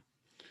 Yeah.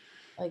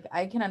 Like,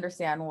 I can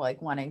understand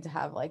like wanting to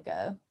have like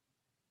a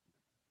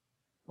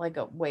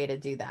way to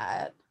do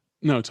that.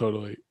 No,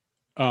 totally.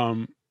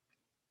 I'm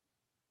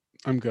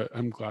good.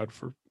 I'm glad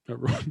for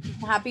everyone.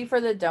 I'm happy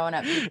for the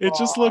donut people. It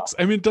just looks,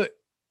 I mean,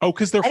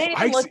 because they're, I didn't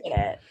even look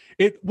at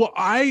it. Well,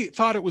 I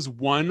thought it was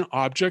one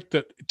object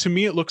that, to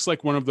me, it looks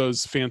like one of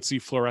those fancy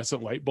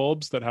fluorescent light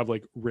bulbs that have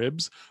like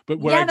ribs. But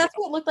that's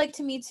what it looked like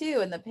to me too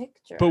in the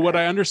picture. But what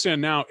I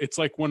understand now, it's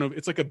like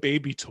it's like a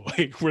baby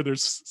toy where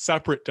there's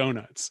separate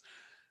donuts,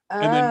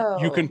 and then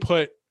you can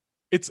put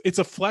it's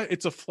a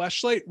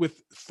fleshlight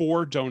with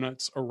 4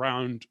 donuts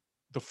around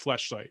the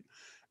fleshlight,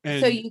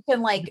 and so you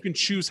can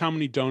choose how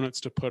many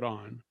donuts to put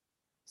on.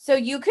 So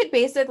you could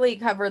basically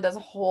cover this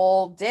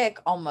whole dick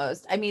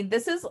almost. I mean,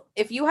 this is,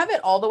 if you have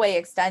it all the way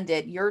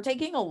extended, you're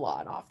taking a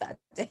lot off that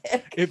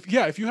dick.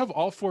 If you have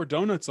all 4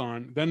 donuts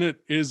on, then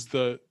it is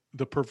the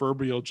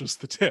proverbial just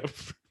the tip.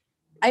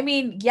 I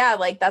mean, yeah,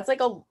 like that's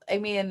like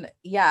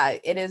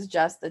it is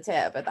just the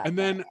tip at that And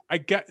point.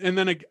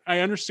 then I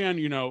understand,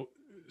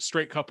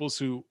 straight couples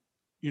who,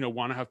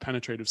 want to have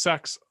penetrative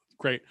sex,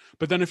 great.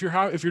 But then if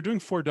you're doing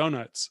 4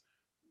 donuts,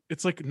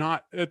 it's like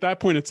not, at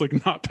that point, it's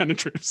like not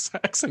penetrative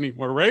sex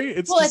anymore, right?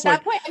 It's well, just at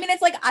that point, I mean, it's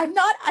like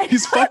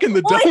he's fucking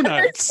the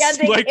donuts.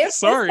 Like,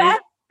 sorry.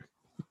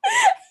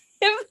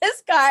 If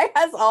this guy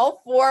has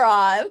all 4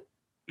 on,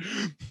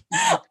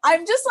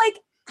 I'm just like,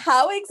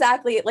 how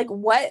exactly? Like,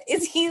 what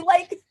is he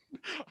like?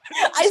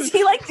 Is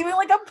he like doing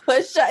like a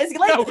push up? Is he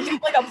like doing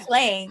like a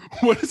plank?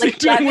 What is like, he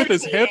doing with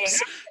his hips?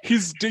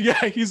 He's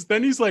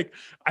like,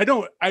 I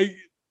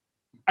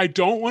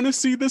don't want to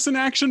see this in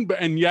action,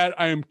 and yet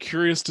I am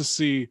curious to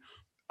see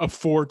a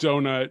 4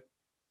 donut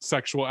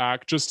sexual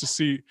act just to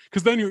see,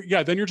 because then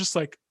you're just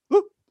like,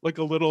 whoop, like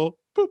a little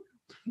boop.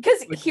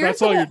 Because like, here's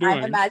the way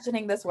I'm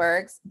imagining this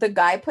works. The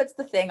guy puts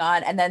the thing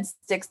on and then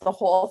sticks the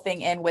whole thing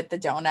in with the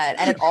donut,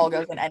 and it all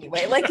goes in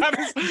anyway. Like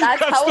that's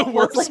how the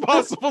worst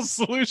possible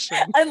solution.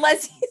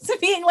 Unless he's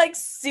being like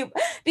super,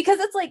 because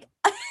it's like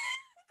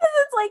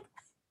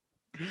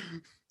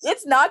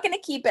it's not going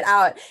to keep it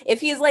out.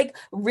 If you're like,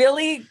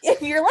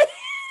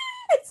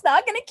 it's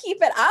not going to keep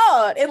it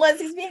out unless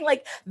he's being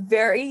like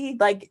very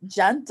like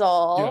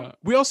gentle. Yeah.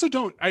 We also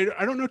don't, I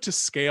don't know to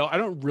scale. I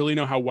don't really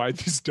know how wide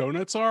these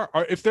donuts are.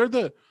 If they're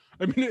the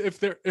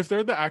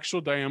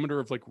actual diameter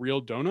of like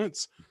real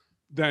donuts,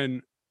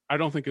 then I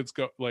don't think it's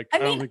I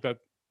don't think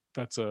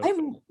that's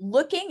I'm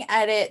looking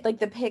at it, like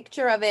the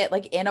picture of it,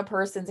 like in a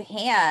person's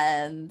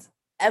hand,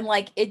 and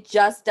like, it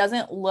just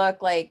doesn't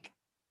look like,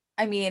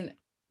 I mean,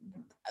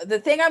 the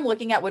thing I'm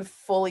looking at would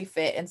fully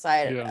fit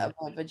inside of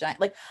a vagina.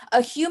 Like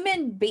a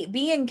human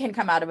being can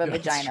come out of a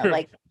vagina.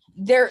 Like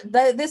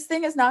this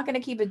thing is not going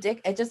to keep a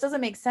dick. It just doesn't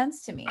make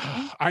sense to me.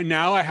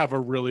 I have a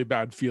really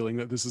bad feeling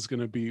that this is going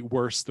to be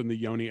worse than the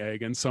yoni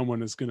egg, and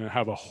someone is going to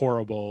have a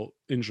horrible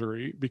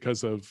injury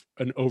because of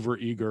an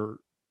overeager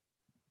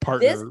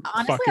partner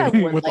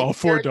fucking with all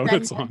 4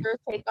 donuts on.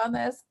 Take on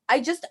this,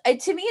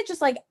 to me, it's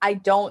just like, I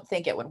don't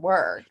think it would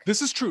work.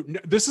 This is true.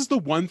 This is the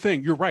one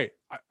thing. You're right.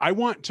 I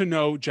want to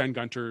know Jen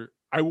Gunter.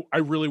 I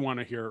really want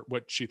to hear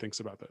what she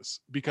thinks about this,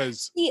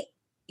 because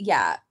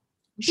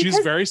she's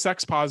very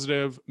sex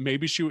positive.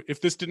 Maybe if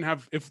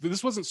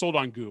this wasn't sold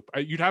on Goop,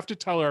 you'd have to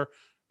tell her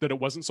that it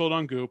wasn't sold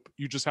on Goop.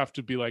 You just have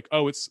to be like,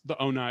 oh, it's the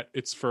Onut,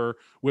 it's for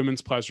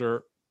women's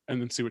pleasure, and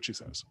then see what she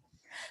says.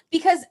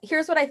 Because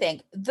here's what I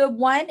think.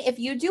 If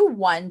you do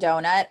 1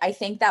 donut, I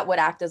think that would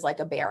act as like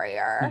a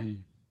barrier.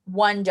 Mm-hmm.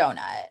 1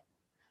 donut.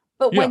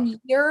 But when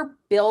you're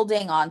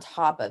building on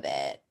top of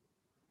it,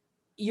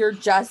 you're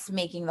just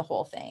making the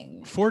whole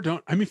thing. 4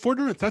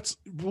 donuts,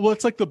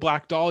 it's like the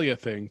Black Dahlia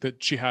thing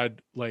that she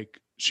had, like,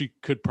 she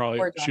could probably,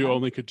 she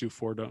only could do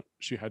 4 donuts.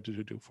 She had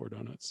to do 4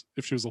 donuts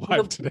if she was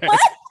alive today.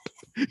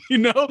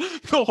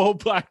 The whole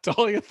Black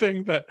Dahlia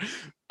thing that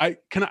I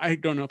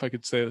don't know if I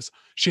could say this.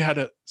 She had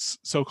a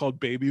so-called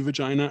baby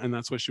vagina, and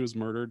that's why she was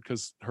murdered,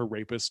 because her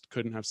rapist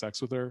couldn't have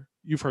sex with her.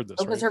 You've heard this,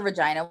 right? Because her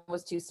vagina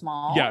was too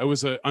small? Yeah, it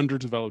was an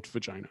underdeveloped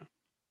vagina.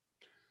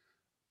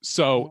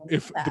 So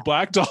if the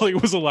Black Dahlia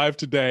was alive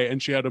today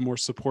and she had a more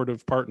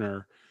supportive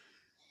partner,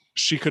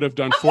 she could have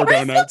done 4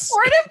 donuts.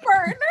 Supportive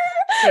partner?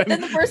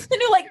 Than the person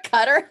who like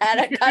cut her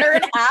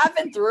in half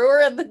and threw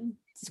her in the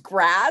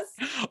grass?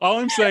 All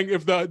I'm saying,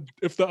 if the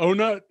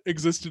Onut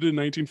existed in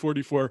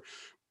 1944,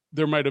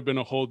 there might have been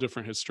a whole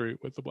different history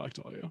with the Black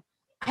Dahlia.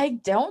 I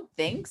don't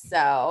think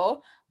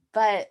so.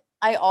 But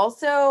I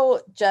also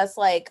just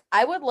like,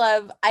 I would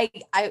love,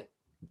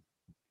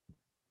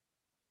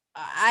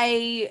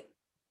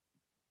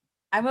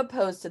 I'm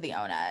opposed to the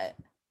Onut.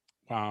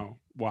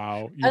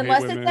 Wow.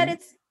 Unless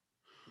it's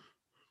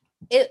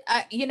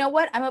that you know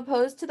what? I'm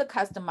opposed to the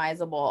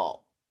customizable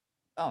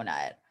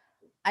Onut.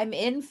 I'm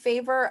in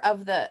favor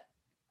of the,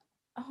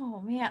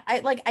 oh man,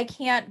 I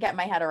can't get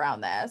my head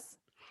around this.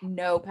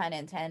 No pun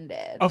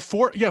intended. A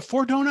four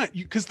donut,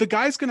 because the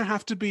guy's gonna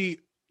have to be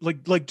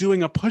like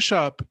doing a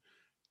push-up,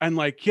 and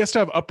like he has to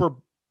have upper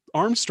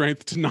arm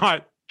strength to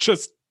not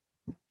just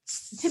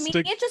to me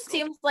it just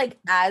seems like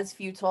as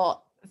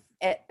futile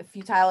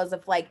as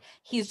if like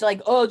he's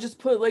like, oh, just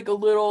put like a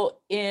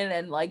little in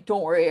and like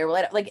don't worry, or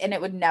like, and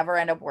it would never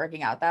end up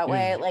working out that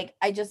way. Like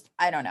I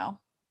don't know.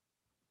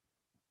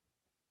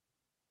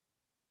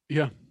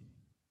 Yeah.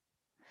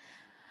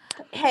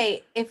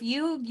 Hey, if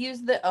you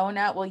use the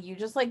ONUT, will you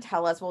just like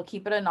tell us? We'll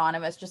keep it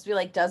anonymous. Just be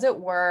like, does it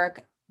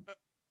work?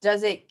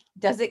 Does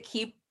it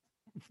keep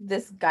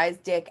this guy's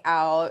dick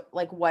out?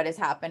 Like, what is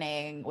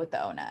happening with the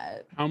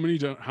ONUT? How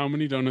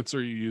many donuts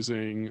are you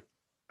using?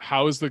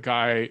 How is the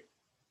guy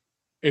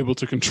able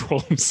to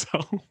control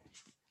himself?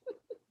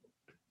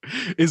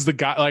 Is the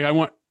guy like, I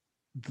want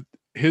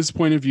his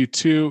point of view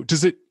too?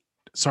 Does it?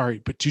 Sorry,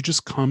 but do you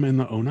just come in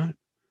the ONUT?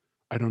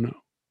 I don't know.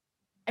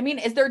 I mean,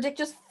 is their dick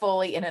just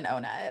fully in an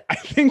ONUT? I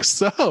think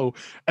so.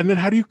 And then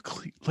how do you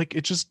like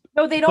it? Just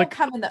no, they don't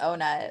come in the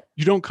ONUT.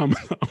 You don't come in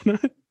the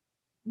ONUT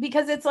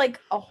because it's like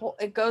a hole.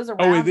 It goes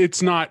around. Oh,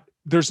 it's not.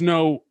 There's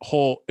no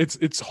hole.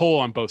 It's whole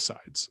on both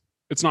sides.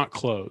 It's not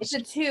closed. It's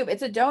a tube.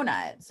 It's a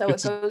donut. So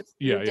it goes.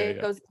 It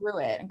goes through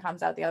it and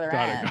comes out the other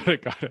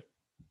end. Got it.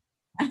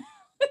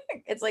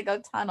 It's like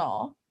a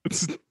tunnel.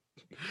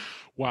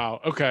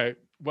 Wow. Okay.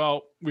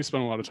 Well, we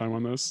spent a lot of time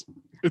on this.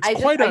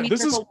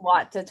 There's a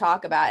lot to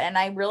talk about, and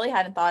I really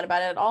hadn't thought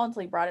about it at all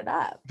until you brought it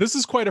up. This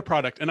is quite a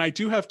product, and I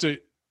do have to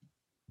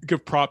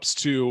give props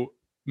to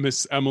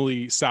Miss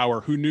Emily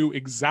Sauer, who knew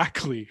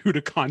exactly who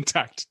to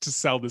contact to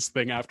sell this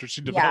thing after she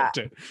developed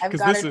it. I've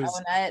got an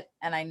ONUT,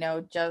 and I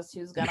know just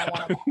who's gonna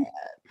want to buy it.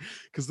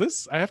 Because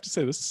this, I have to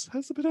say, this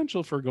has the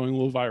potential for going a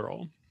little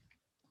viral.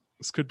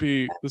 This could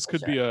be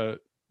be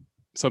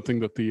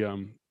something that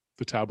the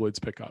tabloids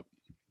pick up.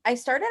 I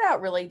started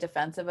out really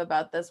defensive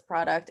about this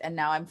product, and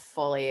now I'm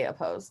fully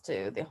opposed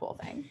to the whole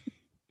thing.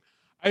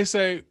 I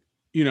say,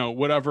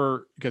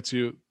 whatever gets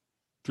you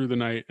through the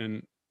night,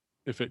 and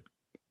if it,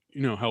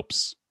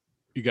 helps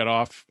you get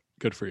off,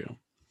 good for you.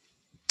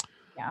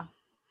 Yeah.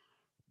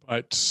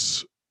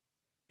 But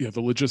yeah, the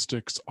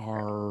logistics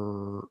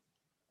are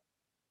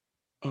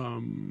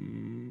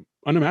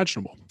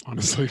unimaginable,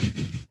 honestly.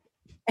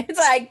 It's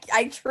like,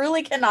 I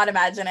truly cannot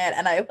imagine it,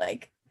 and I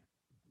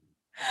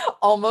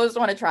almost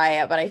want to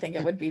try it, but I think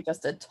it would be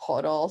just a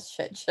total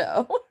shit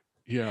show.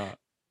 Yeah.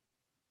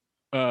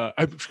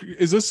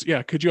 Is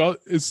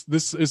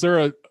there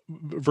a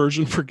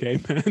version for gay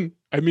men?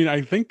 I mean,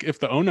 I think if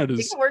the ONUT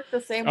is, it works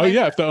the same way. Oh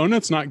yeah, if the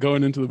ONUT's not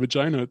going into the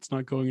vagina, it's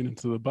not going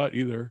into the butt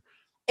either.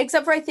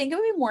 Except for I think it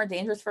would be more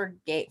dangerous for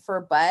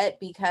butt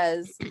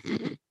because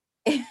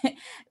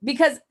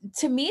because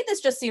to me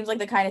this just seems like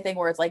the kind of thing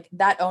where it's like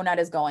that ONUT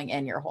is going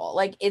in your hole,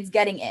 like it's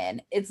getting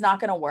in, it's not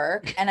going to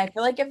work. And I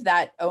feel like if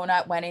that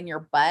ONUT went in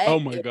your butt, oh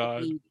my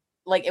god,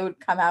 it would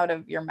come out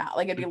of your mouth,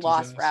 like it'd be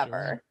lost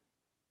forever.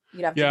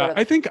 You'd have to go to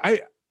I think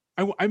I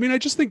mean I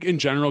just think in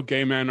general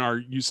gay men are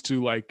used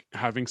to like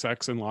having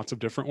sex in lots of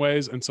different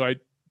ways, and so I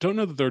don't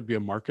know that there would be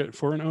a market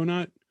for an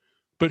ONUT,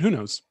 but who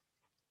knows?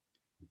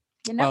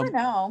 You never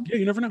know. Yeah,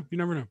 you never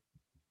know.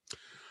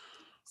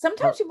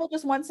 Sometimes people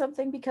just want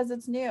something because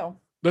it's new.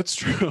 That's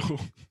true.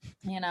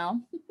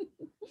 And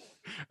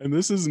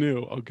this is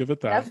new. I'll give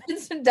it that.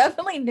 It's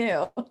definitely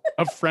new.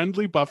 A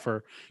friendly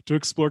buffer to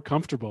explore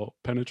comfortable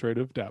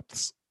penetrative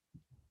depths.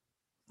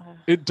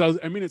 It does.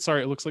 I mean, it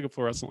looks like a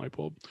fluorescent light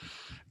bulb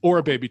or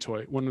a baby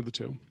toy. One of the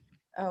two.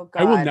 Oh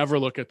God. I will never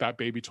look at that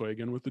baby toy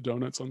again with the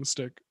donuts on the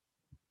stick.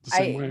 The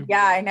same way.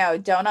 Yeah, I know.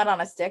 Donut on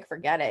a stick.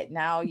 Forget it.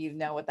 Now you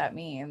know what that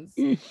means.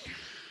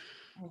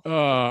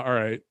 All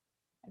right.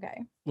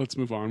 Okay. Let's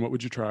move on. What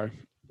would you try?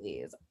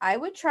 Please. I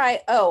wrote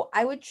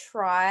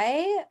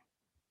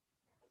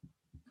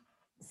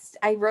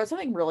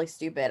something really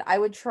stupid. I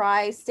would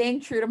try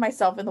staying true to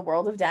myself in the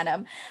world of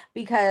denim,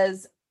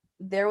 because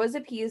there was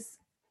a piece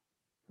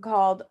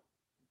called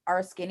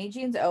Are Skinny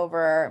Jeans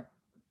Over?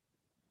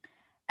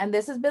 And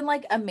this has been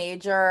like a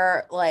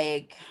major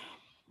like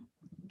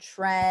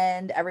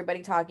trend.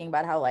 Everybody talking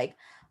about how like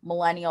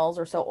millennials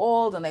are so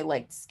old and they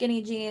like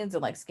skinny jeans,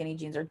 and like skinny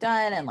jeans are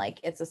done, and like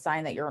it's a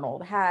sign that you're an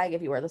old hag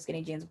if you wear the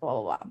skinny jeans, blah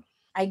blah blah.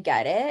 I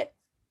get it.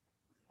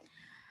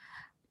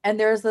 And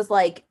there's this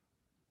like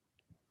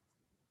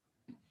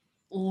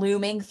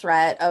looming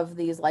threat of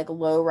these like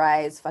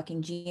low-rise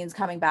fucking jeans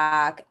coming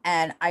back,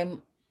 and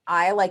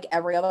I like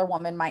every other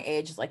woman my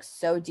age is like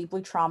so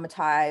deeply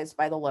traumatized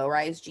by the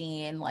low-rise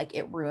jean. Like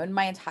it ruined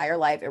my entire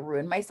life. It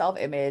ruined my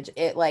self-image.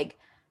 It like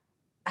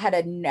had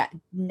a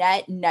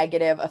net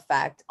negative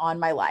effect on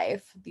my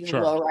life. These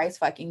low-rise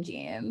fucking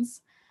jeans.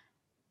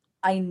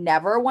 I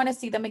never want to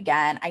see them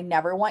again. I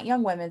never want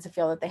young women to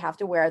feel that they have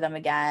to wear them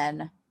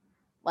again.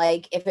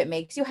 Like if it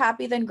makes you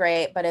happy, then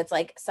great. But it's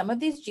like some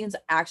of these jeans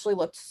actually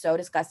looked so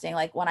disgusting.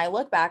 Like when I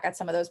look back at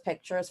some of those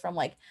pictures from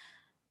like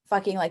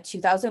fucking like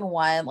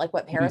 2001, like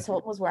what Paris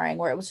Hilton was wearing,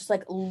 where it was just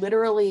like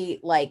literally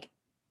like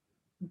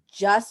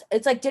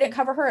it's like didn't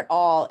cover her at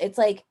all. It's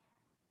like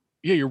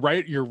Yeah,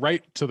 you're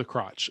right to the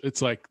crotch.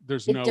 It's like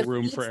there's it no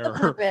room defeats for the error.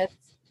 purpose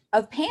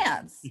of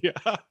pants. Yeah.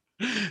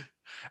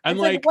 And It's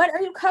like what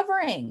are you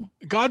covering?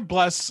 God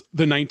bless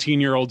the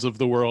 19-year-olds of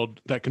the world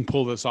that can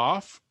pull this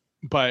off.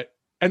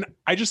 And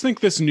I just think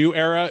this new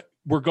era,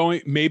 we're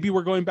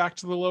going back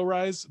to the low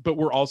rise, but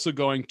we're also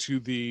going to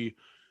the,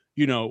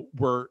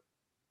 we're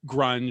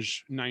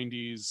grunge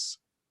 90s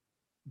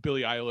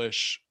Billie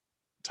Eilish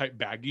type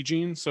baggy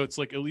jeans. So it's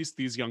like, at least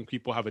these young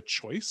people have a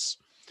choice.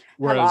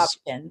 Whereas have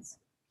options.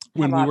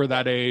 when we were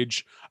that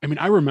age, I mean,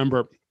 I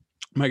remember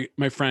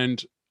my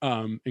friend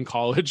in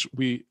college,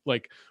 we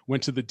like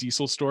went to the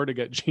Diesel store to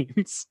get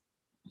jeans,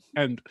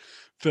 and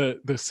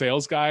the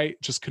sales guy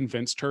just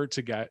convinced her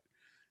to get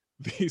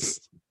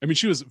these. I mean,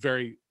 she was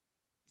very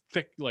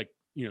thick, like,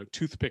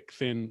 toothpick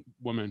thin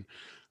woman,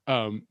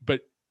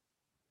 but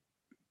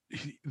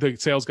the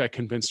sales guy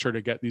convinced her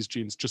to get these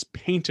jeans just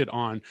painted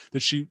on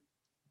that she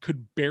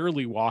could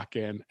barely walk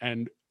in.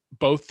 And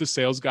both the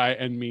sales guy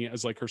and me,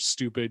 as like her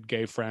stupid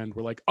gay friend,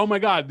 were like, oh my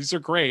God, these are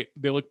great.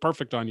 They look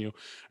perfect on you.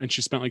 And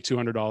she spent like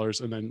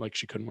 $200, and then like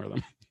she couldn't wear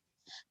them.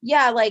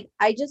 Yeah. Like,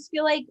 I just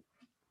feel like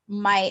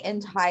my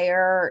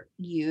entire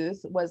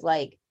youth was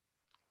like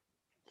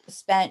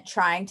spent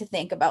trying to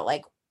think about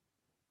like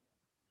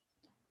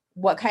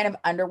what kind of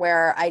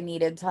underwear I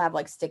needed to have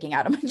like sticking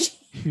out of my jeans.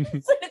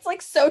 And it's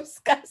like so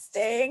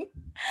disgusting.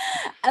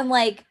 And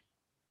like,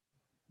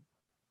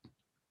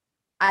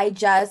 I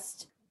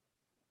just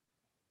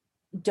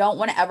don't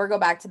want to ever go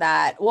back to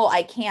that. Well,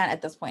 I can't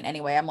at this point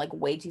anyway. I'm like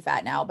way too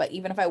fat now, but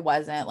even if I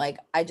wasn't, like,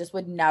 I just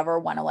would never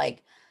want to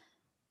like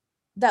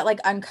that like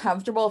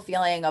uncomfortable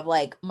feeling of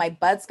like my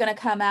butt's gonna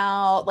come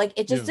out. Like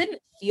it just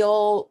didn't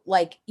feel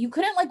like you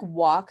couldn't like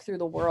walk through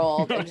the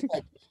world and just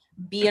like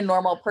be a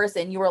normal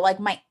person. You were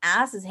like, my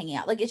ass is hanging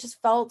out. Like it just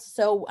felt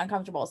so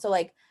uncomfortable. So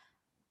like,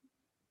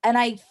 and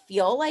I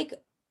feel like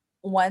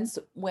once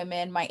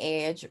women my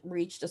age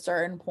reached a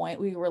certain point,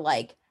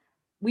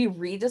 we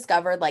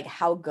rediscovered like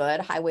how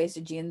good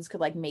high-waisted jeans could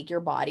like make your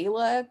body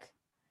look,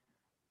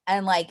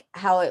 and like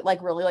how it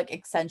like really like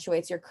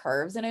accentuates your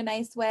curves in a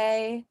nice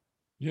way.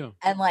 Yeah.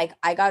 And like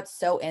I got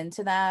so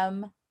into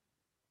them,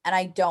 and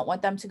I don't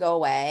want them to go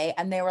away.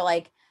 And they were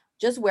like,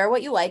 just wear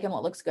what you like and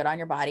what looks good on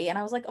your body. And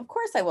I was like, of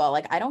course I will.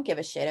 Like I don't give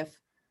a shit if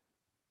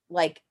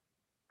like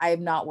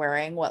I'm not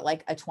wearing what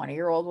like a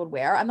 20-year-old would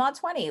wear. I'm not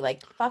 20.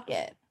 Like fuck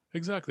it.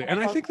 Exactly. And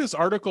I think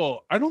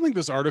I don't think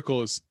this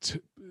article is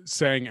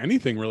saying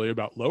anything really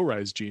about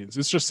low-rise jeans.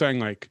 It's just saying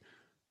like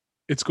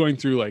it's going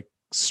through like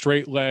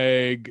straight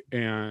leg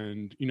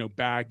and,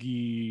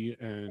 baggy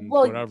and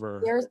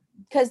whatever.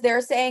 Because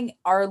they're saying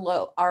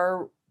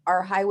our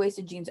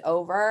high-waisted jeans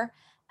over.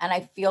 And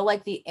I feel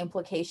like the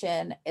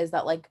implication is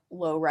that like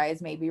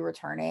low-rise may be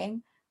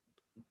returning.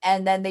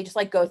 And then they just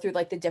like go through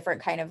like the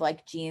different kind of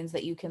like jeans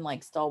that you can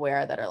like still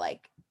wear that are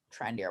like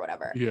trendy or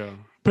whatever. Yeah.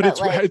 But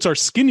it's our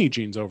skinny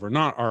jeans over,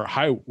 not our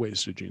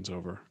high-waisted jeans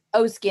over.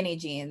 Oh, skinny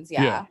jeans.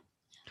 Yeah.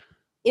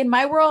 In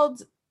my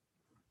world,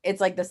 it's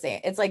like the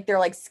same. It's like they're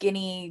like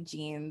skinny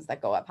jeans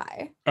that go up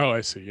high. Oh, I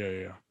see.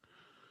 Yeah.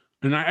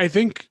 And I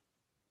think,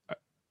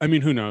 I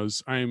mean, who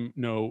knows? I'm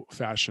no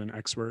fashion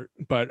expert,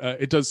 but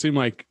it does seem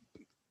like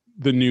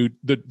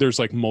there's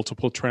like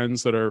multiple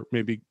trends that are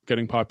maybe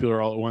getting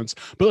popular all at once.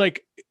 But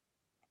like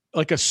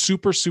a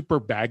super, super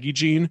baggy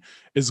jean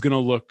is going to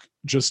look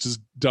just as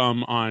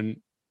dumb on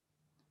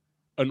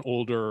an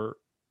older,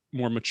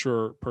 more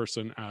mature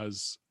person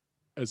as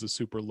a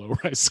super low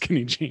rise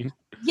skinny jean.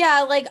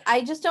 Yeah. Like,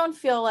 I just don't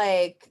feel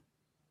like,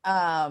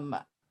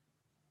 I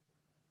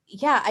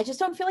just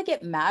don't feel like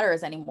it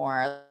matters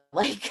anymore.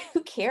 Like,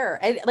 who cares?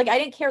 I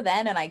didn't care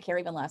then, and I care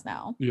even less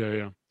now.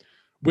 Yeah.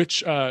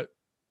 Which,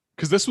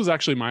 because this was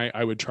actually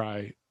I would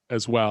try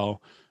as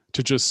well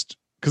to just,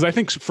 because I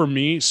think for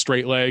me,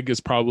 straight leg is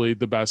probably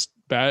the best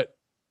bet.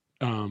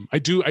 I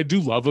do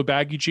love a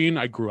baggy jean.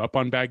 I grew up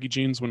on baggy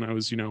jeans when I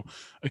was,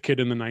 a kid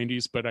in the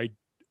 90s, but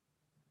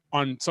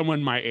on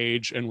someone my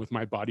age and with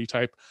my body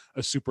type,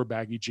 a super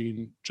baggy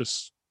jean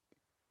just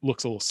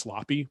looks a little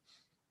sloppy.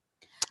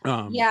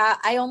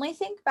 I only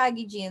think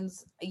baggy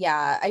jeans.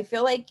 Yeah, I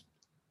feel like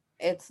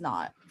it's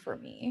not for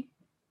me.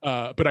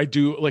 But I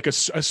do like a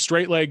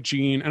straight leg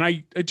jean, and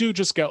I do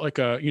just get like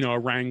a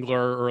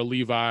Wrangler or a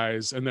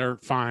Levi's, and they're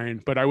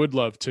fine. But I would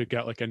love to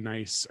get like a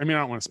nice. I mean, I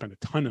don't want to spend a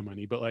ton of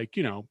money, but like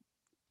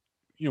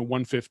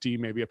 150,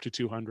 maybe up to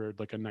 200,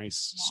 like a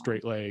nice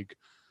straight leg,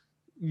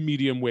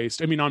 medium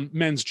waist. I mean, on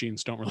men's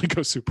jeans don't really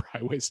go super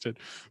high waisted,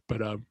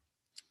 but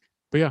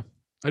yeah,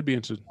 I'd be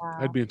into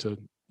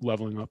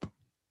leveling up.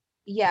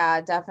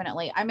 Yeah,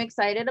 definitely. I'm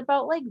excited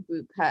about like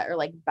boot cut or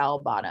like bell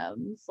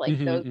bottoms. Like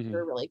those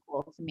are really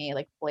cool to me,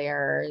 like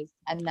flares.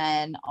 And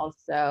then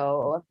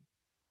also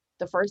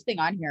the first thing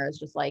on here is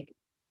just like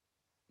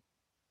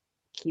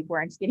keep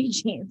wearing skinny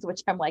jeans,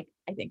 which I'm like,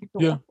 I think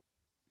yeah.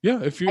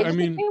 If you, I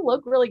mean, think they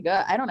look really good.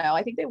 I don't know.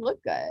 I think they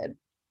look good.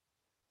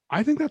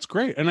 I think that's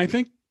great. And I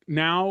think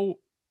now,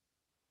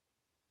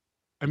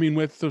 I mean,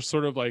 with the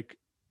sort of like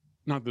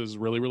not that this is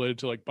really related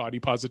to like body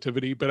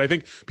positivity, but I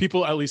think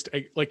people, at least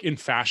like in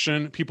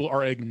fashion, people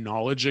are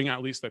acknowledging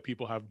at least that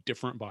people have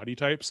different body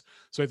types.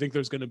 So I think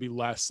there's going to be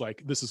less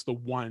like, this is the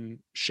one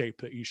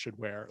shape that you should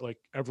wear. Like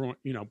everyone,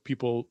 you know,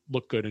 people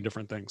look good in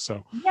different things.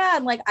 So yeah,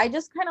 and like I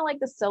just kind of like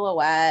the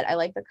silhouette. I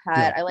like the cut.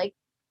 Yeah. I like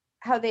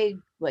how they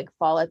like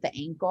fall at the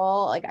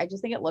ankle. Like I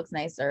just think it looks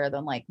nicer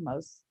than like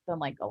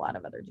a lot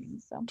of other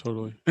jeans. So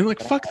totally. And like,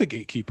 fuck the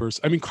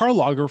gatekeepers. I mean, Karl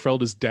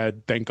Lagerfeld is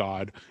dead, thank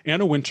God.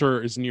 Anna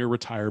Wintour is near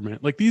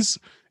retirement. Like these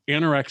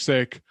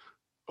anorexic,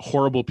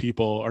 horrible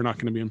people are not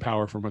going to be in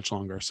power for much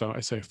longer. So I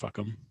say fuck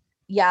them.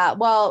 Yeah,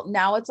 well,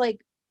 now it's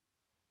like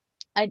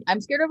I'm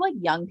scared of like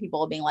young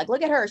people being like,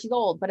 look at her, she's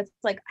old. But it's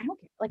like, I don't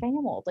care. Like I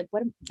am old. Like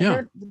what?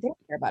 Yeah. They don't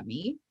care about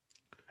me.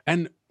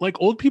 And like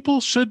old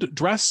people should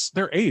dress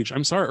their age.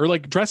 I'm sorry. Or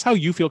like dress how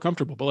you feel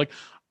comfortable. But like,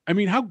 I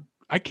mean,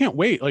 I can't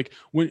wait. Like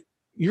when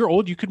you're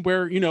old, you could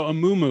wear, you know, a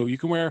muumuu. You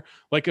can wear,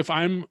 like if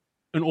I'm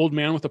an old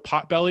man with a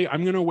pot belly,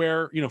 I'm going to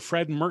wear, you know,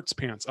 Fred Mertz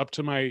pants up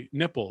to my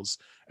nipples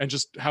and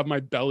just have my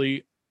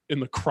belly in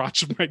the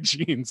crotch of my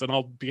jeans and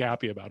I'll be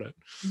happy about it.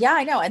 Yeah,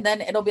 I know. And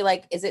then it'll be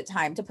like, is it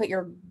time to put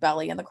your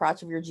belly in the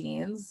crotch of your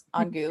jeans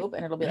on Goop?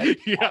 And it'll be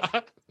like, yeah.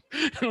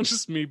 It'll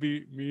just me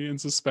in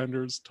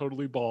suspenders,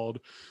 totally bald.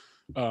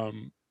 I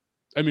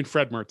mean,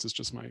 Fred Mertz is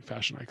just my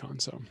fashion icon.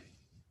 So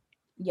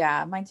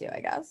yeah, mine too, I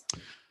guess.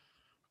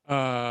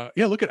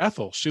 Yeah, look at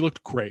Ethel. She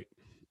looked great.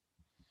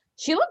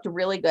 She looked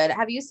really good.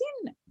 Have you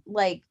seen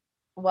like,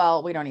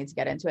 well, we don't need to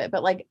get into it,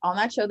 but like on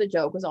that show, the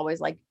joke was always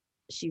like,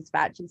 she's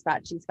fat, she's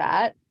fat, she's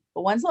fat.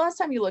 But when's the last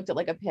time you looked at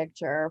like a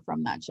picture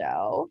from that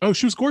show? Oh,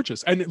 she was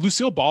gorgeous. And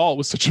Lucille Ball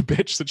was such a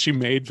bitch that she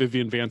made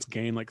Vivian Vance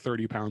gain like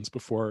 30 pounds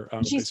before.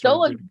 She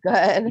still looked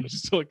good. She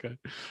still looked good.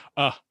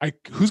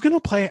 Who's going to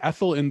play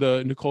Ethel in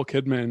the Nicole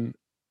Kidman,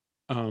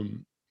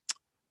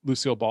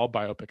 Lucille Ball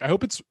biopic? I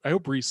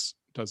hope Reese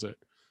does it.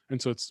 And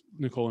so it's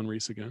Nicole and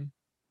Reese again.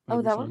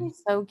 That would be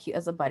so cute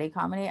as a buddy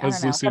comedy. I as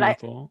don't know. Lucy and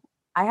Ethel.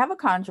 I have a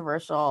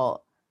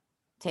controversial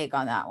take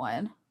on that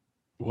one.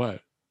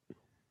 What?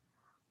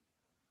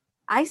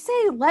 I say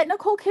let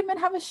Nicole Kidman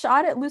have a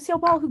shot at Lucille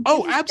Ball.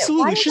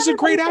 Absolutely. She's a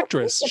great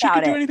actress. She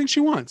can do anything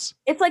she wants.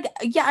 It's like,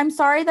 yeah, I'm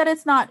sorry that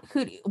it's not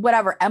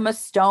whatever, Emma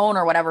Stone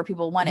or whatever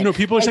people wanted. You know,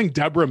 people are saying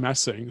Deborah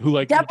Messing, who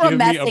like Deborah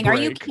Messing. Are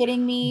you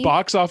kidding me?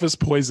 Box office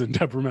poison,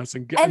 Deborah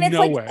Messing. And it's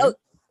no like, way.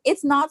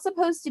 It's not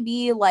supposed to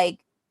be like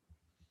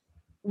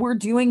we're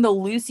doing the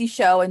Lucy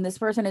show and this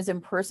person is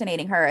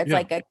impersonating her. It's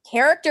like a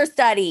character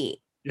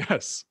study.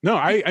 Yes. No,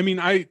 I mean,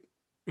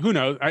 who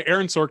knows?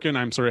 Aaron Sorkin,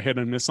 I'm sort of hit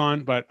and miss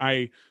on, but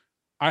I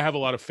have a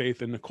lot of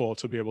faith in Nicole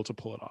to be able to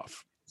pull it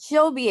off.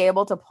 She'll be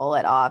able to pull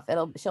it off.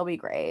 She'll be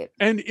great.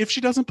 And if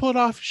she doesn't pull it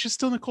off, she's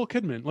still Nicole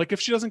Kidman. Like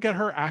if she doesn't get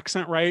her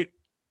accent right,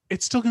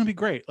 it's still going to be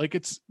great. Like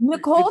it's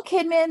Nicole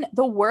Kidman.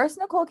 The worse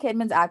Nicole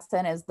Kidman's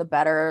accent is, the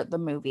better the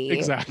movie.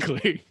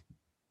 Exactly.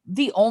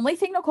 The only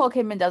thing Nicole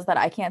Kidman does that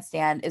I can't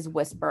stand is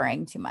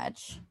whispering too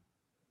much.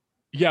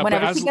 Yeah.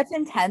 Whenever she gets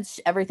intense,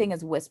 everything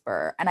is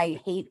whisper. And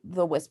I hate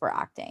the whisper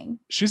acting.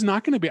 She's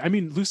not going to be. I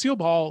mean, Lucille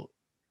Ball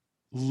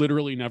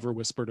literally never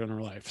whispered in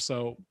her life.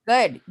 So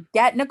good.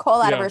 Get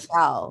Nicole out of her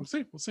shell.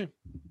 We'll see.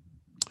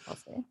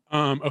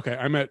 Okay.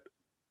 I'm at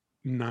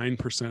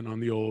 9%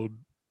 on the old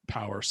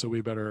power. So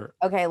we better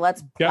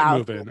let's get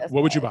moving.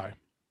 What would you buy?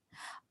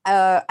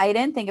 I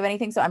didn't think of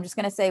anything, so I'm just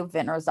gonna say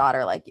Vintner's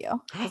Daughter, like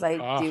you, because I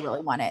do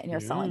really want it, and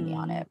you're selling me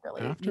on it.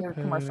 Really, your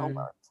commercial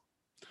worked.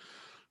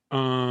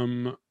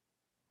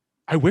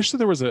 I wish that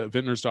there was a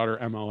Vintner's Daughter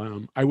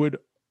MLM. I would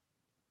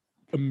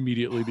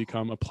immediately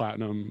become a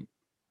platinum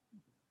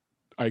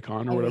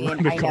icon or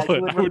whatever they call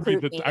it. I would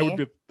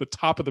be the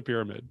top of the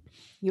pyramid.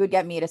 You would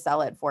get me to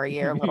sell it for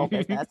your little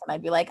business, and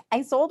I'd be like,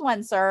 "I sold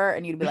one, sir,"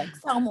 and you'd be like,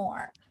 "Sell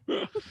more."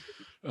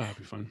 That'd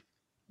be fun.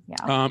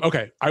 Yeah.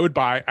 Okay. I would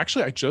buy.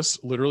 Actually, I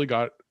just literally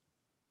got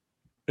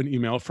an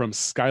email from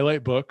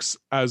Skylight Books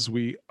as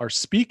we are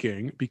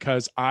speaking,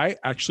 because I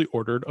actually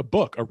ordered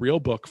a real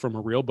book from a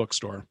real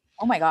bookstore.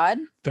 Oh my God.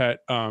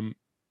 That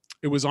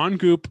it was on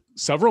Goop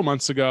several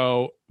months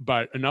ago,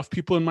 but enough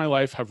people in my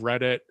life have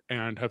read it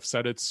and have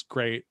said it's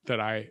great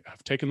that I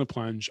have taken the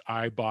plunge.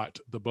 I bought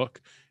the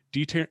book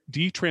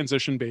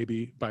Detransition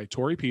Baby by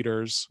Tori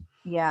Peters.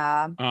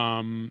 Yeah.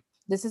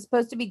 This is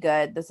supposed to be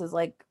good. This is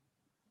like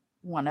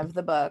one of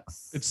the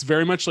books. It's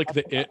very much like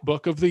the It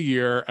book of the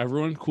year.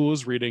 Everyone cool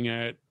is reading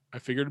it. I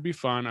figured it'd be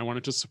fun. I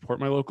wanted to support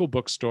my local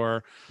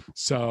bookstore.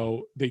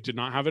 So they did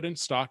not have it in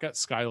stock at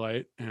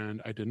Skylight,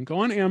 and I didn't go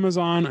on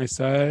Amazon. I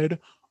said,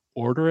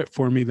 order it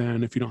for me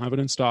then if you don't have it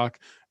in stock,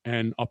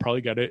 and I'll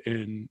probably get it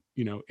in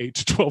 8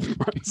 to 12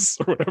 months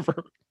or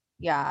whatever.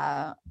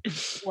 Yeah.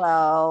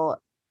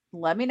 Well,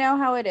 let me know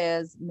how it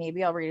is.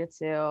 Maybe I'll read it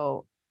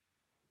too.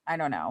 I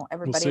don't know.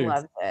 Everybody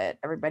loves it.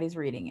 Everybody's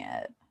reading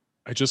it.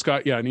 I just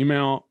got an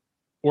email,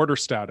 order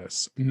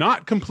status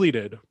not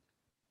completed.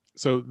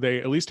 So they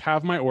at least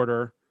have my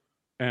order,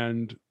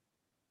 and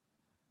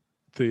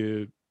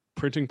the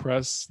printing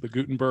press, the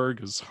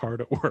Gutenberg, is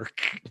hard at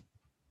work.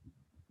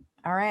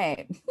 All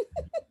right.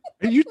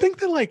 And you'd think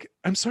that, like,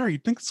 I'm sorry,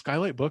 you'd think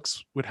Skylight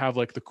Books would have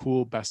like the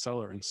cool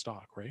bestseller in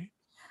stock, right?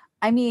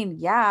 I mean,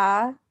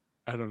 yeah.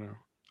 I don't know.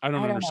 I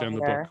don't understand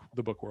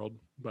the book world,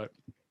 but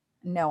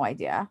no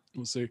idea.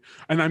 We'll see.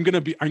 And I'm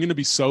gonna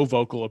be so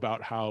vocal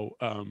about how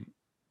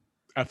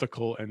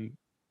ethical and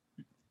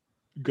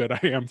good I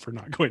am for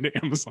not going to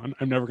Amazon.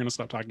 I'm never gonna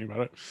stop talking about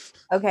it.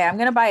 Okay, I'm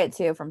gonna buy it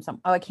too from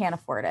I can't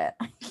afford it.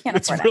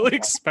 It's really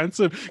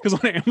expensive because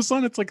on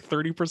Amazon it's like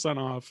 30%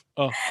 off.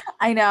 Oh.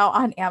 I know,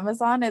 on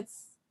Amazon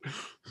it's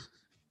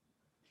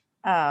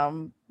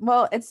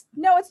well, it's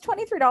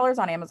 $23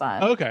 on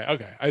Amazon. Okay.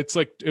 It's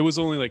like it was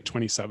only like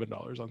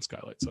 $27 on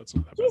Skylight, so it's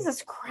not that bad.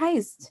 Jesus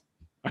Christ.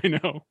 I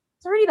know.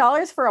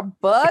 $30 for a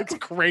book? It's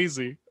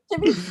crazy. It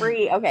should be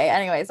free. Okay,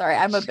 anyway, sorry,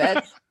 I'm a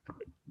bitch.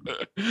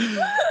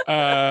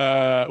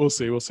 We'll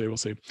see.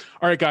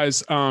 All right,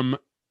 guys.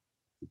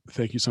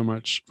 Thank you so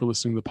much for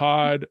listening to the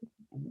pod.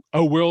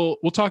 Oh, we'll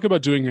talk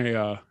about doing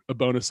a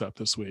bonus up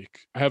this week.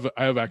 I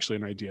have actually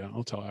an idea.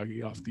 I'll tell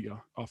Aggie off the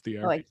air.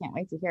 Oh, I can't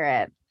wait to hear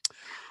it.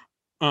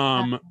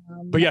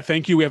 But yeah,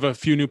 thank you. We have a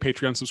few new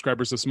Patreon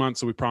subscribers this month,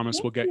 so we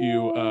promise we'll get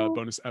you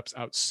bonus eps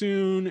out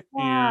soon.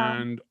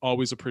 Yeah. And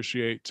always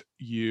appreciate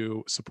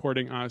you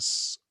supporting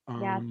us.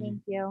 Yeah,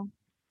 thank you.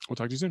 We'll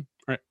talk to you soon.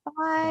 All right.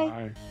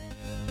 Bye.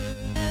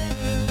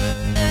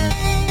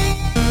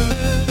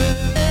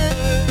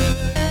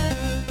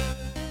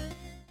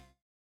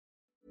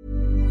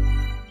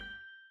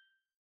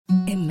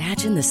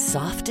 Imagine the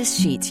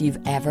softest sheets you've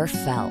ever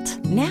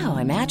felt. Now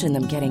imagine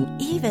them getting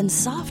even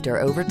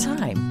softer over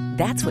time.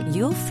 That's what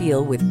you'll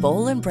feel with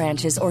Boll &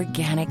 Branch's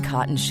organic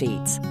cotton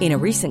sheets. In a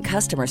recent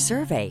customer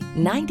survey,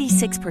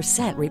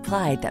 96%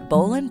 replied that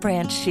Boll &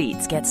 Branch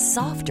sheets get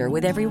softer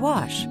with every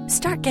wash.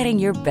 Start getting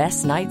your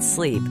best night's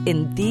sleep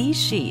in these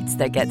sheets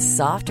that get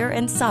softer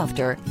and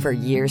softer for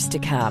years to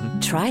come.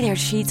 Try their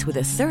sheets with a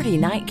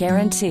 30-night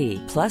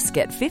guarantee. Plus,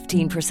 get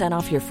 15%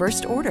 off your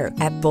first order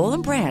at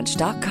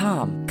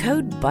bollandbranch.com.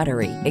 Code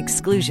BUTTERY.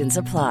 Exclusions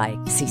apply.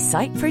 See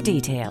site for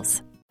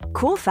details.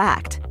 Cool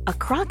fact, a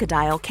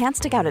crocodile can't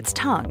stick out its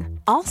tongue.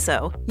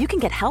 Also, you can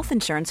get health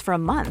insurance for a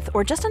month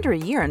or just under a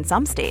year in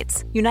some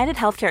states. United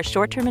Healthcare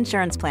short-term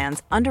insurance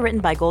plans, underwritten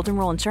by Golden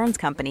Rule Insurance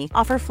Company,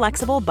 offer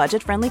flexible,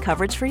 budget-friendly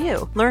coverage for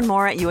you. Learn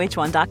more at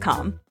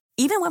uh1.com.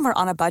 Even when we're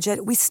on a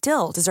budget, we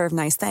still deserve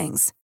nice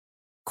things.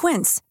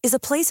 Quince is a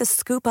place to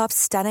scoop up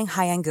stunning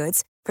high-end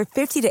goods for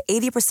 50 to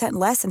 80%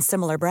 less than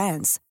similar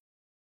brands.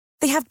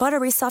 They have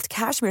buttery soft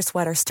cashmere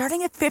sweaters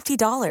starting at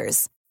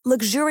 $50,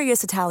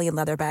 luxurious Italian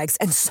leather bags,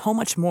 and so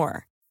much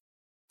more.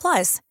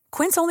 Plus,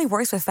 Quince only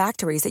works with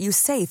factories that use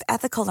safe,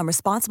 ethical, and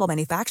responsible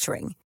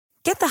manufacturing.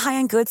 Get the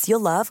high-end goods you'll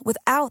love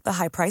without the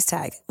high price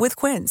tag with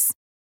Quince.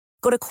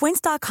 Go to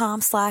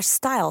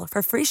quince.com/style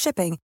for free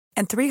shipping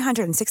and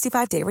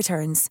 365-day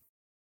returns.